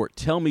half the court.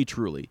 Tell me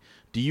truly,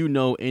 do you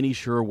know any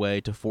sure way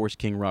to force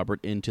King Robert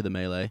into the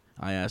melee?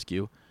 I ask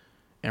you.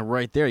 And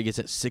right there, he gets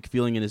that sick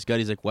feeling in his gut.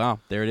 He's like, wow,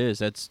 there it is.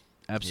 That's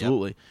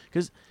absolutely.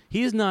 Because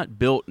Ned's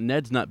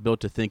not built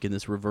to think in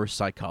this reverse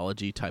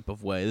psychology type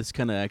of way. This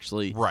kind of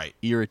actually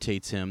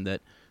irritates him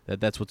that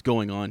that's what's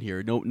going on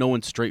here. No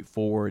one's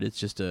straightforward. It's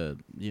just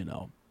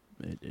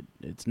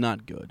it's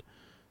not good.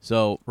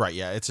 So right,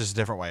 yeah, it's just a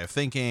different way of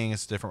thinking.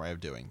 It's a different way of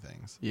doing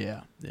things.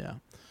 Yeah.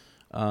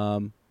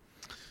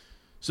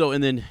 So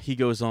and then he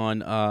goes on,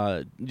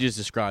 just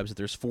describes that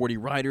there's 40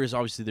 riders.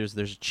 Obviously, there's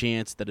a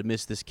chance that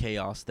amidst this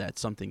chaos that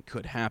something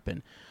could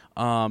happen.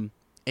 And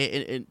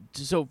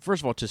so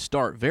first of all, to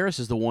start, Varys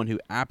is the one who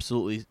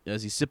absolutely,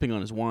 as he's sipping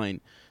on his wine,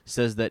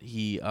 says that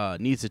he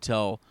needs to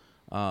tell,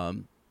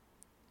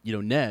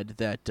 Ned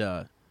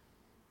that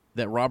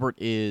Robert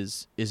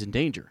is in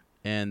danger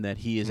and that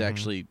he is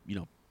actually,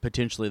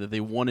 potentially that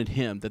they wanted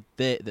him, that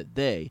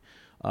they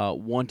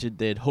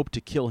had hoped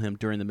to kill him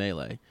during the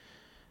melee.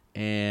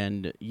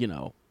 And,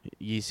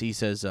 he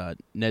says,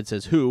 Ned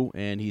says, who?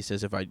 And he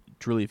says, if I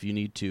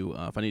need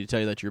to tell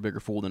you that you're a bigger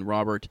fool than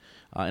Robert,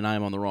 and I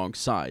am on the wrong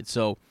side.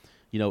 So,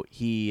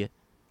 he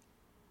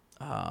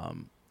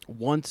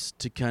wants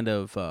to kind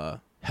of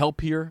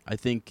help here. I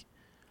think,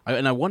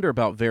 and I wonder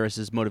about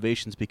Varys'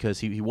 motivations because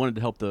he wanted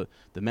to help the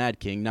Mad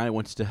King. Now he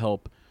wants to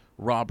help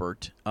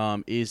Robert.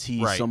 Is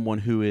he someone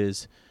who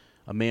is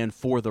a man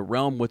for the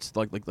realm? What's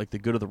like the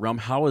good of the realm?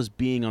 How is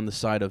being on the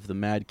side of the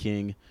Mad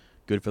King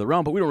good for the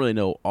realm? But we don't really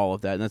know all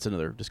of that, and that's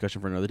another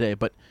discussion for another day.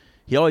 But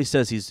he always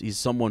says he's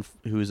someone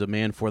who is a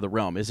man for the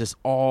realm. Is this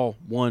all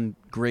one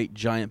great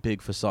giant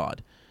big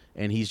facade,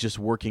 and he's just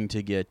working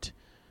to get,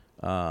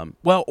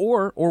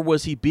 or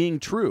was he being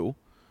true,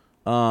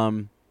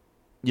 to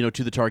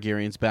the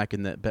Targaryens back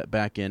in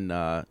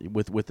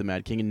with the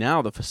Mad King, and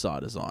now the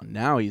facade is on.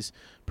 Now he's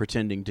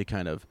pretending to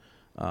kind of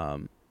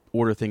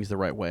order things the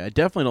right way. I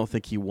definitely don't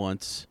think he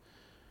wants.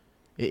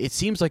 It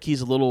seems like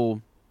he's a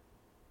little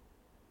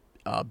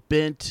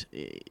bent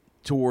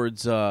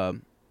towards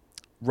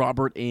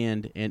Robert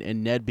and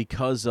Ned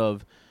because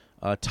of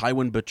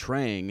Tywin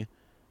betraying,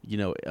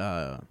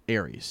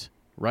 Aerys,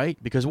 right?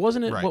 Because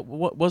wasn't it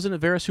wasn't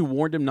it Varys who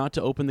warned him not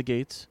to open the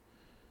gates,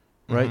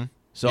 right? Mm-hmm.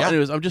 So,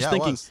 anyways, I'm just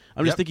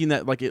thinking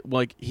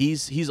that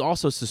he's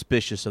also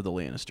suspicious of the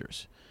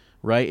Lannisters,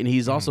 right? And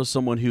he's also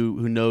someone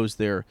who knows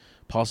their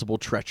possible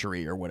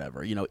treachery or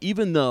whatever.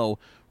 Even though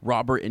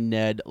Robert and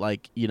Ned,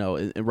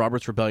 and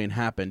Robert's rebellion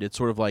happened, it's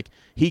sort of like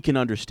he can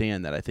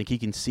understand that. I think he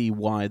can see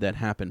why that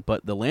happened.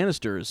 But the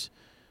Lannisters,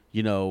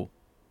 I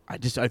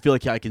feel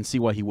like I can see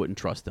why he wouldn't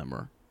trust them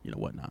or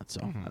whatnot. So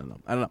I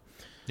don't know.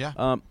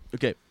 Yeah.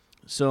 Okay.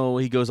 So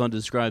he goes on to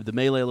describe the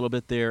melee a little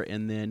bit there,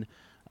 and then.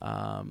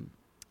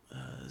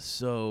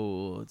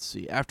 So let's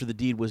see. After the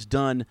deed was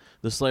done,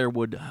 the slayer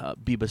would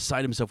be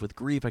beside himself with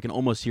grief. I can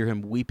almost hear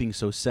him weeping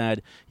so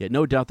sad. Yet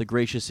no doubt the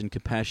gracious and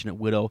compassionate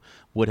widow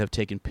would have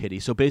taken pity.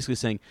 So basically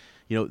saying,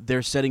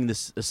 they're setting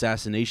this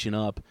assassination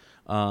up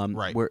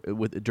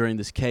during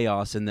this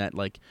chaos, and that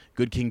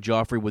good King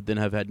Joffrey would then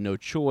have had no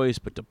choice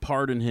but to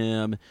pardon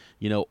him.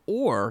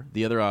 Or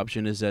the other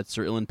option is that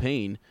Sir Ilan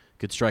Payne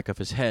could strike off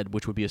his head,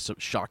 which would be a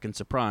shock and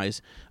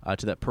surprise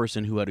to that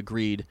person who had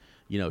agreed,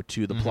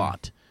 to the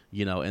plot.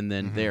 And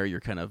then there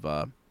you're kind of,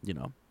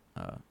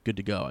 good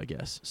to go, I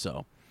guess.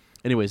 So,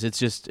 anyways, it's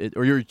just,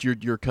 or you're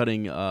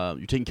cutting,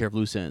 you're taking care of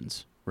loose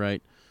ends,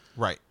 right?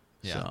 Right.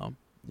 Yeah. So,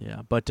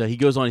 yeah. But he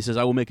goes on. He says,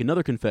 "I will make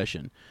another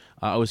confession.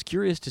 I was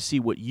curious to see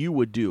what you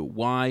would do.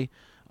 Why?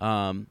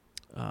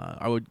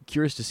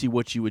 Curious to see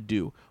what you would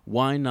do.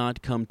 Why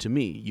not come to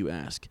me? You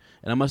ask,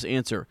 and I must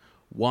answer,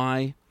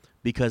 why?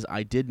 Because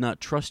I did not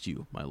trust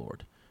you, my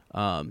lord.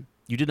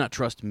 You did not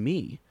trust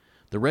me."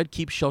 The Red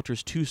Keep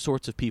shelters two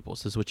sorts of people.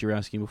 So this is what you were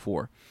asking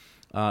before.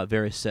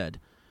 Varys said,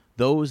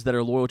 "Those that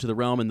are loyal to the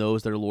realm and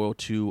those that are loyal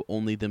to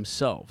only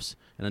themselves.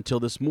 And until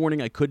this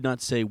morning, I could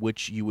not say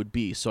which you would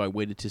be, so I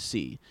waited to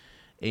see.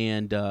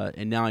 And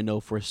now I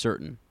know for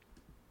certain.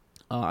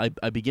 I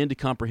begin to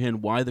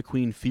comprehend why the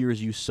Queen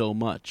fears you so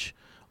much.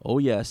 Oh,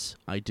 yes,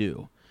 I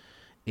do."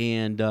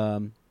 And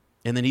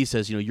then he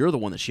says, you're the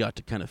one that she ought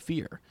to kind of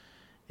fear.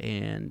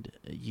 And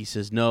he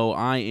says, "No,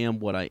 I am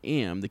what I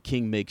am. The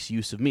king makes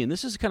use of me." And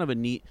this is kind of a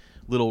neat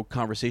little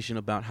conversation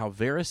about how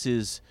Varys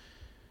is,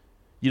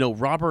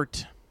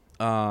 Robert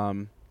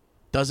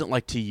doesn't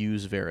like to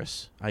use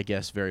Varys, I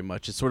guess, very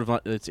much. It's sort of,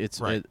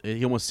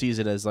 he almost sees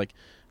it as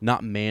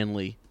not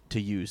manly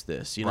to use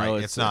this.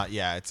 It's not,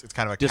 it's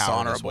kind of a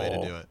cowardly way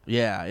to do it.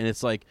 Yeah, and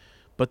it's I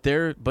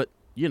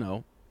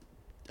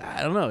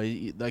don't know,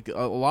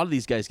 a lot of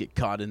these guys get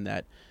caught in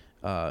that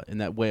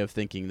way of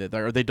thinking that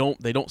they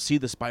don't see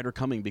the spider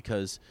coming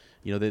because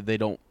they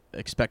don't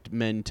expect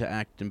men to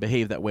act and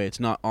behave that way. It's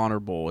not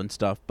honorable and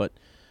stuff. But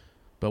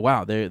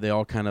wow, they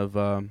all kind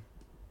of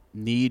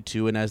need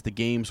to, and as the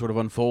game sort of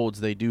unfolds,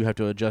 they do have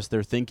to adjust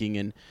their thinking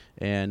and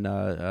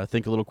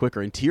think a little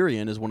quicker. And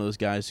Tyrion is one of those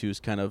guys who's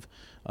kind of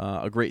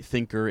a great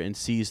thinker and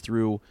sees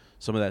through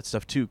some of that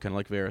stuff too, kind of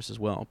like Varys as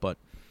well. But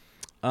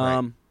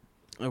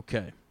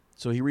okay,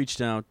 so he reached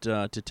out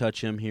to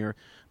touch him here.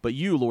 "But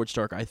you, Lord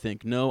Stark, I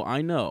think. No,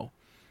 I know.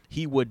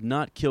 He would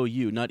not kill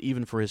you, not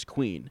even for his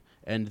queen.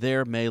 And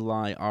there may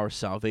lie our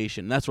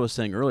salvation." And that's what I was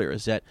saying earlier,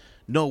 is that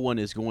no one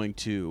is going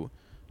to,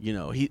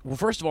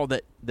 first of all,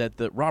 that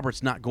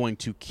Robert's not going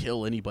to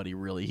kill anybody,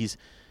 really.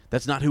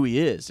 That's not who he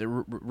is.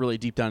 Really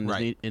deep down in,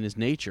 Right. in his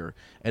nature,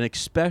 and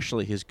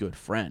especially his good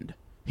friend.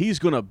 He's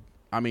gonna.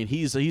 I mean,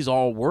 he's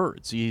all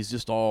words. He's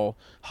just all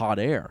hot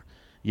air,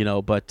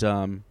 But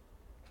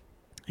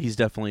he's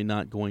definitely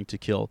not going to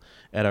kill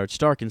Eddard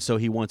Stark, and so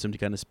he wants him to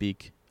kind of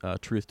speak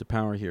truth to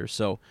power here.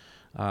 So,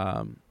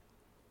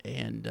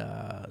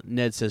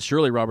 Ned says,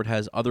 surely Robert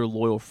has other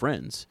loyal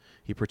friends.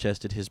 He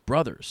protested his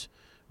brothers,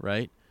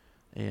 right?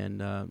 And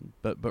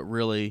but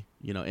really,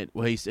 and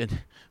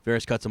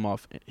Varys cuts him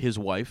off. His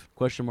wife? ?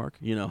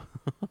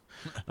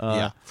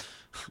 Yeah.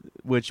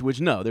 Which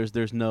no,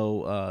 there's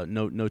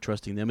no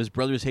trusting them. His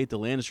brothers hate the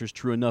Lannisters,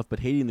 true enough, but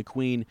hating the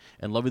Queen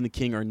and loving the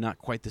King are not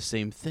quite the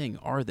same thing,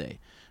 are they?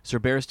 Sir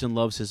Barristan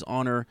loves his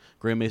honor,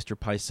 Grand Maester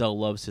Pycelle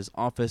loves his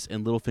office,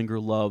 and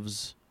Littlefinger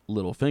loves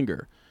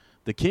Littlefinger.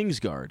 The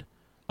Kingsguard,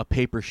 a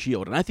paper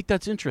shield, and I think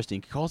that's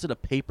interesting. He calls it a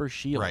paper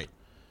shield, Right.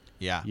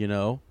 Yeah.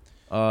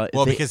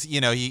 Because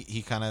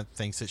he kind of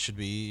thinks it should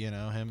be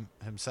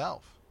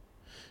himself.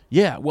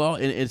 Yeah, well,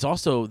 and it's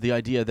also the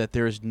idea that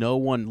there's no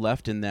one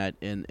left in that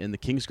in the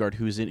Kingsguard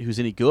who's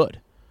any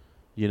good,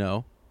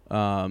 really.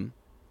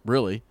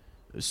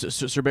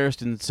 Sir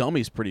Barristan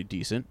Selmy's pretty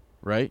decent,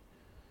 right?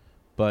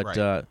 But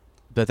Right.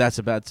 but that's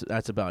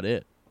about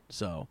it.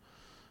 So,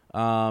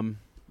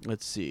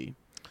 let's see.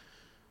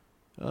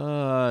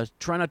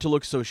 Try not to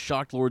look so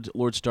shocked,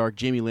 Lord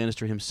Stark. Jaime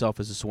Lannister himself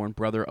is a sworn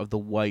brother of the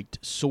White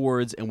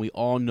Swords, and we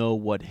all know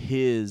what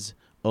his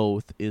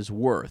oath is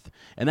worth.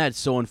 And that's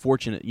so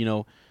unfortunate,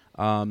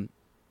 I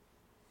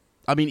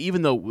mean,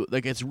 even though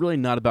it's really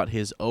not about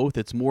his oath,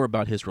 it's more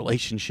about his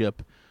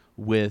relationship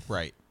with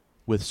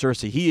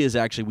Cersei. He is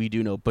actually, we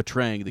do know,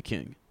 betraying the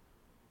king.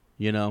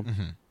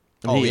 Mm-hmm.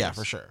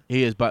 For sure.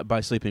 He is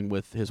by sleeping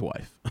with his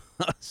wife.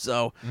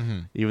 So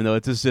even though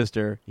it's his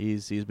sister,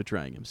 he's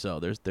betraying him. So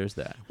there's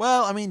that.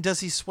 Well, I mean, does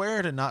he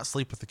swear to not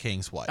sleep with the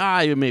king's wife?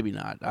 Maybe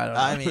not. I don't know.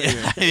 I mean,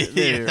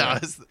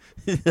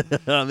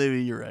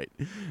 maybe you're right.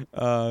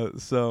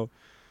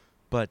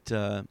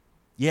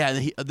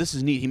 This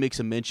is neat. He makes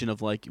a mention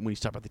of when he's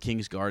talking about the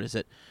Kingsguard, is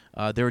that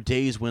there are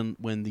days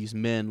when these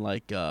men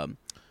like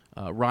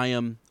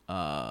Ryam,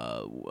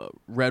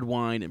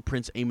 Redwine, and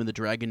Prince Aemon the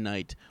Dragon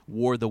Knight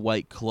wore the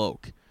white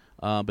cloak,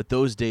 but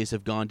those days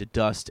have gone to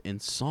dust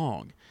and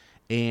song,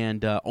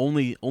 and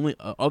only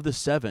of the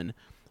 7,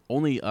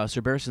 only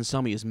Sir Barristan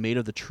Selmy is made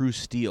of the true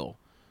steel,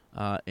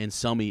 and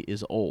Selmy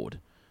is old.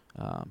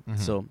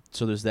 So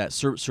there's that.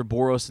 Sir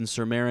Boros and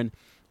Sir Meryn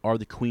are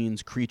the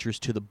Queen's creatures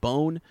to the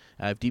bone.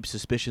 I have deep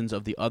suspicions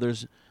of the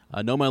others.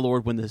 No, my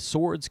lord, when the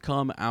swords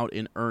come out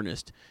in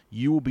earnest,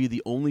 you will be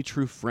the only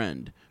true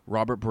friend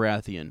Robert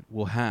Baratheon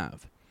will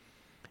have.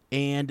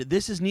 And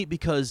this is neat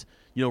because,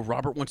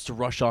 Robert wants to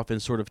rush off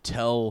and sort of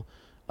tell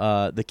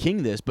the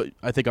king this, but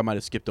I think I might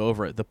have skipped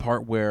over it. The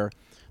part where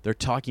they're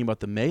talking about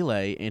the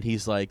melee, and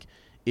he's like,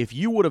 if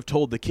you would have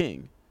told the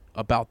king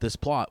about this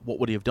plot, what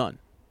would he have done?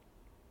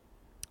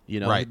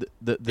 Right.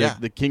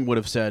 The king would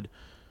have said,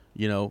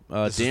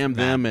 damn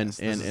them,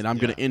 and I'm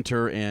going to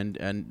enter,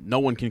 and no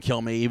one can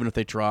kill me, even if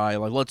they try.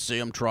 Let's see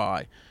them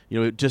try.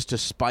 Just to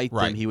spite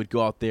them, he would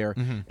go out there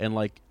and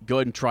go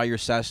ahead and try your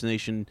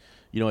assassination,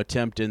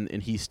 attempt,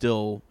 and he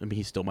still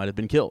might have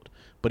been killed,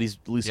 but he's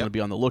at least going to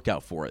be on the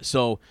lookout for it.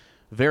 So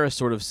Varys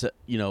sort of said,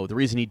 the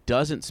reason he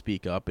doesn't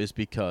speak up is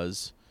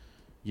because,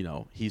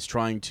 he's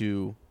trying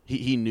to.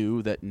 He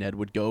knew that Ned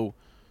would go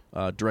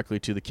directly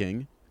to the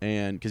king,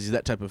 and because he's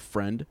that type of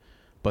friend,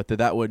 but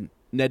that would.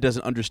 Ned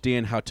doesn't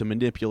understand how to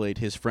manipulate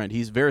his friend.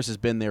 Varys has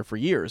been there for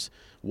years,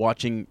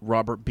 watching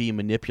Robert be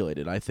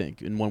manipulated, I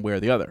think, in one way or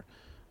the other,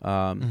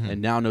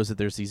 and now knows that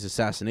there's these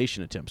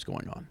assassination attempts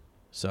going on.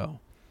 So,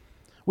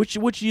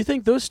 which you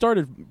think those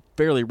started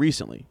fairly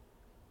recently,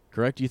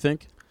 correct? You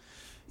think?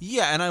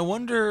 Yeah, and I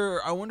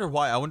wonder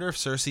why. I wonder if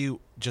Cersei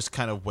just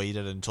kind of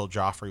waited until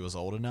Joffrey was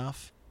old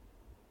enough.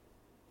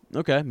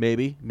 Okay,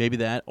 maybe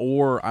that,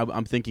 or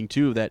I'm thinking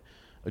too that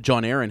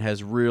Jon Arryn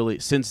has really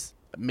since.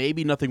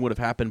 Maybe nothing would have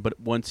happened, but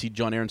once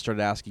Jon Arryn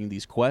started asking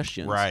these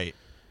questions, right,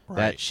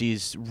 that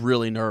she's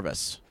really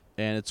nervous,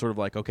 and it's sort of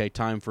like, okay,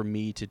 time for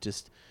me to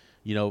just,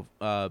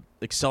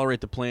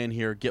 accelerate the plan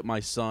here, get my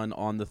son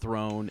on the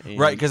throne, and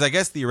right? Because I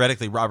guess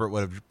theoretically, Robert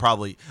would have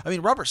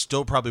Robert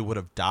still probably would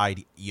have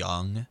died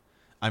young.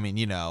 I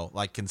mean,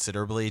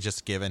 considerably,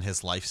 just given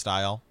his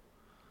lifestyle.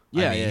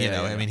 Yeah,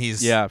 I mean, he's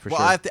for sure.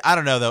 I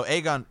don't know though.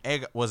 Aegon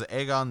was it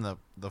Aegon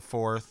the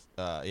fourth?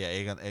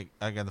 Aegon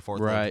the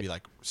fourth right. would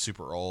be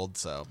super old,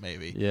 so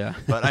maybe. Yeah.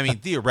 But I mean,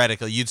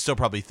 theoretically, you'd still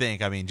probably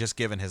think. I mean, just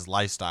given his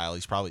lifestyle,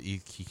 he's probably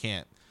he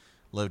can't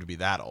live to be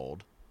that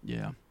old.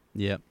 Yeah.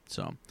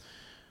 So,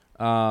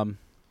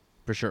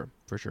 for sure.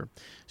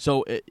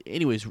 So,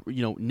 anyways,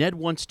 Ned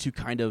wants to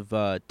kind of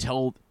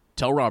tell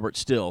Robert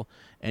still,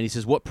 and he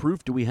says, "What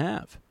proof do we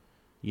have?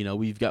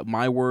 We've got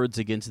my words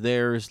against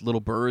theirs,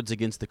 little birds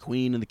against the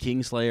queen and the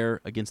kingslayer,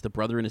 against the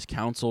brother and his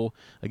council,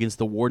 against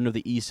the warden of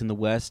the east and the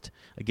west,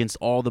 against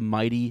all the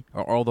might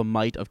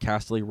of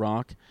Casterly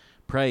Rock.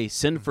 Pray,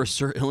 send for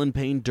Sir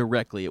Ilynpaine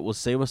directly. It will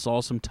save us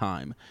all some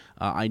time.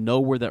 I know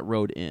where that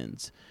road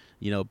ends."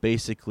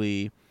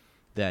 Basically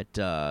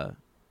that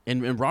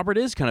And Robert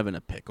is kind of in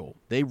a pickle.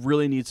 They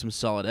really need some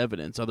solid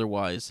evidence.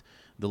 Otherwise,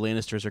 the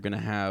Lannisters are going to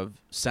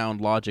have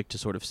sound logic to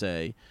sort of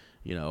say,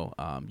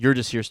 you're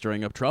just here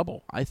stirring up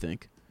trouble, I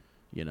think.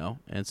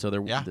 And so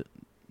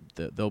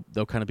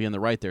they'll kind of be on the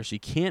right there. So you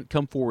can't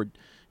come forward,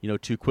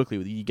 too quickly.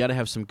 You got to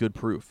have some good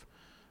proof.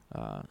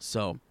 But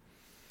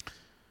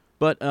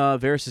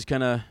Varys is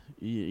kind of,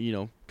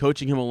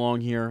 coaching him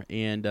along here.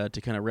 And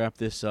to kind of wrap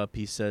this up,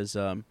 he says,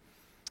 let's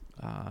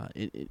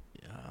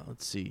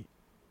see.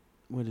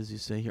 What does he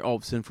say here? Oh,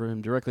 send for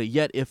him directly.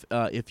 Yet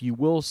if you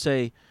will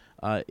say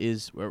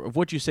if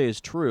what you say is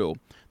true,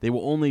 they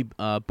will only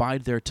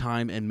bide their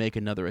time and make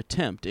another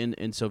attempt.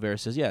 And so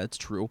Varys says, yeah, it's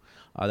true.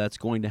 That's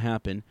going to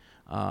happen.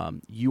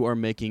 You are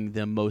making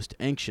them most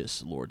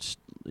anxious, Lord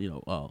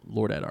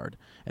Eddard.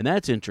 And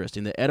that's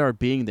interesting. That Eddard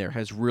being there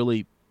has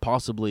really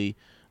possibly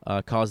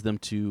caused them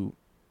to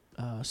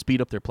speed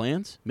up their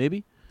plans,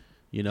 maybe.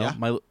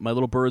 My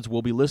little birds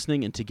will be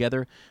listening, and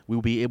together we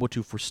will be able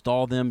to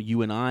forestall them,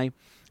 you and I.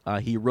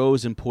 He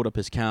rose and pulled up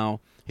his cowl.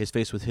 His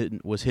face was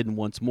hidden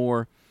once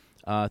more.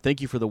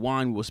 Thank you for the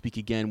wine. We will speak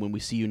again when we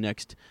see you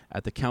next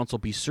at the council.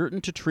 Be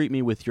certain to treat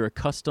me with your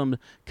accustomed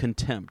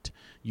contempt.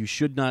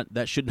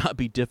 That should not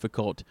be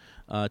difficult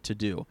to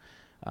do.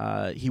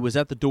 He was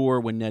at the door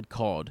when Ned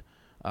called.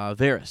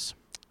 Varys,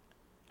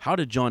 how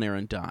did Jon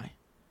Arryn die?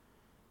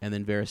 And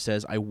then Varys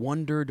says, I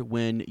wondered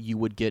when you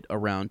would get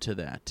around to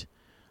that.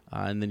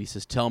 And then he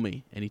says, tell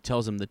me. And he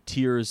tells him the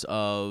tears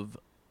of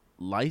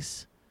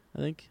lice, I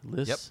think.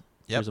 Yep.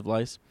 Tears of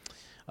lice.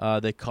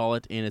 They call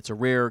it, and it's a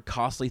rare,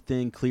 costly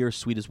thing, clear,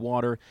 sweet as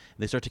water. And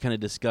they start to kind of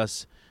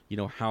discuss,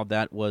 how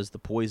that was the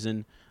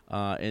poison,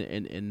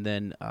 and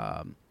then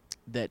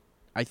that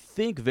I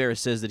think Varys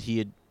says that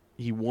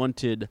he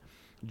wanted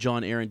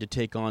Jon Arryn to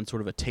take on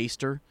sort of a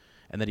taster,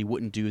 and that he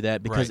wouldn't do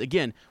that because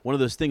again, one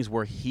of those things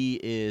where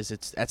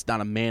that's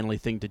not a manly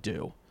thing to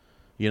do.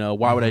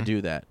 Why would I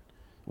do that?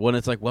 When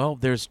it's like, well,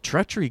 there's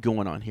treachery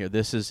going on here.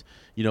 This is,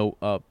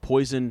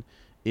 poison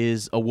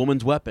is a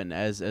woman's weapon,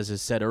 as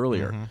is said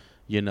earlier.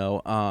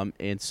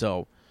 And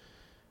so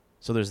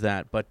there's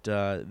that. But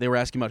they were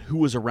asking about who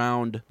was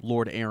around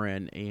Lord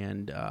Arryn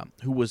and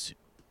who was,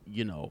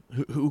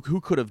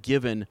 who could have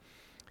given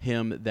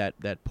him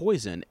that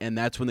poison. And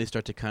that's when they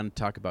start to kind of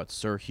talk about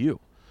Sir Hugh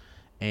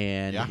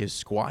and his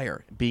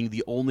squire being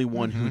the only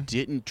one who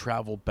didn't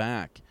travel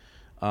back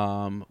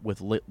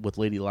with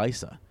Lady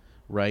Lysa,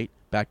 right,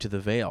 back to the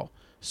Vale.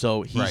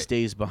 So he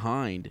stays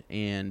behind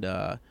and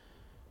all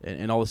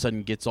of a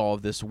sudden gets all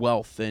of this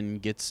wealth and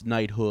gets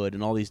knighthood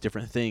and all these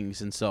different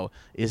things. And so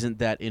isn't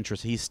that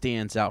interesting? He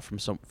stands out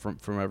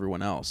from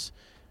everyone else.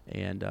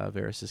 And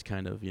Varys is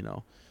kind of,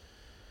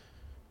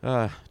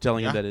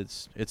 telling him that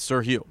it's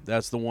Sir Hugh.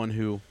 That's the one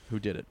who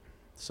did it.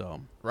 So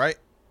right.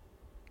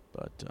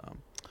 But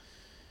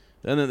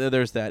and then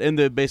there's that.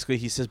 And basically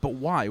he says, but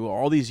why? Well,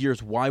 all these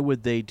years, why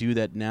would they do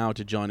that now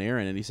to Jon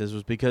Arryn? And he says it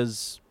was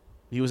because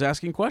he was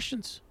asking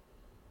questions.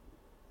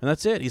 And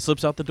that's it. He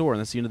slips out the door, and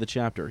that's the end of the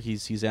chapter.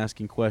 He's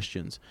asking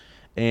questions.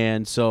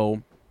 And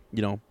so,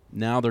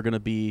 now they're going to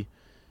be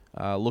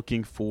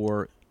looking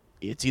for,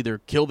 it's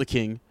either kill the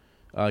king,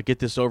 get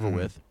this over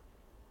with,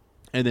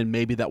 and then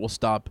maybe that will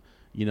stop,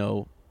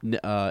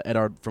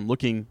 Eddard from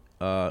looking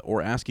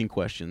or asking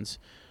questions,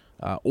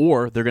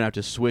 or they're going to have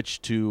to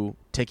switch to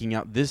taking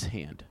out this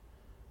hand.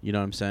 You know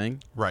what I'm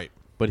saying? Right.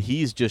 But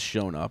he's just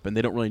shown up, and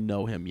they don't really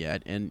know him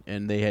yet, and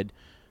they had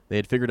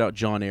figured out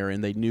Jon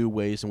Arryn. They knew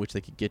ways in which they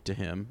could get to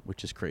him,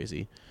 which is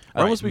crazy. It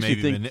almost makes me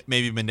think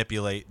maybe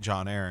manipulate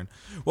Jon Arryn.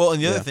 Well,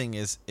 and the other thing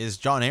is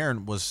Jon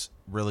Arryn was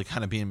really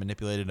kind of being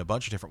manipulated in a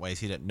bunch of different ways.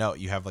 He didn't know.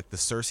 You have like the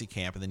Cersei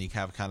camp, and then you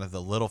have kind of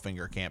the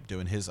Littlefinger camp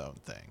doing his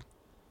own thing.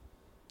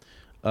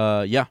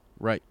 Yeah,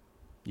 right.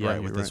 Yeah,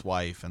 right, with his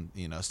wife and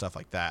stuff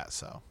like that.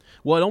 So,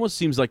 well, it almost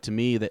seems like to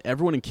me that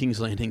everyone in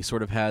King's Landing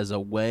sort of has a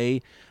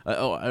way. I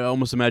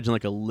almost imagine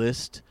like a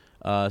list.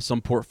 Some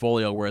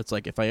portfolio where it's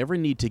like, if I ever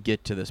need to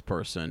get to this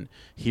person,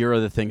 here are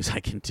the things I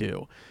can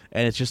do.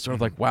 And it's just sort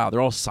of like, wow, they're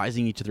all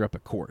sizing each other up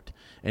at court.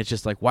 And it's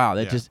just like, wow,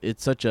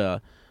 it's such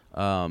a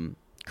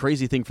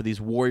crazy thing for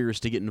these warriors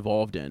to get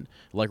involved in,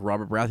 like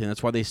Robert Baratheon.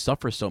 That's why they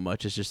suffer so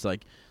much. It's just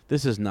like,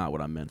 this is not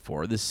what I'm meant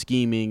for. This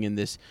scheming and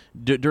this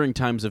during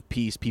times of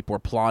peace, people are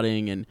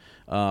plotting and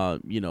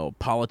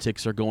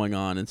politics are going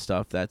on and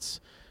stuff. That's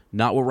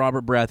not what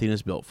Robert Baratheon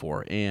is built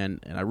for. And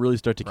I really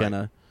start to kind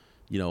of,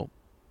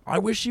 I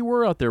wish he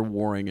were out there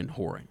warring and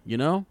whoring,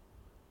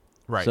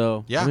 Right.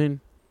 So, yeah. I mean,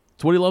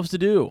 it's what he loves to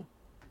do.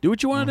 Do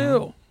what you want to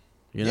do,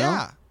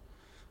 Yeah.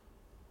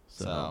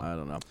 So, I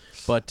don't know.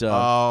 But,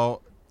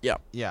 yeah.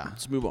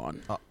 Let's move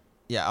on.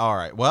 Yeah, all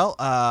right. Well,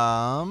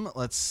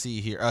 let's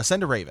see here.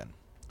 Send a Raven.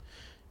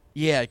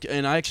 Yeah,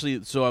 and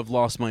I've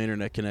lost my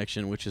internet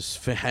connection, which is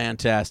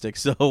fantastic.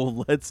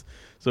 So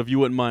if you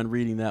wouldn't mind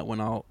reading that one,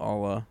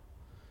 I'll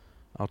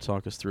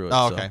talk us through it.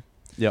 Oh, okay. So,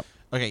 yep.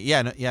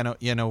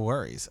 Okay, no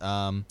worries.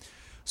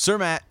 Sir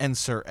Matt and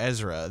Sir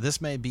Ezra, this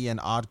may be an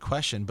odd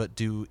question, but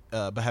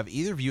have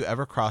either of you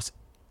ever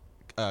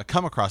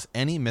come across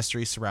any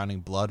mystery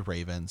surrounding Blood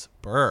Raven's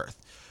birth?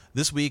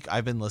 This week,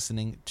 I've been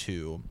listening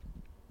to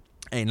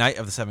a knight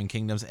of the Seven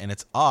Kingdoms, and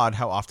it's odd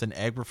how often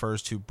Egg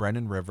refers to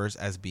Brendan Rivers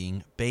as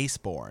being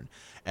baseborn.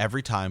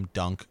 Every time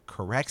Dunk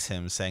corrects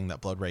him, saying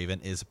that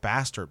Bloodraven is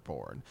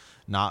bastard-born,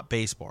 not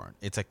baseborn.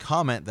 It's a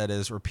comment that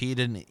is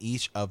repeated in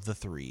each of the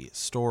 3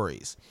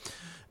 stories.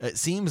 It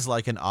seems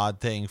like an odd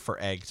thing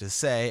for Egg to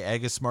say.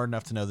 Egg is smart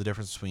enough to know the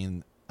difference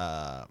between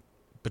that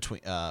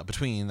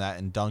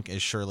and Dunk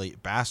is surely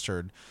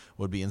bastard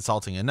would be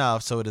insulting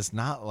enough, so it is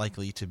not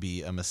likely to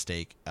be a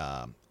mistake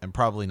and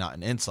probably not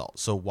an insult.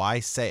 So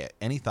why say it?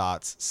 Any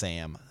thoughts,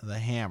 Sam the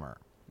Hammer?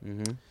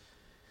 Mm-hmm.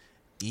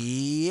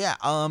 Yeah,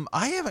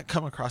 I haven't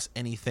come across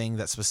anything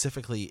that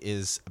specifically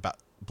is about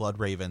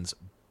Bloodraven's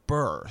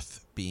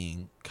birth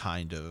being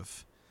kind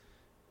of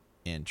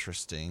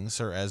interesting.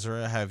 Sir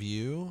Ezra, have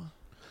you?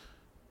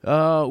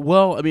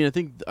 Well, I mean,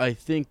 I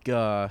think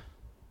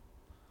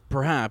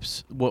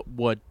perhaps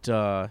what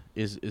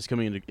is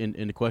coming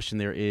into question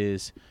there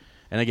is,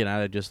 and again,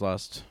 I just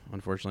lost,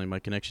 unfortunately, my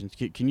connection.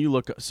 Can you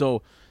look?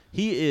 So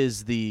he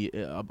is the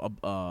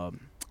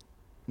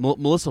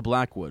Melissa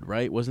Blackwood,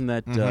 right? Wasn't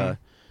that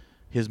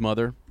his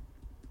mother?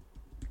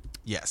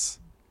 Yes.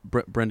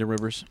 Brendan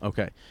Rivers.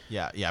 Okay.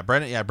 Yeah.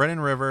 Brendan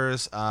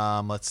Rivers.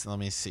 Let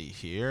me see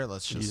here.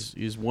 Let's just.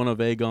 He's one of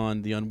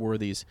Aegon the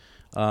Unworthies.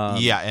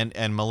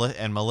 And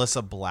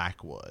Melissa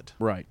Blackwood.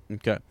 Right.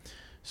 Okay.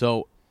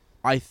 So,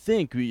 I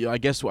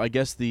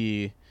guess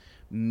the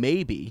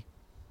maybe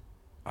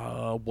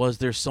was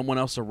there someone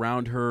else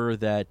around her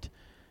that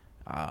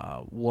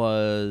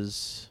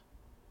was,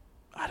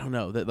 I don't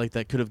know,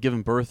 that could have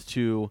given birth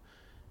to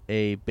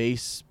a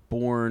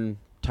base-born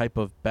type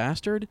of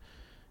bastard,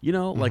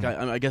 like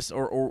I guess,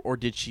 or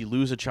did she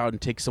lose a child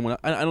and take someone?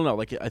 I don't know.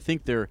 Like I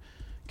think they're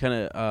kind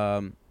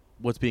of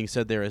what's being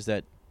said there is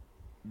that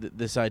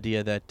this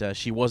idea that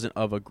she wasn't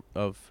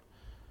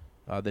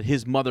that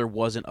his mother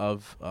wasn't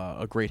of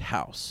a great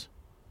house.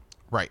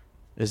 Right.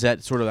 Is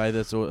that sort of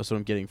that's what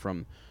I'm getting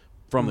from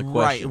the question?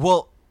 Right.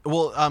 Well,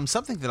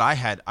 something that I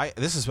had.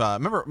 This is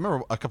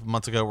remember a couple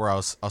months ago where I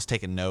was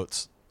taking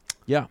notes.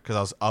 Yeah.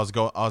 Because I was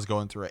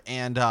going through it,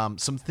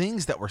 and some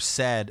things that were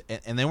said,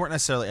 and they weren't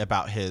necessarily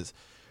about his.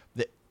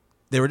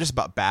 They were just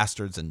about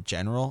bastards in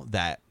general.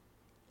 That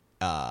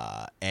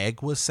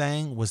Egg was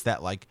saying was that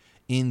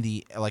in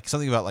the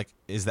something about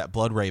is that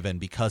Bloodraven,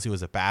 because he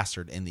was a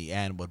bastard in the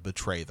end, would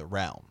betray the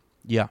realm.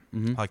 Yeah.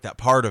 Mm-hmm. Like that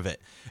part of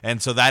it.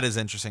 And so that is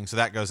interesting. So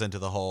that goes into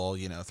the whole,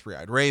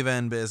 three-eyed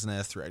raven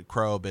business, three-eyed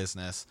crow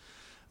business.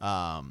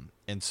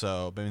 And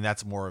so, I mean,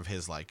 that's more of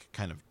his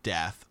kind of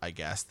death, I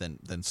guess, than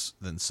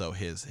so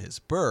his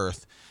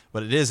birth.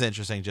 But it is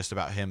interesting just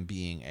about him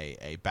being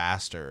a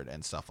bastard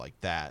and stuff like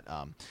that.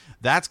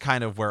 That's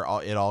kind of where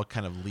it all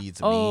kind of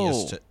leads me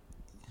as to.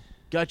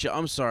 Gotcha.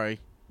 I'm sorry.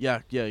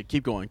 Yeah.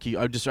 Keep going.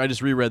 I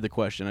just reread the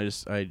question.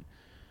 He's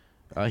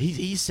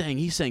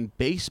saying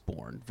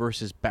baseborn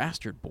versus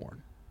bastardborn.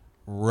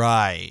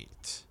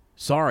 Right.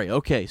 Sorry.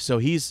 Okay. So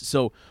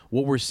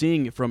what we're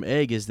seeing from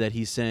Egg is that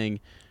he's saying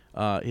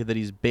that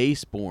he's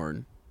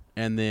baseborn,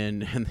 and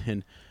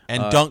then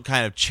Dunk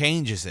kind of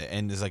changes it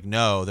and is like,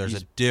 no, there's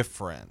a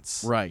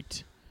difference.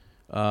 Right.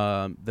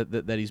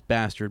 That he's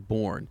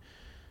bastard-born.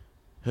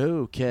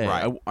 Okay.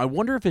 Right. I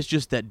wonder if it's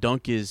just that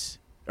Dunk is,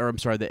 or I'm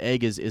sorry, the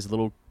Egg is a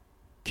little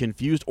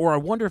confused, or I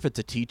wonder if it's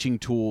a teaching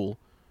tool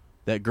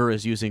that Gur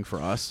is using for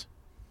us,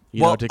 to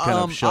kind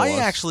of show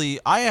us.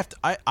 I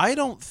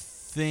don't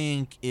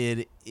think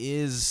it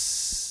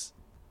is.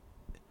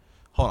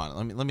 Hold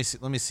on, let me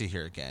see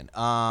here again.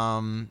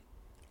 The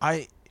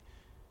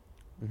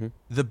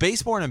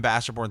baseborn and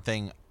bastardborn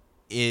thing,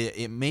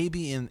 it may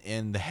be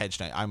in the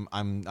Hedge Knight.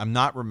 I'm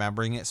not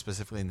remembering it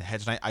specifically in the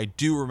Hedge Knight. I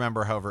do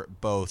remember, however,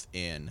 both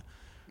in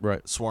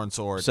Sworn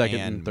Sword Second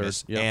and third,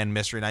 and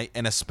Mystery Knight,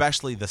 and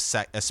especially in the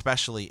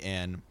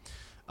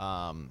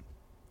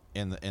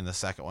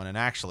second one. And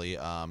actually,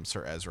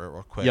 Sir Ezra,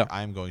 real quick,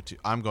 I'm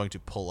going to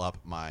pull up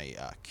my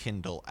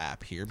Kindle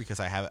app here because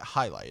I have it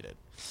highlighted.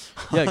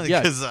 Go ahead.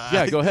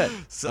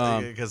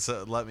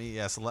 Let me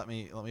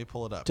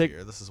pull it up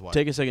here. This is why.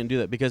 Take a second and do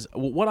that, because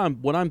what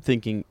I'm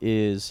thinking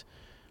is,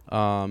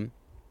 when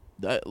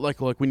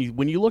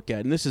you look at,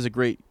 and this is a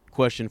great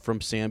question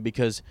from Sam,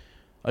 because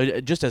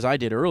just as I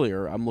did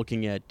earlier, I'm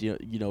looking at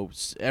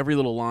every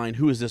little line.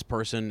 Who is this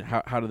person?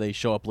 How do they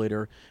show up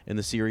later in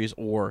the series?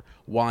 Or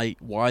why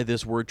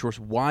this word choice?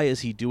 Why is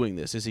he doing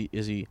this?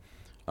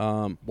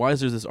 Why is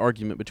there this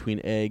argument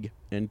between Egg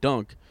and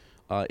Dunk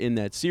in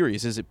that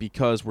series? Is it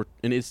because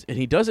and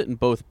he does it in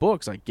both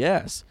books, I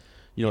guess.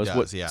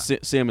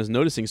 Sam is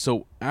noticing.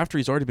 So after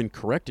he's already been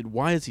corrected,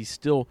 why is he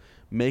still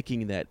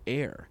making that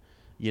error?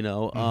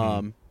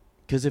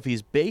 Because if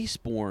he's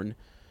baseborn,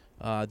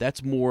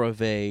 that's more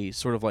of a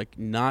sort of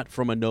not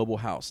from a noble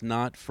house,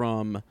 not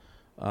from,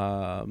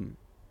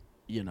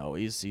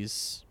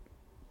 he's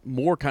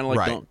more kind of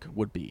like Dunk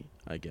would be,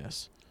 I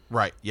guess.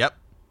 Right. Yep.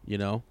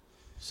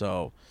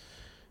 So.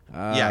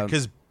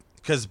 Because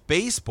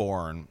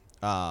baseborn,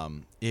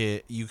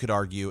 you could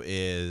argue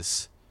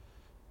is,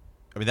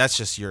 I mean, that's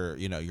just you're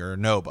a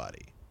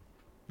nobody.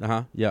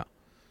 Yeah.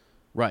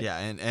 Right. Yeah,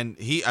 and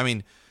he, I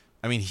mean,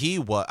 I mean, he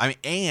was. I mean,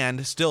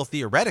 and still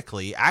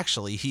theoretically,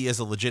 actually, he is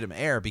a legitimate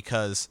heir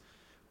because,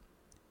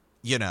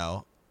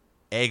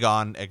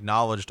 Aegon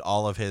acknowledged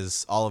all of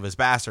his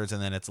bastards,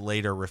 and then it's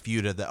later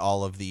refuted that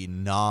all of the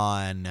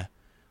non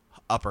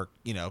upper,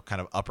 kind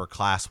of upper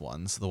class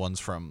ones, the ones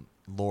from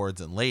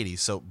lords and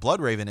ladies. So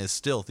Bloodraven is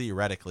still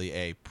theoretically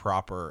a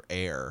proper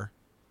heir.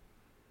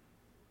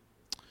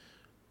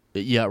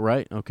 Yeah.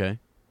 Right. Okay.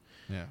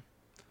 Yeah.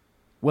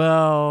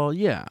 Well,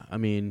 yeah. I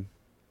mean,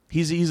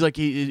 he's like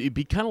he'd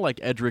be kind of like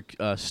Edric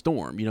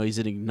Storm. He's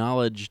an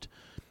acknowledged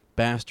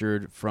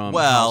bastard from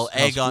House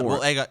Aegon.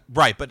 Ford. Aegon.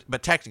 Right,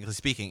 but technically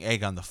speaking,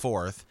 Aegon the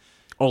Fourth.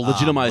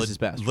 Legitimizes his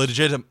bastards.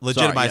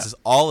 Legitimizes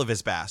all of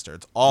his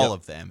bastards, all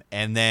of them,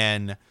 and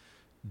then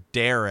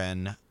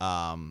Darren,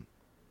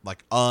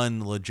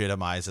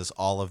 unlegitimizes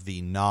all of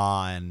the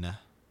non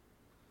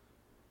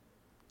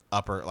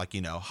upper,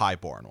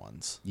 highborn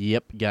ones.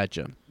 Yep,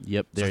 gotcha.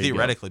 Yep, there so you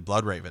theoretically,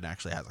 Bloodraven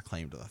actually has a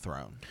claim to the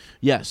throne.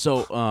 Yeah.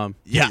 So,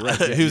 yeah, right,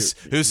 who's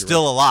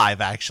still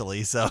alive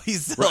actually? So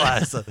he's still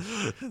has.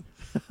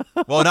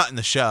 Well, not in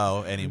the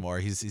show anymore.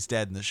 He's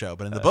dead in the show,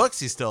 but in the books,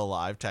 he's still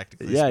alive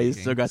technically. Yeah, speaking. he's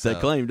still got that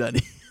claim,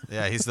 doesn't he?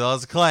 Yeah, he still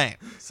has a claim.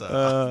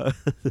 So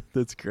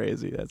that's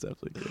crazy. That's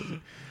absolutely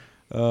crazy.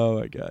 Oh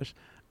my gosh.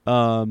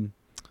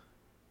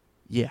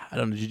 Yeah, I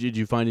don't know. Did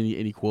you find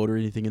any quote or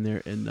anything in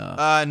there? No.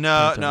 I'm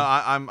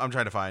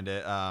trying to find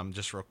it.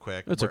 Just real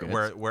quick. That's okay.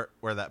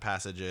 Where that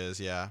passage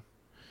is? Yeah.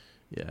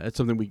 Yeah, it's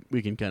something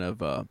we can kind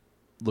of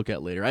look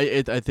at later.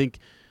 I think,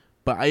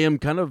 but I am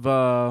kind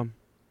of.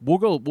 We'll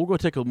go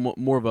take a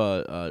more of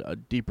a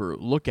deeper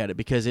look at it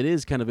because it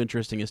is kind of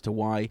interesting as to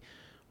why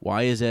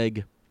is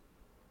Egg,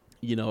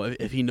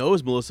 if he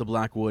knows Melissa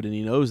Blackwood and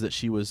he knows that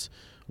she was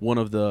one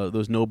of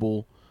those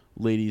noble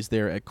ladies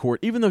there at court,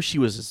 even though she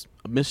was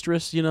a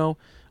mistress,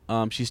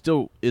 she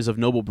still is of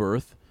noble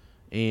birth,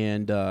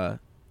 and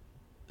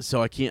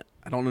so I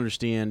don't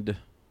understand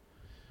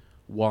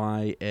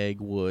why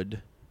Egg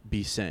would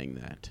be saying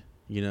that,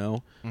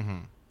 Mm-hmm.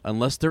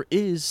 Unless there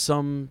is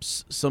some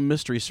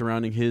mystery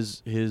surrounding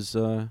his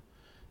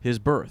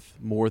birth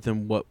more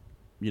than what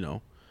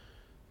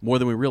more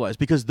than we realize,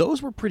 because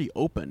those were pretty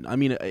open. I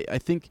mean, I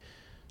think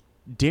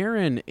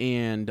Darren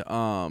and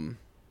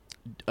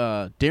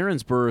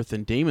Darren's birth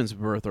and Daemon's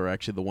birth are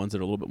actually the ones that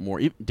are a little bit more.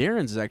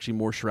 Darren's is actually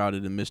more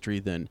shrouded in mystery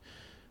than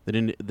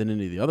any of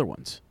the other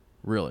ones.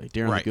 Really,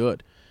 Darren's right.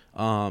 good.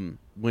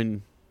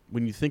 When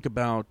you think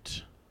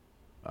about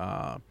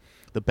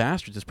the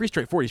bastards, it's pretty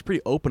straightforward. He's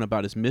pretty open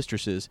about his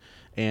mistresses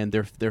and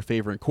their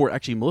favor in court.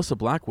 Actually, Melissa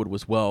Blackwood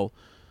was well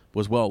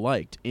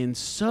liked, and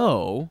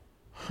so,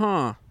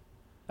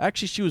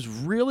 actually, she was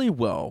really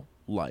well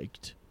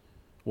liked,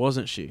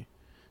 wasn't she?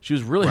 She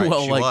was really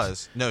well liked. She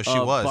was. No, she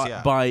was.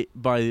 Yeah. By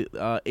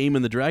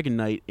Aemon the Dragon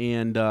Knight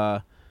and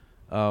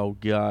oh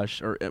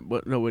gosh, or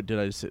what? No, what did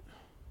I just say?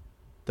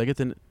 Did I get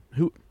the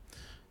who?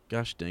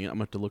 Gosh dang it! I'm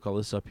gonna have to look all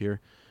this up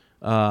here.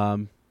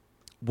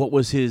 What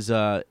was his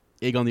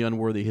Aegon the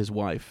Unworthy, his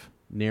wife,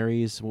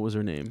 Nerys? What was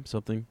her name?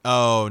 Something.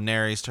 Oh,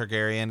 Nerys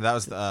Targaryen. That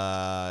was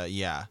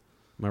yeah.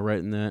 Am I right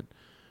in that?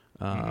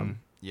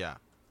 Yeah.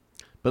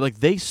 But like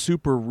they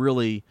super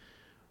really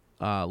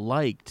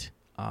liked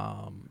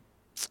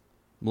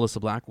Melissa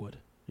Blackwood,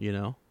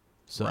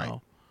 so right.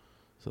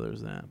 So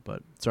there's that.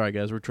 But sorry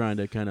guys, we're trying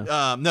to kind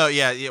of no,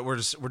 yeah, we're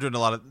doing a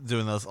lot of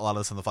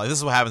this on the fly. This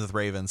is what happens with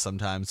Ravens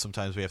sometimes.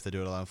 Sometimes we have to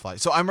do it on the fly.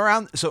 So I'm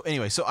around. So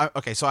anyway,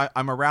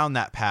 I'm around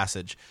that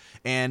passage,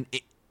 and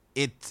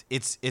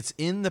it's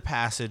in the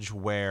passage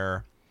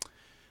where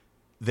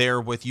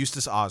they're with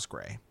Eustace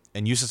Osgrey,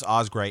 and Eustace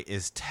Osgrey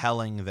is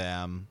telling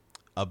them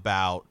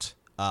about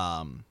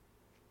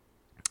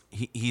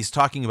he's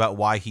talking about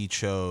why he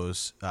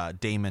chose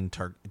Daemon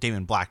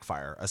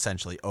Blackfire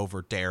essentially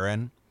over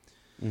Darren.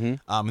 Mm-hmm.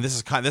 And this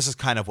is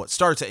kind of what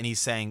starts it, and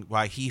he's saying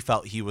why he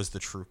felt he was the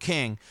true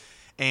king,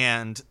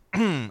 and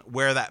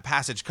where that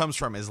passage comes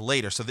from is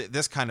later. So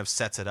this kind of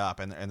sets it up,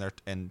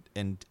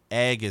 and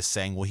Egg is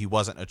saying, well, he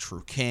wasn't a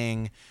true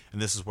king,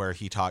 and this is where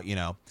he taught,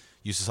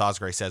 Eustace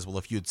Osgrey says, well,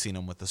 if you'd seen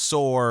him with the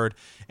sword,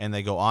 and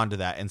they go on to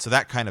that, and so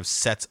that kind of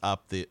sets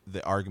up the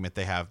argument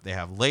they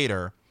have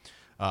later,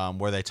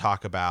 where they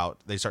start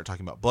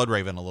talking about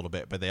Bloodraven a little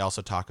bit, but they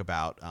also talk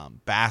about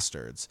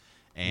bastards.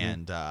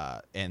 And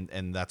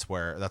that's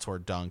where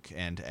Dunk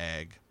and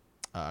Egg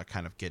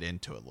kind of get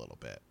into it a little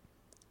bit.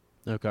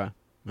 Okay,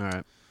 all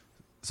right.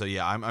 So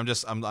yeah,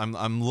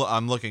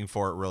 I'm looking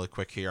for it really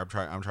quick here.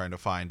 I'm trying to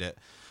find it.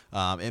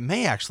 It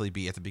may actually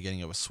be at the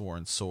beginning of A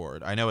Sworn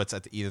Sword. I know it's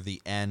at either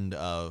the end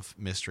of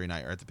Mystery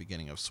Night or at the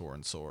beginning of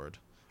Sworn Sword.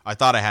 I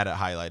thought I had it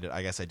highlighted.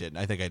 I guess I didn't.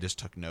 I think I just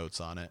took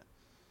notes on it.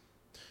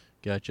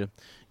 Gotcha.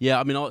 Yeah,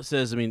 I mean, all it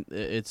says,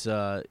 it's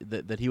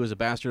that he was a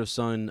bastard of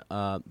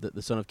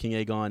the son of King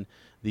Aegon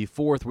the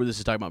Fourth, where this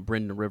is talking about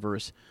Brendan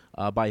Rivers,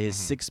 by his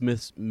sixth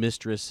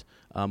mistress,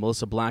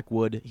 Melissa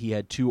Blackwood. He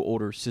had two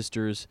older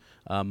sisters,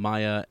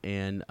 Maya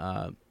and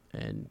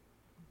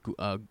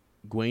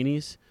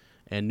Gwaines,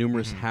 and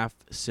numerous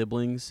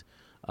half-siblings.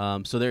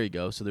 So there you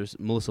go. So there's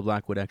Melissa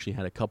Blackwood actually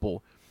had a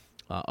couple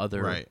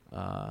other,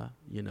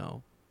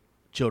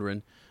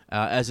 children.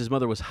 As his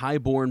mother was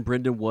highborn,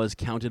 Brendan was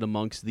counted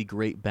amongst the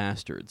great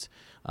bastards.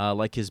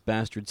 Like his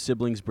bastard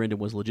siblings, Brendan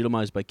was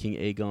legitimized by King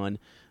Aegon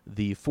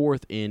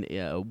IV in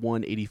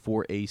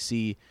 184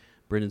 AC.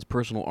 Brendan's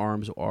personal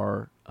arms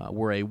were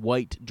a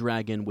white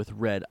dragon with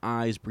red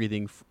eyes,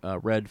 breathing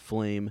red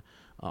flame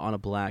on a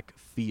black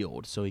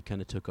field. So he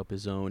kind of took up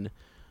his own,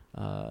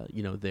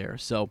 there.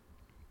 So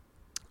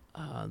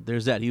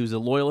there's that. He was a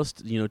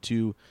loyalist,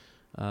 to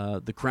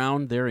the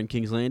crown there in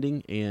King's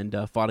Landing, and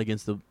fought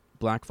against the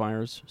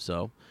Blackfires.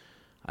 So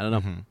I don't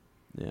know.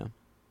 Yeah,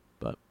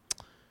 but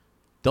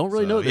don't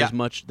really know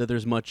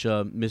there's much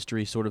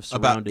mystery sort of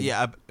surrounding.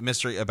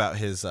 Mystery about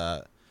his.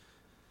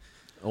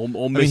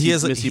 Old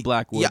Missy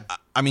Blackwood. Yeah,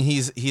 I mean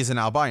he's an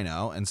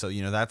albino, and so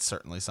that's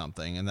certainly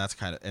something, and that's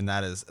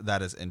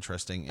that is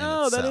interesting.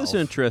 Itself. That is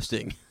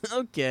interesting.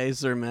 Okay,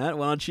 Sir Matt,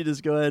 why don't you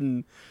just go ahead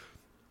and?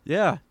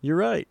 Yeah, you're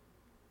right.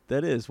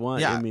 That is why.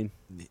 Yeah, I mean,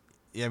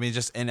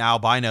 just and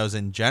albinos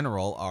in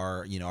general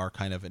are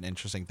kind of an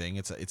interesting thing.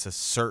 It's a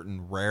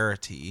certain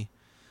rarity.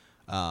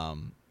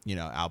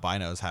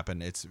 Albinos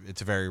happen. It's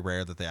very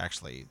rare that they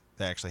actually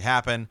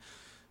happen.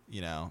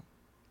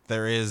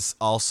 There is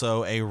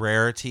also a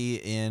rarity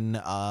in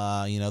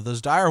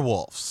those dire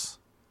wolves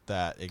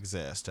that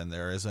exist, and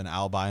there is an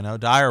albino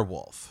dire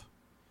wolf.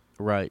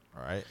 Right.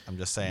 All right. I'm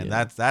just saying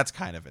that's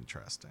kind of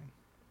interesting.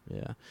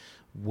 Yeah.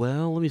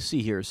 Well, let me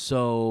see here.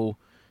 So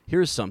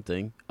here's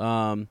something.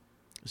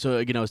 So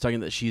again, I was talking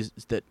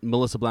that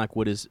Melissa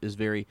Blackwood is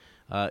very,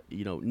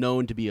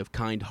 known to be of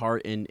kind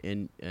heart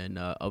and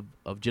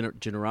of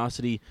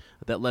generosity.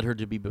 That led her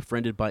to be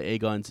befriended by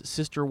Aegon's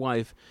sister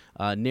wife,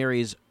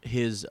 Nerys,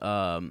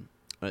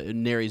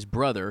 Nerys'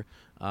 brother,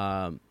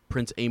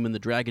 Prince Aemon the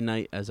Dragon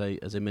Knight. As I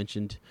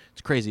mentioned,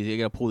 it's crazy. You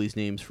got to pull these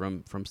names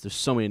from. There's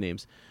so many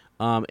names,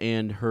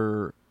 and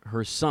her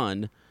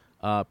son,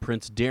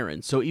 Prince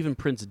Darren. So even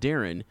Prince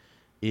Darren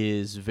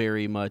is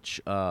very much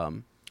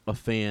a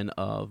fan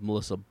of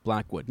Melissa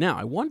Blackwood. Now,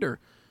 I wonder,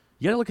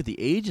 you got to look at the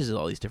ages of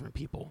all these different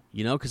people,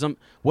 because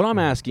what I'm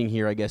asking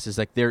here, I guess, is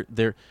like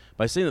they're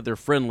by saying that they're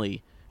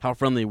friendly, how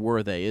friendly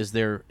were they? Is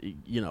there,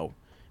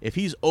 if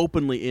he's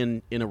openly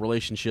in a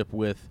relationship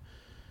with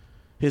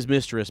his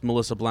mistress,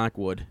 Melissa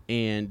Blackwood,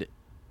 and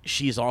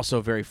she's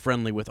also very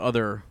friendly with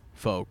other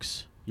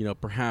folks,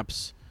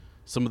 perhaps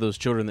some of those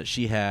children that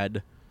she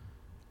had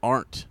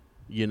aren't,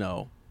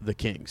 the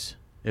king's,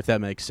 if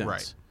that makes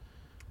sense.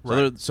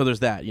 Right. So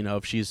there's that,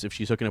 if she's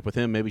hooking up with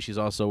him, maybe she's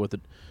also with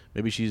it.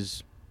 Maybe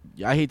she's.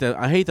 I hate that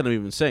I'm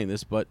even saying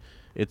this, but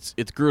it's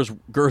Gur's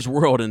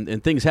world,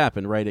 and things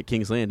happen right at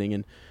King's Landing,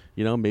 and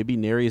maybe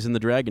Nerys and the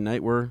Dragon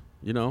Knight were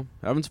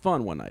having some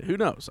fun one night. Who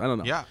knows? I don't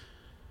know. Yeah.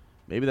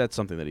 Maybe that's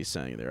something that he's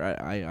saying there.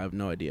 I have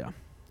no idea.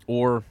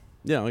 Or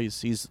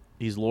he's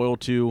loyal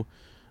to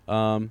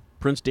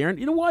Prince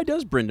Darren. Why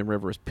does Brendan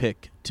Rivers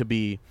pick to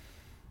be?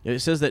 It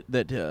says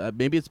that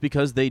maybe it's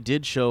because they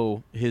did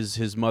show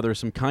his mother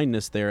some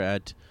kindness there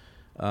at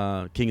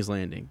King's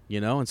Landing,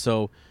 and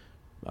so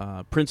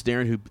Prince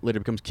Darren, who later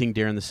becomes King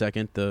Darren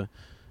II, the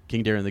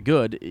King Darren the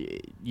Good,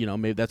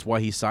 maybe that's why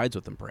he sides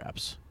with them.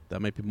 Perhaps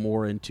that might be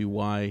more into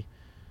why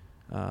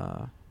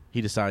he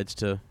decides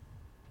to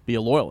be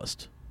a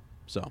loyalist.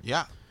 So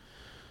yeah.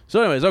 So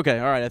anyways, okay,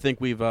 all right. I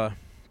think we're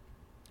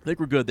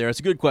good there.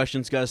 It's a good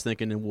question, guys.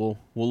 Thinking, and we'll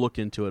look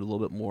into it a little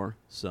bit more.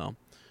 So.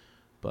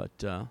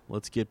 But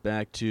let's get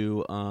back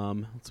to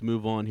let's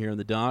move on here in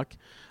the doc.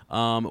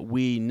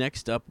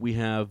 Next up we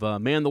have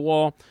Man the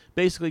Wall.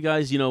 Basically,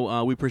 guys,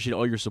 we appreciate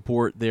all your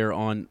support there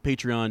on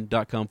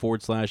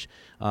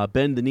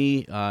patreon.com/bend the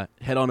knee.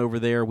 Head on over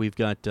there. We've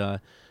got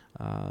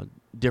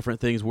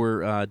different things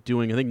we're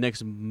doing. I think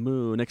next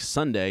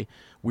Sunday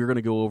we're going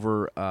to go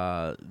over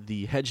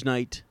the Hedge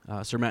Knight.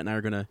 Sir Matt and I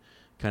are going to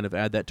kind of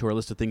add that to our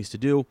list of things to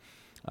do.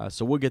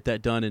 So we'll get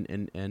that done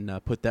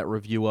and put that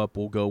review up.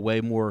 We'll go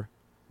way more.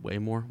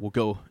 We'll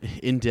go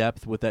in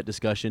depth with that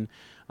discussion.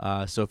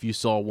 So if you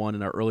saw one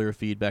in our earlier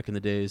feed back in the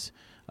days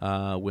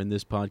when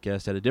this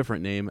podcast had a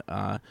different name,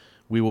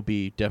 we will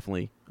be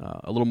definitely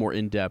a little more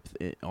in depth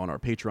on our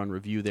Patreon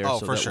review there. Oh,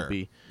 so for that sure. will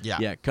be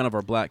kind of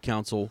our Black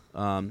Council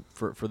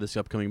for this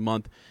upcoming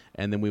month,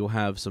 and then we will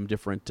have some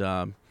different.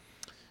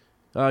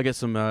 I got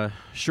some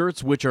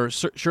shirts,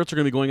 shirts are going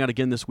to be going out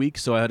again this week.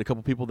 So I had a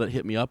couple people that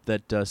hit me up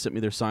that sent me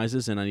their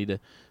sizes, and I need to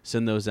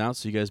send those out.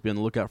 So you guys be on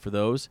the lookout for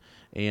those.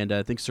 And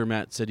I think Sir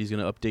Matt said he's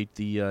going to update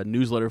the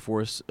newsletter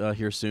for us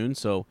here soon.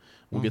 So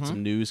we'll get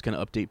some news, kind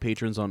of update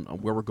patrons on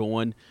where we're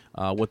going,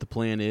 what the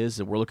plan is,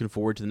 and we're looking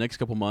forward to the next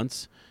couple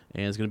months.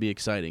 And it's going to be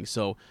exciting.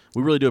 So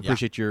we really do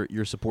appreciate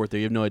your support there.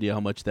 You have no idea how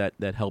much that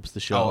helps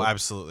the show. Oh,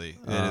 absolutely.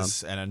 It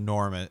is an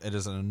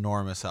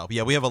enormous help.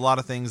 Yeah, we have a lot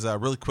of things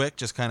really quick,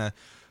 just kind of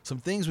some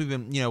things we've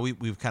been,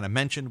 we've kind of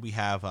mentioned. We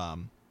have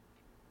the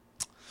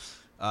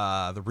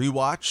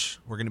rewatch.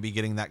 We're going to be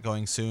getting that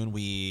going soon.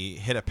 We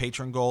hit a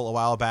patron goal a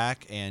while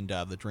back, and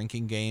the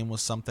drinking game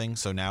was something.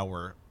 So now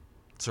we're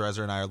Sir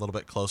Ezra and I are a little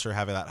bit closer,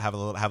 have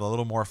a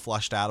little more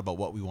fleshed out about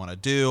what we want to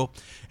do.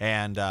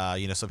 And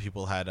some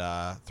people had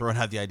thrown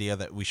out the idea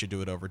that we should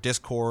do it over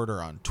Discord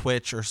or on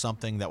Twitch or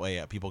something. That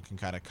way people can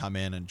kind of come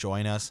in and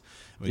join us.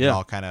 We can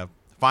all kind of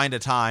find a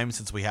time,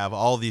 since we have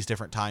all these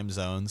different time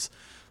zones.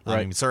 Right.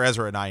 I mean, Sir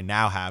Ezra and I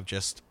now have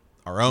just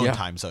our own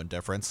time zone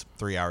difference,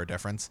 3-hour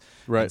difference.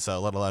 Right. And so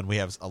let alone we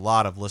have a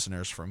lot of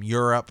listeners from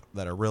Europe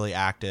that are really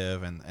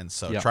active. And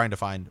so trying to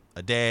find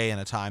a day and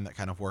a time that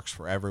kind of works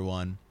for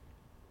everyone.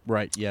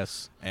 Right.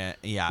 Yes. And,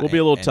 will be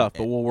a little tough,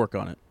 but we'll work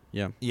on it.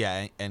 Yeah.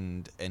 Yeah.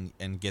 And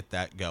get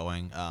that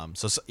going.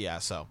 So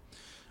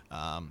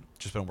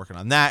just been working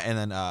on that. And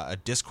then a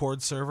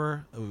Discord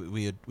server.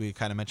 We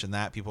kind of mentioned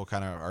that people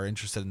kind of are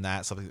interested in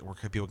that. Something where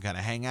people can kind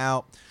of hang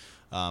out.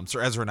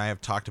 Sir Ezra and I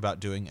have talked about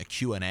doing a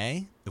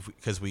Q&A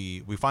because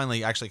we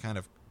finally actually kind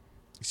of,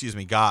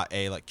 got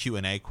a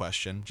Q&A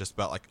question just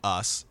about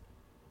us.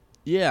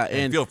 Yeah.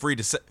 And feel free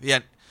to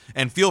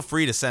And feel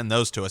free to send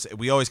those to us.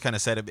 We always kind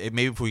of said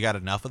maybe if we got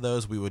enough of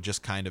those, we would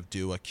just kind of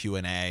do a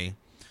Q&A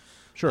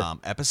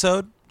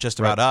episode just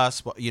about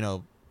us,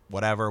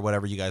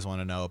 whatever you guys want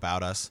to know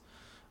about us.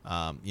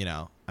 I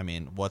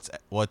mean, what's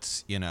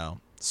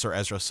Sir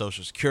Ezra's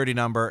social security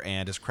number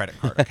and his credit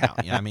card account.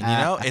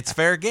 It's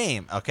fair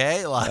game,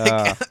 okay?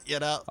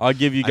 I'll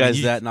give you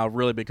guys that, and I'll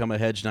really become a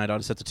hedge knight. I'll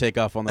just have to take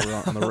off on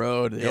the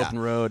road, the open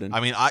road. And I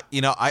mean,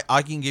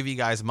 I can give you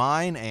guys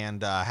mine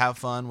and have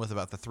fun with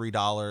about the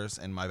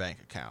 $3 in my bank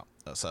account.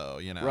 So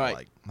have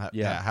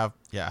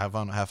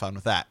fun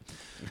with that.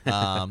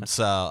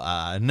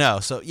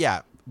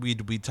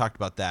 We talked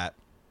about that.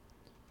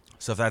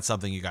 So if that's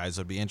something you guys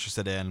would be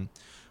interested in,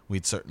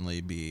 we'd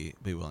certainly be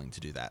willing to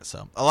do that.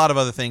 So a lot of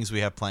other things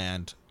we have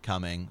planned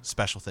coming,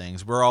 special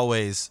things. We're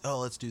always,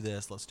 let's do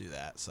this, let's do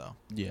that. So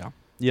yeah,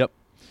 yep.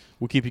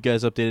 We'll keep you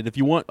guys updated. If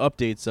you want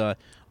updates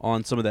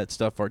on some of that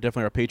stuff,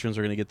 definitely our patrons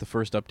are going to get the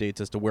first updates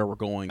as to where we're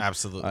going.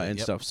 Absolutely. And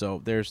stuff.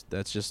 So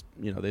that's just,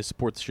 they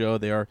support the show.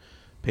 They are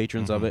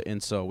patrons of it.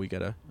 And so we got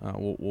to,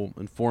 we'll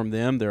inform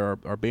them. They're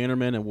our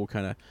bannermen, and we'll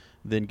kind of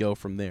then go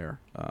from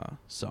there.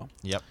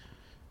 Yep.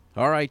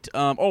 All right.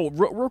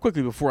 Real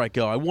quickly before I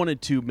go, I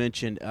wanted to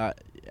mention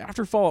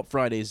after Fallout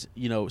Fridays,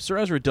 Sir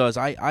Ezra does.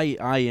 I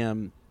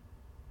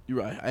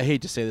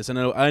hate to say this.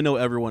 I know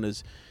everyone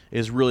is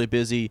really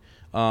busy,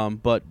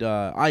 but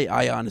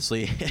I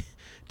honestly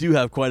do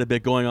have quite a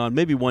bit going on.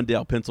 Maybe one day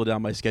I'll pencil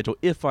down my schedule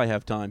if I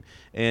have time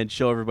and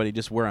show everybody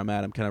just where I'm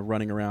at. I'm kind of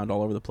running around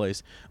all over the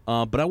place,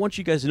 but I want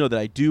you guys to know that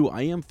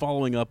I am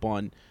following up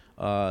on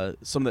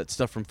some of that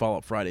stuff from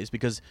Fallout Fridays,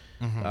 because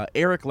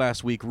Eric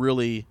last week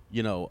really,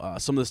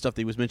 some of the stuff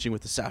that he was mentioning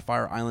with the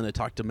Sapphire Island, I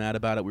talked to Matt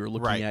about it. We were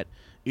looking at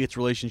its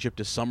relationship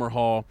to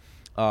Summerhall.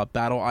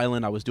 Battle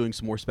Island, I was doing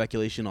some more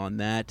speculation on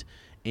that.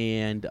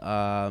 And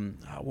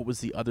what was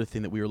the other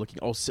thing that we were looking?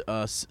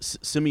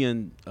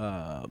 Simeon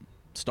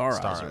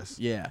Star.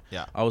 Yeah.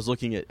 I was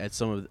looking at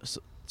some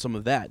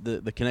of that,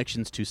 the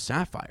connections to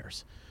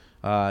sapphires.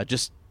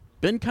 Just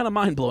been kind of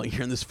mind-blowing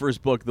here in this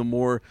first book. The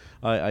more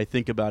I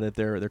think about it,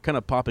 they're kind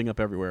of popping up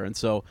everywhere. And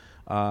so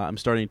I'm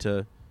starting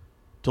to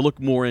look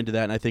more into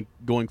that. And I think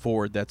going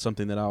forward, that's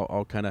something that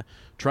I'll kind of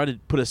try to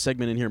put a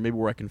segment in here, maybe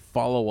where I can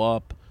follow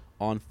up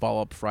on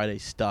Fallout Friday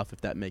stuff,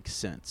 if that makes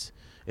sense.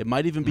 It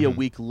might even be a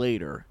week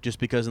later, just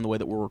because in the way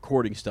that we're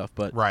recording stuff.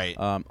 But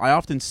I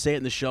often say it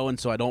in the show, and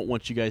so I don't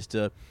want you guys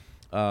to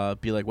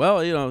be like,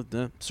 well,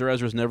 Sir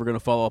Ezra's never going to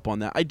follow up on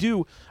that. I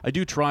do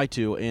try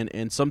to,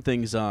 and some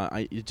things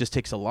it just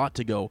takes a lot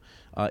to go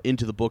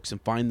into the books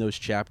and find those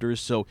chapters.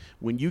 So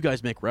when you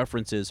guys make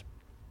references,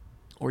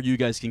 or you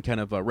guys can kind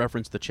of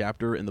reference the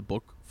chapter in the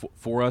book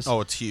for us. Oh,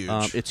 it's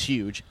huge. It's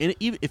huge. And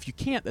even if you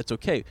can't, that's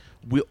okay.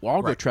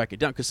 I'll go track it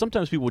down, because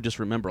sometimes people just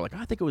remember, I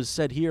think it was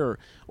said here,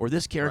 or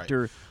this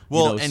character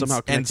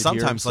somehow connected and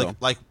sometimes here,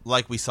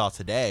 like we saw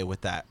today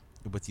with that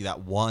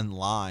one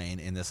line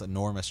in this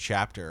enormous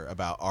chapter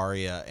about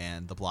Arya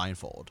and the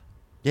blindfold.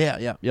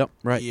 Yeah,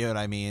 right. You know what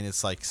I mean?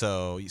 It's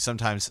so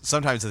sometimes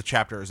the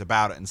chapter is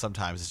about it, and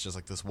sometimes it's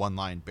just this one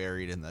line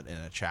buried in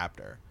a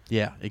chapter.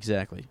 Yeah,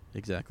 exactly.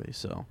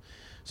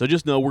 So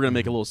just know we're going to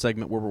make a little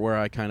segment where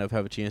I kind of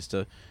have a chance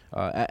to,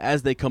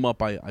 as they come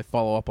up, I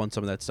follow up on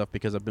some of that stuff,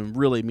 because I've been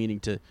really meaning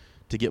to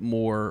get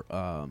more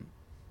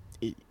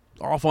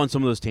off on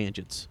some of those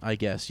tangents, I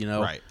guess,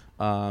 Right.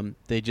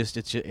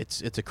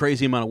 It's a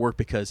crazy amount of work,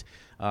 because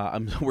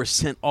we're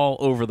sent all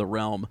over the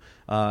realm,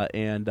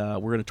 and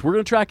we're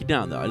gonna track it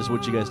down, though. I just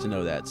want you guys to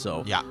know that.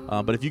 So yeah.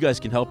 But if you guys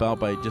can help out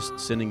by just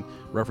sending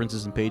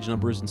references and page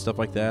numbers and stuff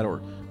like that,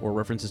 or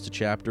references to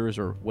chapters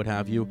or what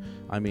have you,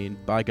 I mean,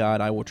 by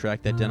God, I will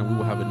track that down, and we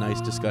will have a nice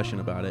discussion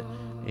about it,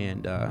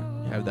 and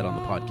have that on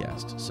the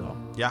podcast. So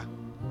yeah.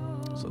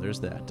 So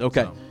there's that.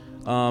 Okay.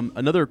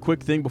 Another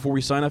quick thing before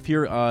we sign off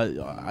here,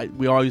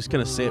 we always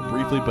kind of say it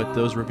briefly, but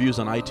those reviews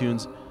on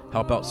iTunes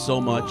help out so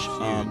much.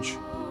 Huge.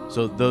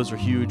 So those are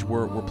huge.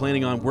 We're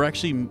planning on. We're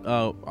actually.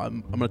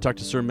 I'm going to talk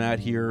to Sir Matt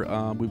here.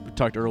 We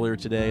talked earlier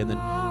today, and then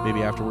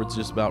maybe afterwards,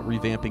 just about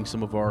revamping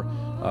some of our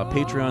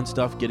Patreon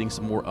stuff, getting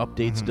some more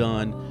updates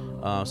done,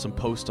 some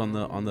posts on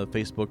the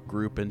Facebook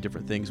group, and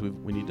different things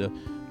we need to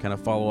kind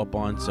of follow up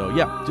on. So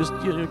yeah, just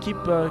keep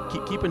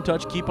in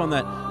touch. Keep on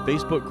that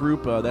Facebook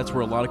group. That's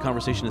where a lot of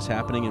conversation is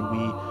happening, and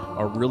we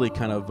are really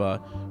kind of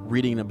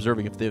reading and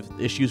observing if they have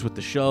issues with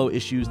the show,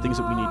 things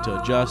that we need to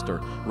adjust,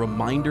 or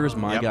reminders.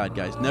 My God,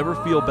 guys, never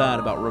feel bad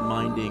about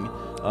reminding.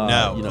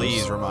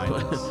 Please remind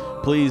us.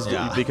 Please,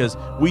 because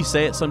we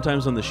say it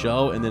sometimes on the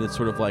show, and then it's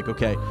sort of like,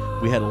 okay,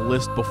 we had a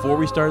list before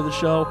we started the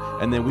show,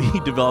 and then we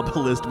develop a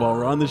list while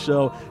we're on the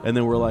show, and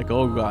then we're like,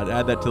 oh God,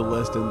 add that to the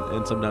list,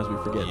 and sometimes we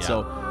forget.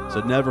 Yeah.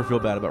 So never feel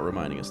bad about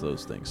reminding us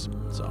those things.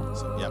 So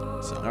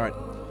all right.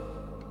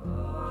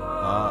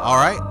 All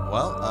right.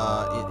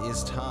 Well, it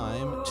is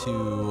time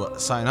to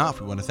sign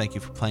off. We want to thank you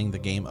for playing the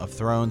Game of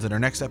Thrones. In our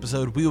next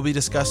episode, we will be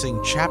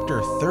discussing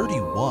Chapter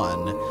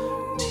 31,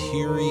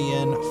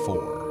 Tyrion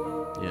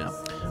 4. Yeah.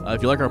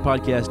 If you like our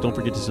podcast, don't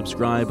forget to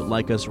subscribe,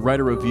 like us, write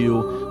a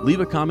review, leave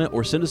a comment,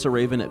 or send us a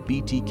raven at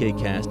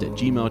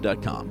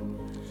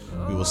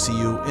btkcast@gmail.com. We will see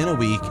you in a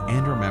week,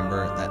 and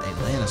remember that a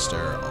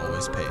Lannister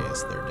always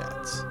pays their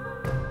debts.